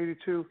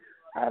 1982.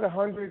 I had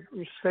 100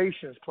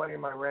 stations playing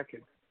my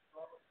record.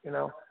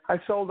 I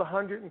sold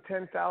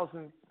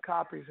 110,000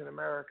 copies in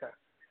America.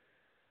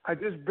 I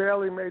just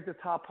barely made the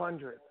top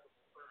 100.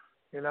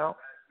 And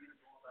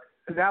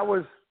that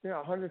was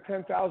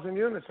 110,000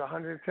 units.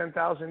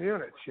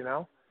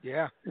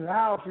 Yeah.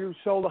 Now, if you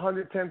sold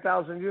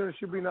 110,000 units,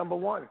 you'd be number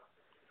one.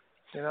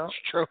 It's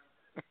true.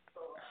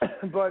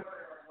 But,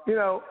 you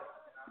know,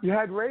 you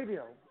had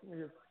radio.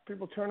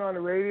 People turn on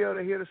the radio,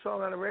 they hear the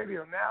song on the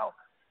radio. Now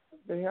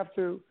they have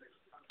to,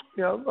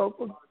 you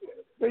know,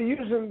 they're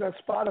using the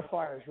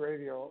Spotify as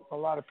radio, a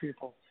lot of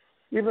people.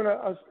 Even,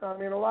 a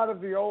lot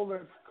of the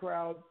older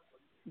crowd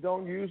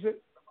don't use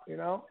it, you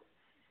know.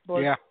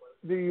 But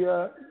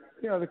the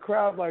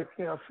crowd like,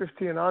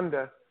 50 and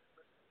under,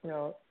 they're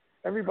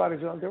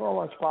all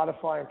on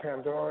Spotify and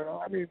Pandora.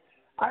 I mean,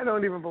 I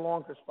don't even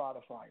belong to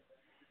Spotify.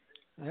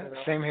 Yeah,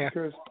 same here.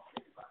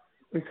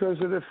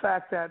 Because of the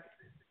fact that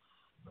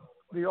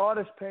the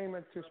artist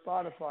payment to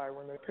Spotify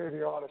when they pay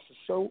the artist is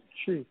so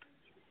cheap.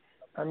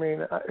 I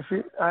mean,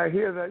 I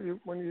hear that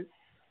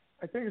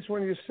I think it's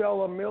when you sell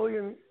 1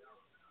 million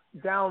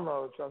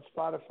downloads on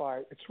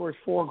Spotify, it's worth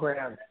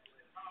 $4,000.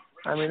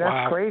 I mean,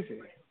 that's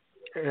crazy.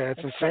 Yeah,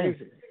 it's that's insane.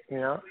 Crazy.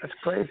 That's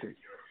crazy.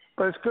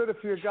 But it's good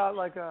if you got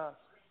a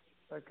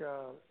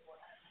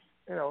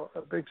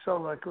big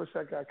song like what's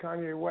that guy,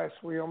 Kanye West.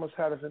 We almost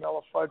had a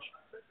Vanilla Fudge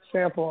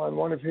sample on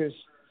one of his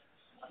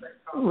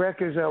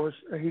records.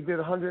 He did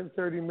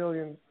 130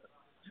 million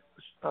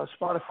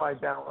Spotify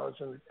downloads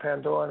and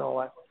Pandora and all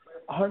that.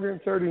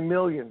 130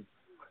 million.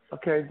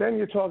 Okay, then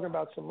you're talking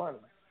about some money,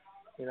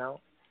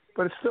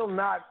 But it's still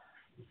not.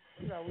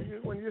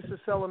 When you used to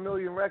sell 1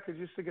 million records,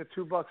 you used to get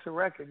 $2 a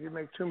record. You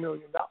make $2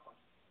 million.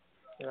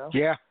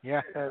 Yeah.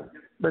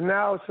 But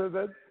now, so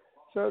the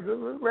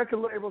record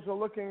labels are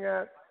looking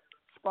at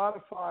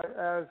Spotify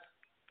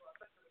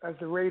as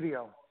the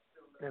radio.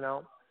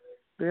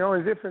 The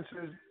only difference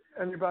is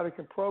anybody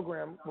can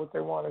program what they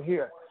want to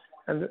hear,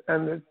 and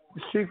the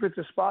secret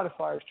to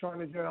Spotify is trying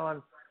to get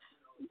on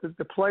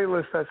the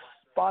playlist that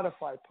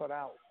Spotify put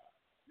out,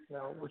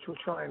 which we're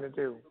trying to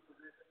do,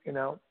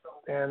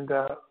 and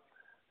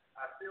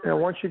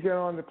once you get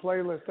on the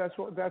playlist,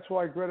 that's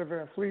why Greta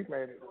Van Fleet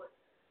made it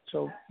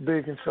so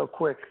big and so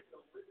quick,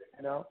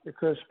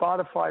 because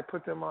Spotify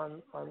put them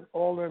on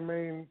all their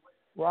main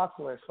rock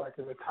lists, like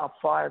in the top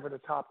 5 or the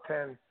top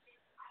 10.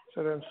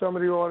 So then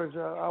somebody orders,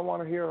 I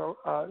want to hear a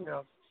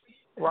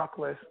rock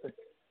list,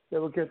 they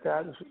will get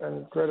that,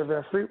 and Greta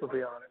Van Fleet will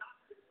be on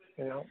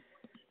it,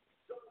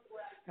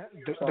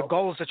 The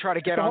goal is to try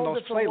to get on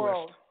those playlists.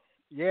 World.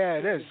 Yeah,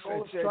 it is. The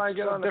goal is to try and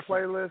get on the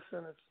playlist,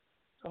 and it's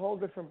a whole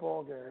different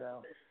ballgame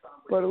now.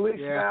 But at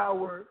least now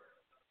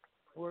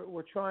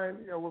we're trying,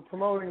 we're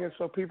promoting it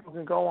so people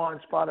can go on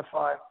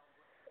Spotify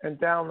and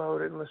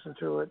download it and listen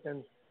to it,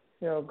 and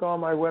go on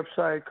my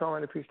website,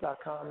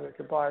 CarmineAppice.com. They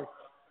can buy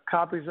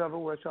copies of it,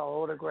 which I'll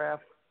autograph,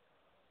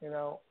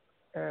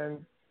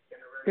 and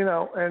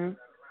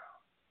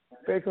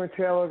Baker and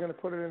Taylor are going to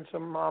put it in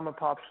some mom and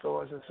pop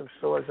stores and some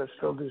stores that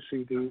still do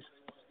CDs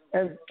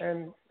and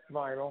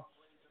vinyl.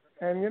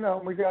 And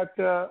we got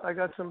I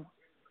got some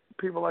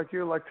people like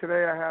you. Like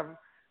today, I have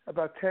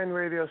about 10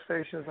 radio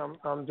stations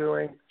I'm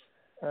doing.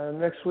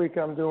 Next week,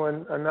 I'm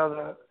doing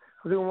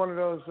one of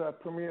those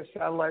premier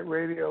satellite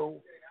radio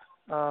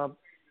tours.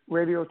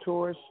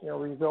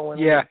 Where you go in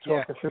and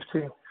talk to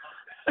 15.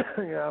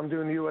 I'm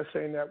doing the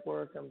USA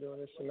Network. I'm doing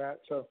this and that.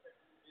 So,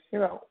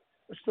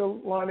 we're still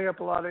lining up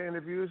a lot of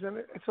interviews, and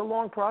it's a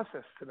long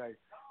process today.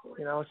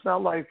 It's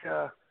not like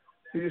it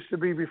used to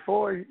be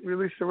before. You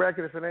release the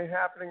record. If it ain't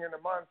happening in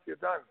a month, you're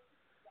done.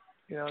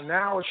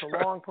 Now it's a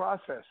long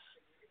process.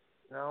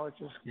 It's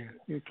just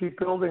you keep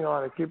building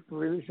on it, keep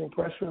releasing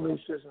press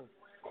releases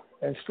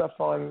and stuff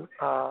on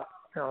on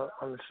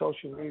the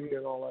social media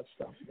and all that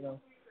stuff.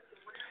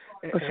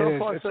 But so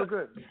far, so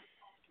good.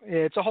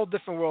 Yeah, it's a whole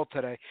different world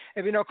today.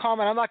 And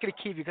Carmine, I'm not going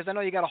to keep you because I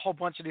know you got a whole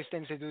bunch of these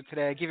things to do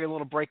today. I'll give you a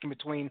little break in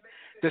between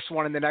this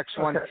one and the next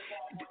one.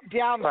 The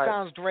album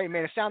sounds great,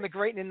 man. It sounded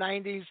great in the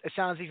 90s. It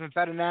sounds even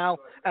better now.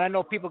 And I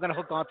know people are going to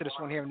hook onto this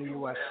one here in the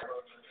U.S.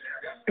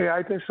 Yeah,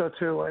 I think so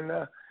too.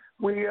 And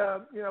we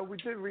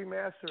did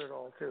remaster it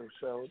all too.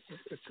 So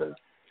it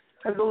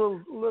has a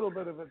little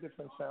bit of a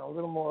different sound, a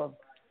little more,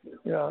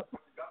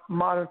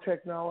 modern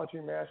technology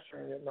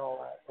mastering it and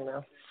all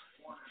that.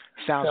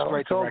 Sounds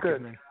great. It's all record,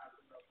 good. Man.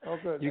 Oh,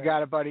 good. You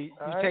got it, buddy.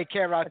 All you right. take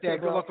care out there.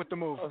 Okay, Good luck with the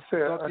move. I'll see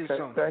you. Talk to you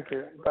soon. Thank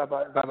you.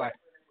 Bye-bye. Bye-bye.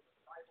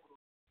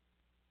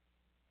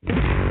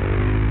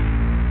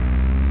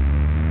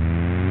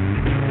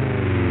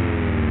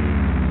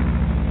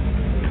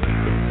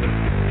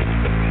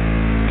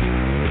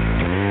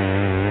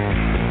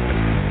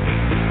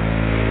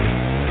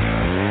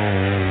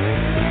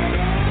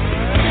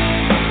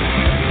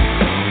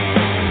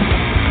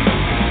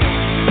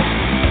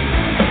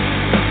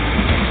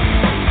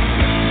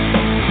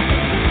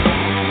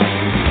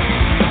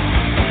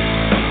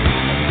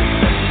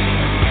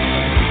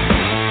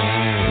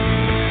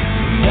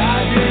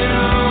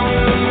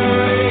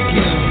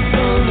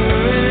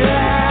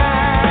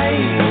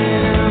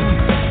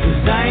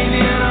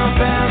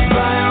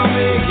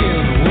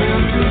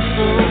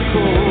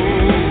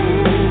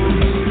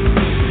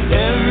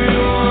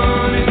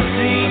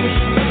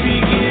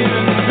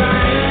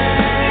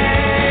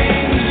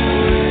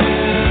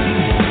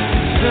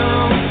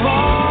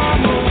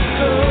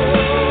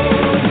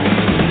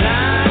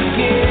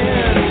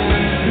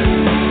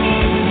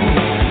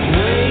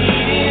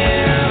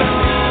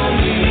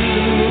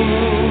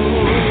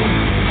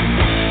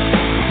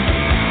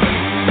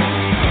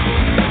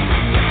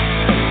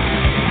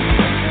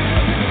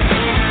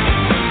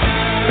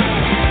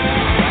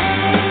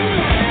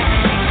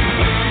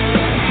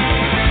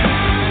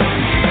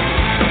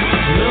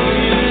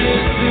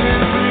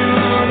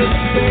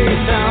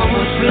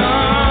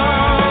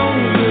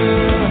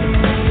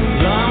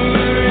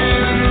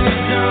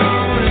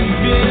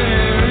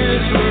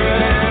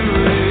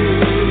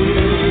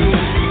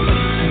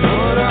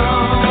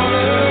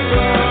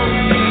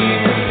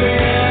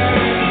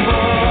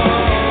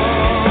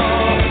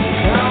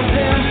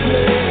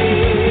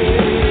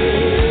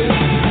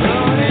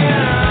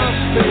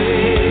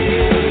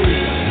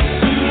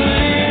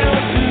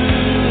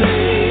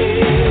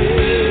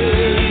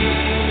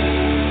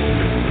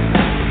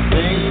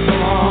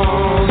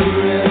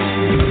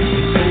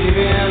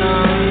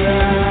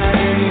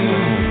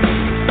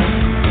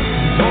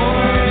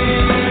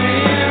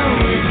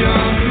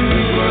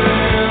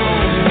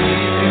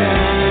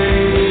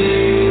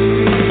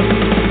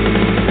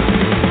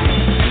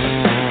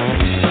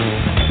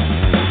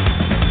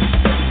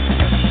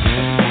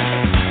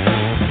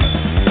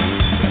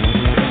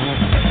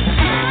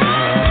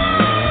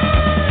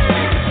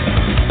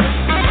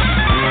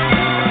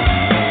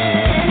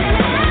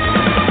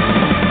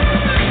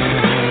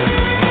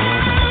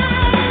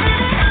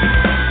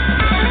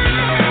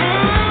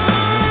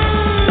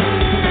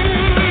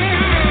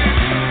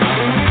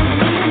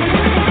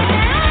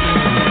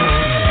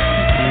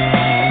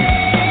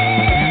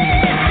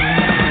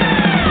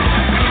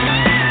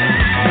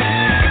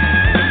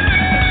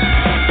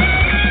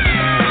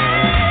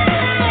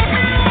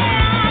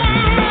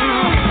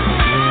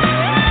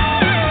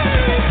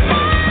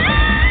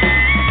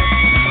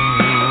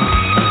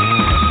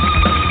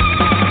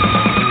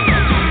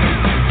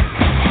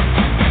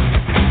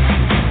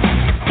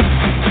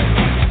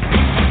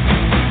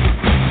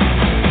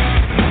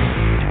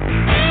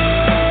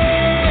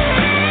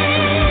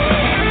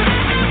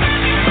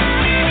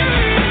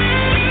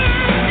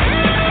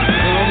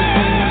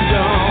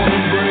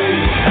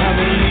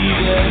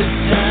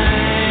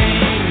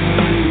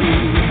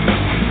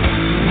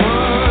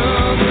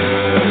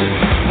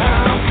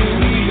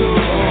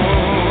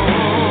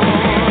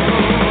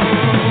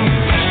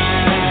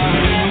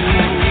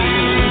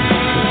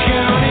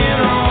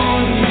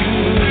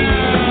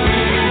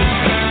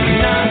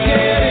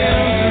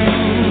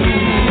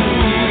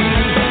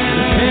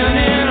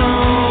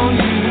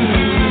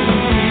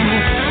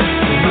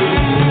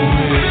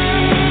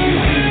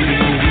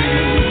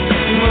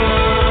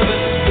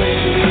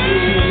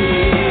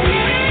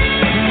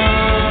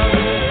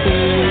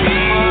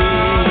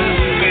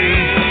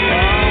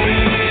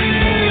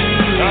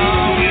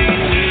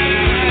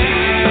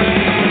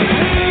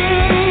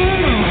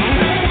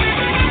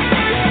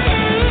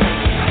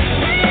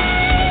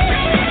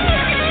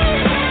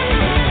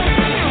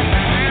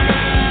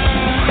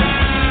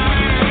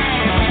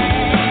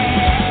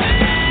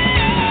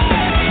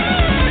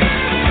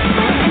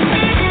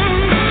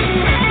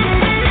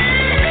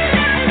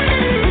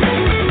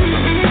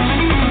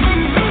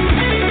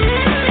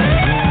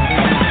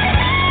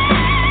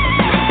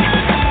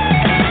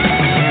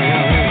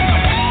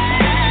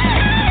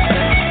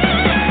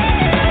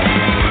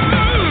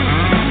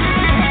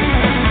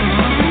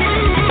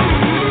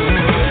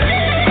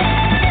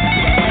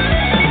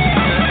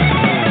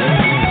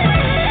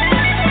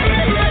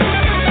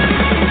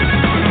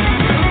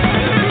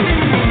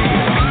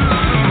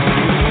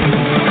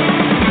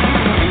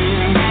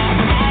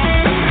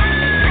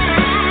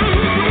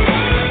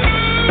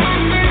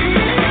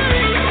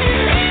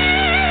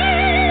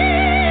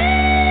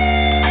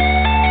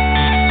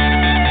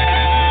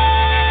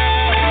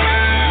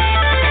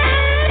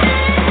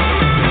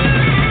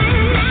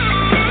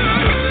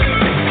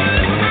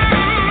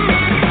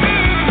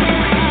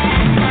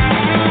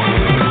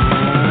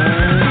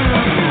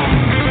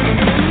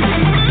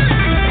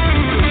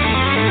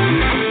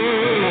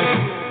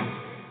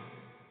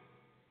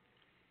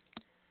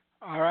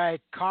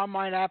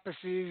 Carmine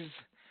Appice's.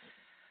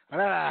 I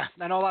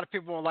know a lot of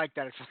people won't like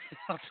that. It's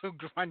a little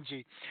too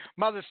grungy.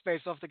 Mother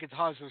Space off the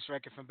Guitars Loose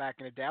record from back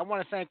in the day. I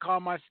want to thank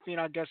Carmine for being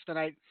our guest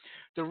tonight.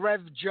 The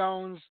Rev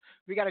Jones.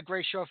 We got a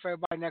great show for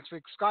everybody next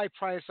week. Sky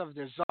Price of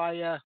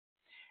Desire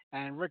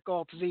and Rick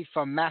Altzy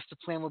from Master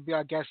Plan will be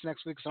our guest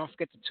next week, so don't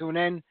forget to tune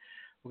in.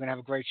 We're going to have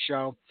a great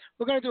show.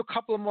 We're going to do a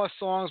couple of more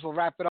songs. We'll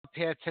wrap it up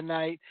here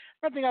tonight.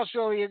 Nothing else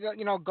really,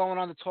 going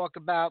on to talk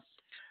about.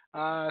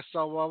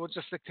 So we'll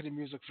just stick to the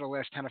music for the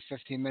last 10 or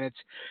 15 minutes.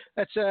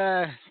 Let's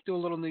do a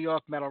little New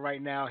York metal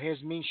right now.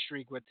 Here's Mean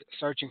Streak with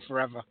Searching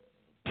Forever.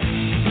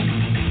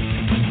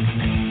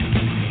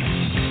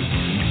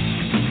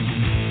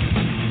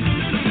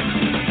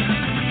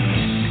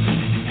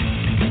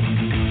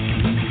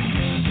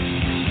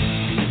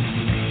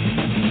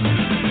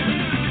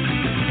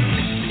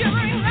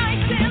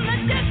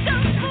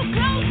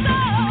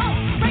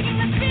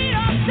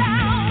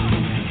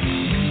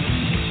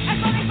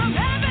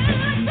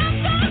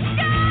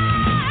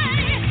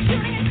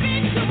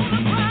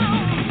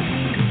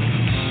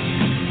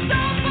 So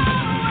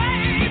far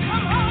away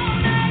from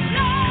home.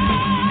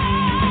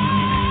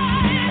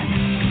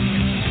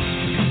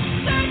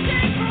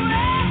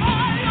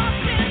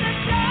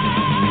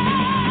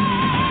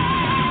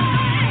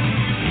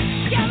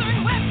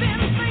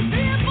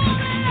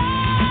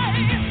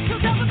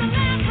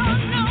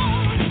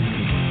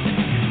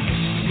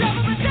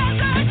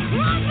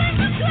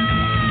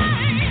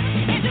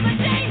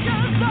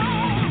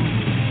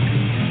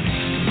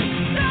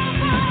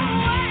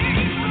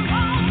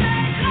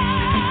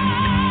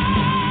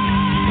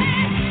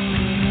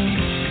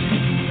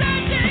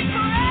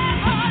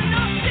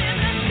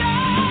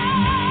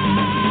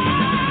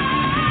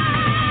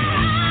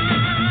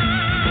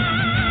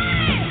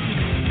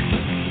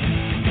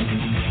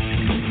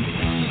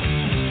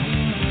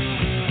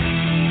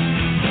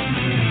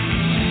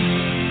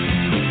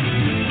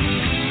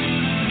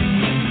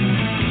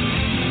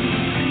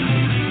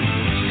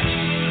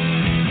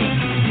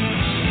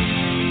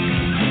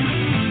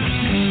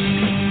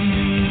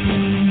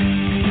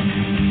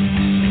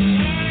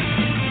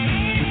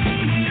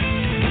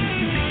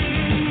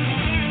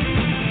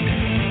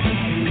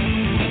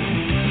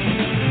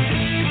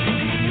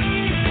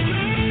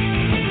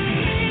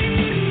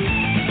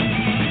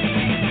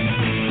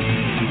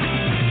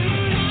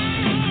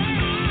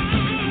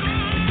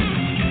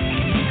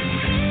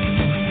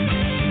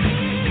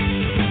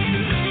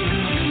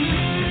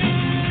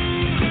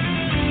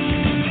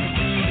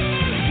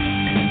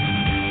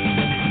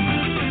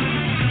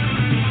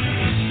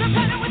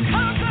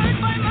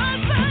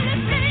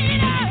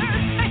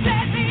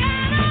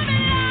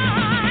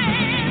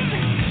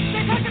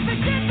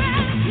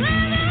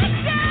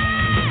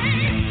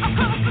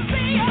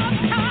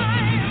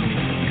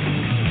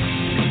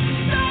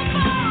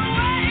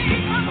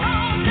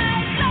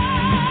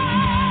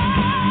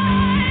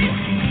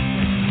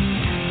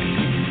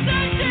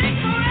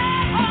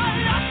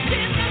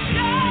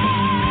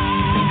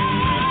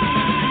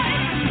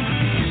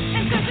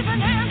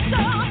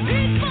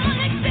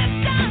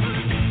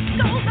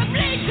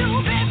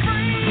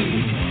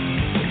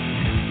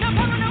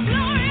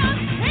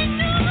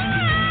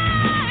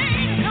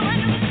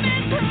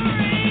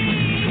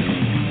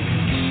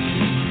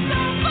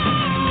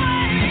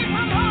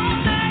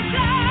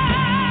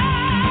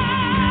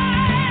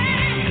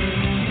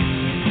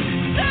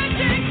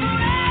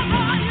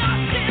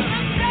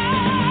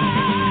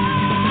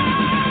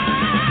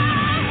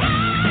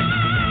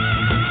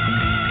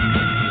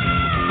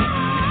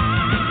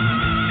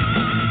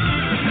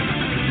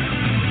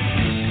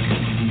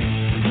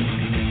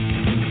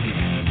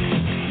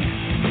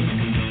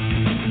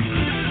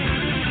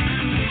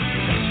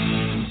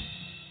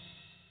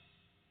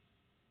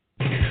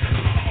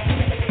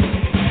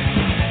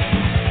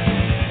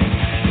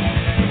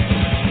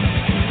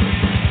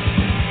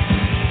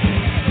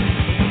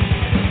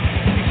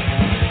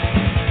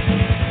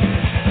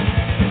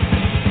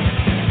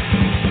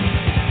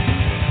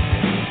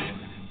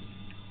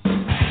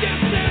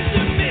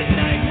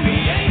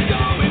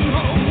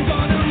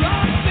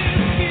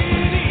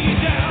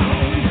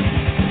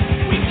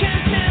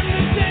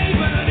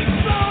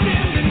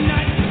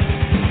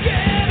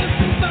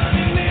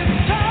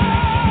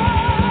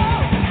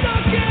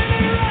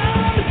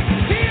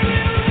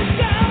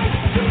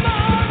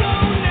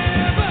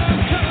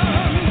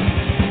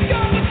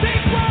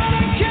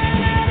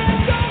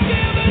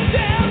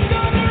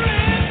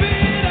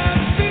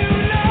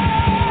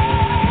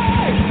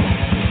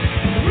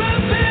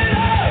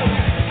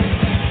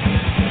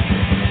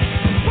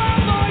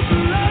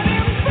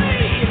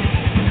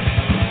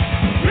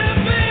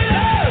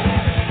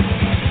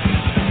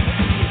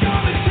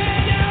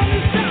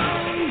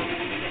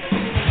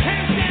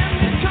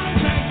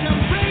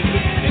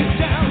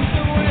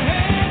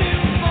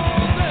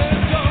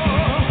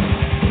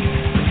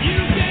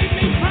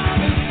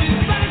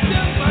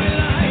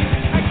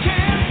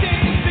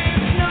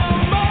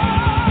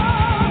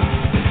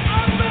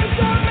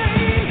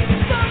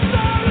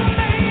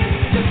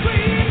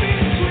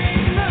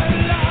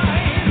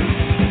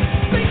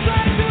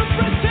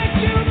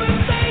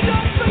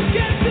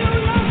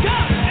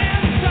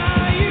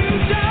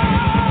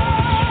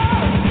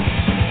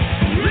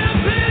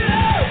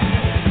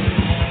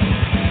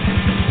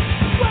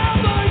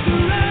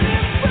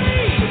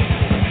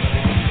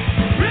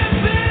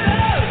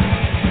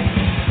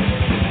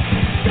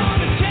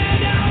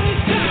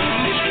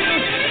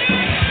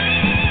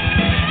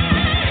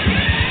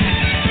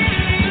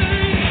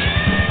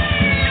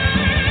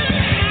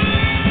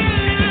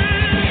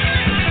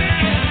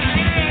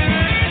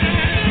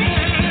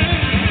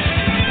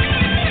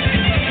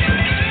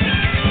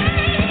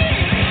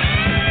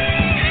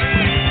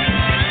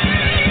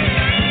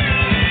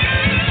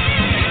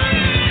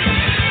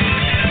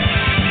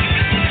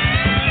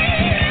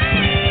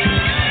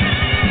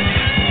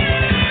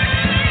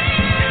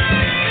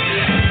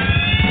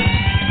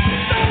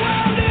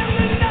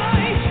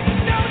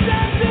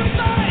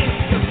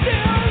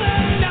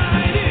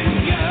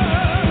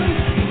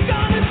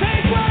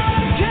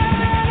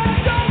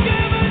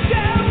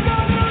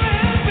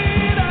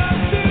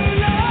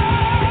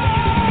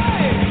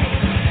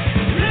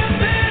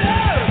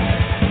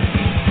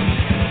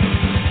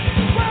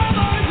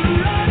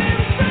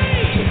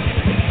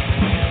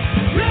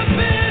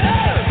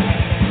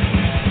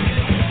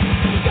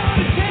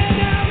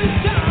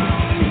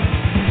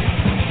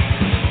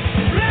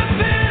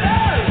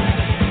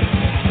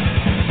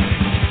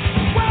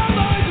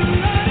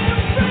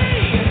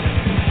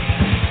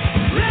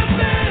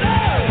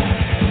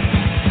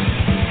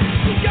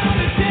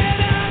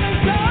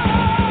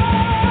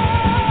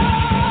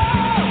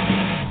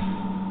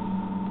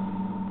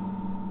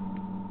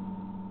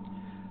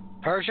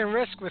 Persian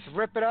Risk with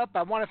Rip It Up.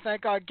 I want to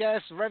thank our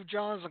guests, Rev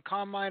Jones and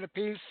Carmine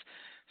Appice,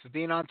 for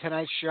being on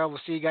tonight's show. We'll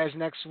see you guys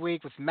next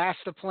week with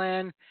Master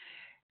Plan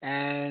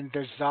and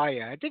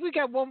Desire. I think we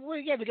got one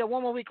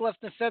more week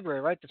left in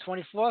February, right? The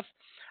 24th.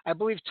 I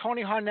believe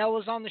Tony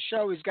Harnell is on the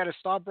show. He's got a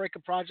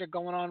Starbreaker project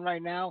going on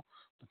right now.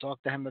 We'll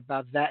talk to him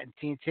about that in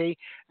TNT.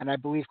 And I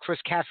believe Chris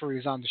Caffery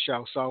is on the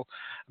show. So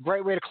a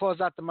great way to close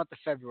out the month of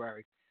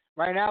February.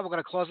 Right now, we're going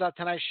to close out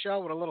tonight's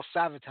show with a little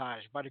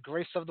Sabotage by the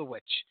Grace of the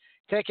Witch.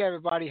 Take care,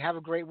 everybody. Have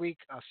a great week.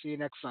 I'll see you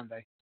next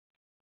Sunday.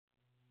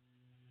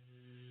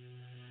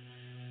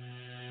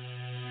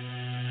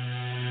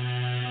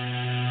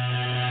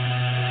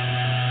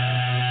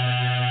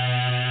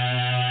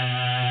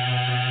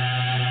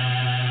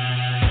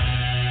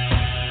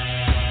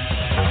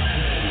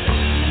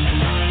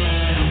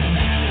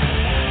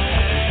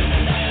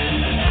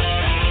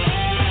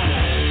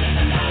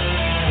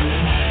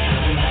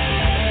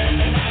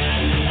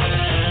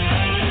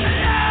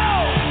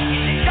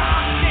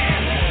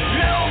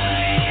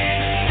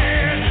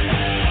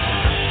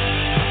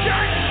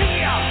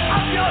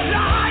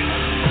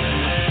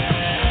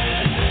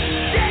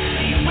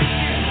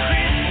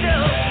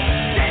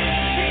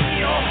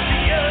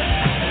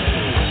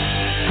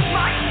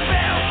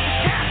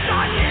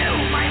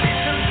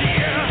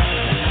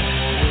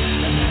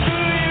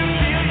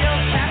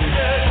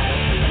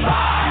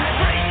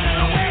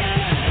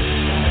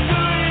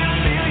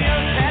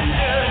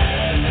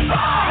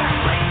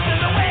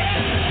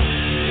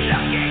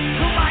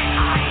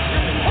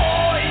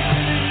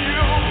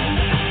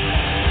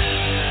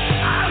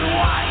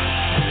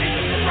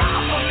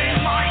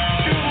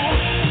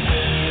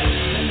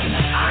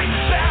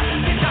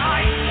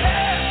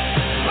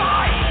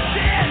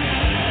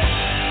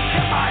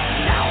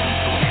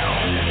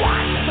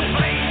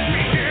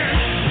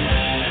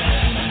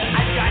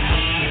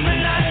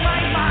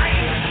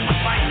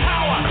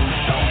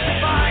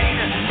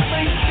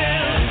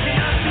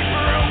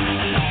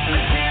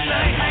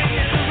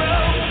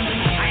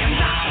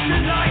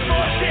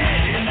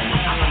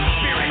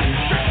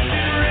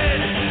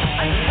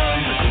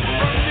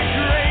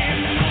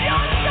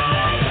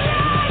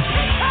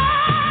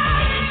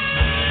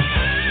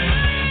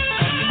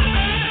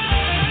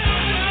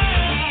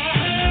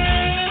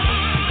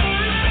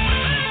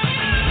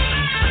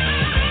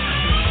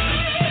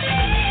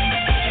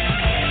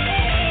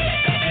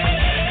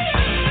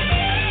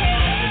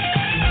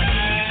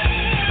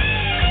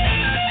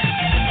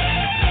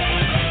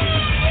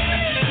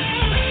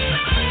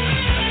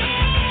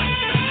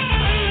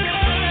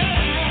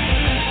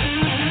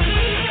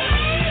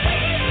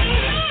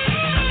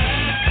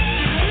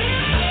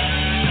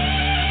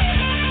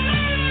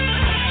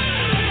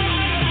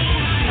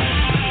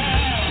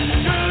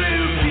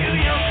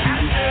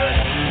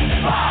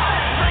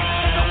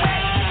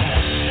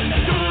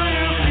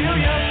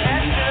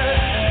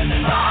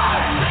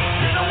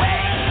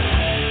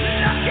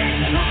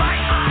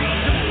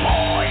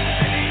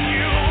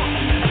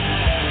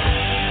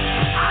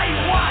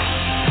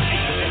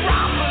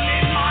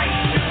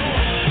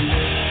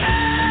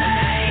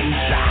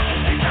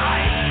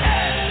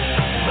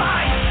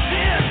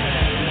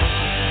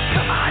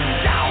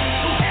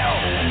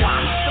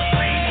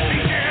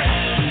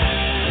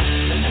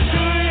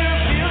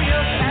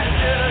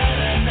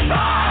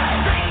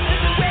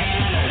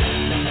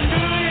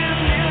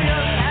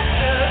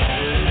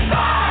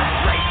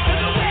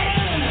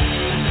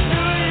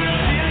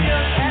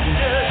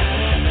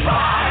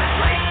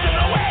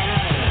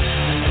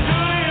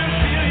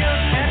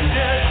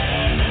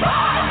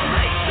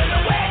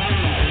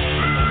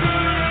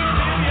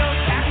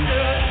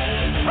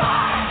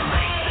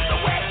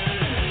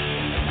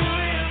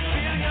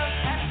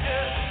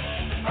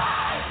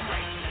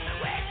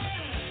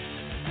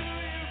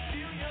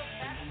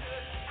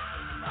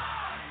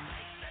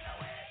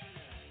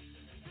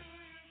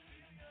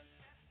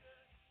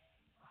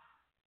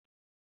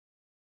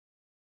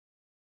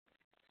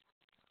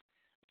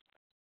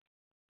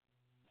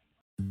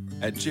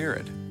 At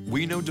Jared,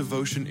 we know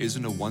devotion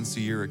isn't a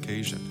once-a-year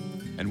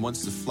occasion. And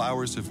once the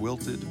flowers have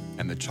wilted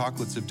and the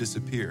chocolates have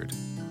disappeared,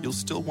 you'll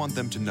still want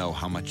them to know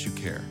how much you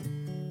care.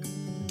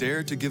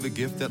 Dare to give a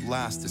gift that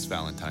lasts this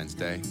Valentine's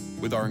Day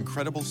with our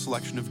incredible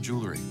selection of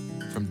jewelry.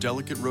 From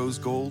delicate rose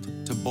gold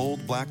to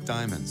bold black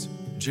diamonds,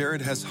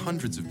 Jared has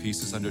hundreds of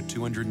pieces under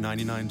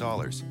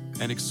 $299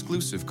 and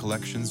exclusive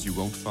collections you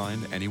won't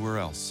find anywhere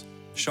else.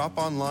 Shop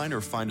online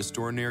or find a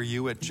store near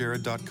you at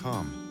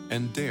jared.com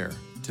and dare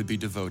to be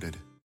devoted.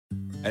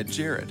 At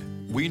Jared,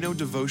 we know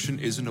devotion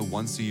isn't a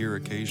once-a-year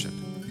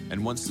occasion,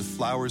 and once the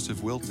flowers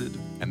have wilted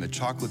and the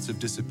chocolates have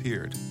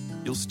disappeared,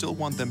 you'll still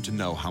want them to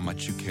know how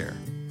much you care.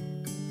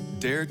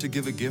 Dare to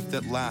give a gift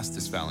that lasts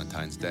this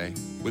Valentine's Day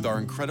with our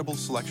incredible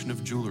selection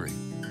of jewelry.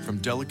 From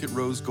delicate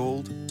rose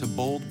gold to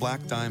bold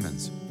black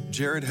diamonds,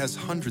 Jared has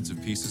hundreds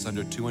of pieces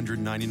under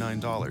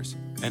 $299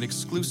 and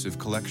exclusive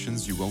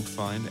collections you won't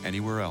find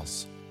anywhere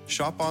else.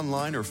 Shop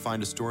online or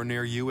find a store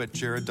near you at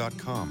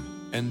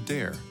jared.com and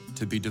dare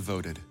to be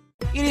devoted.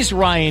 It is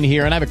Ryan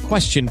here, and I have a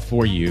question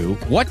for you.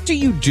 What do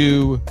you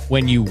do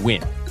when you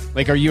win?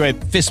 Like, are you a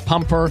fist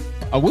pumper?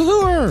 A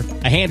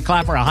woohooer, a hand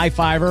clapper, a high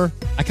fiver.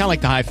 I kind of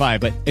like the high five,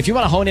 but if you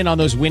want to hone in on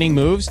those winning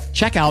moves,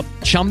 check out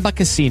Chumba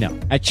Casino.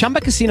 At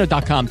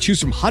ChumbaCasino.com, choose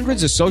from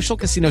hundreds of social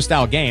casino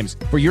style games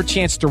for your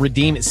chance to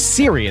redeem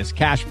serious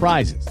cash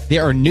prizes.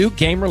 There are new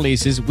game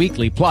releases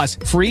weekly, plus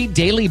free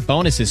daily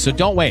bonuses. So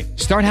don't wait.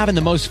 Start having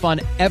the most fun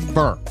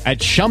ever at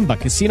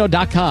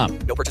ChumbaCasino.com.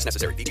 No purchase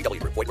necessary.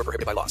 VGW Group. Void where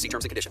prohibited by law. See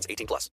terms and conditions. 18+.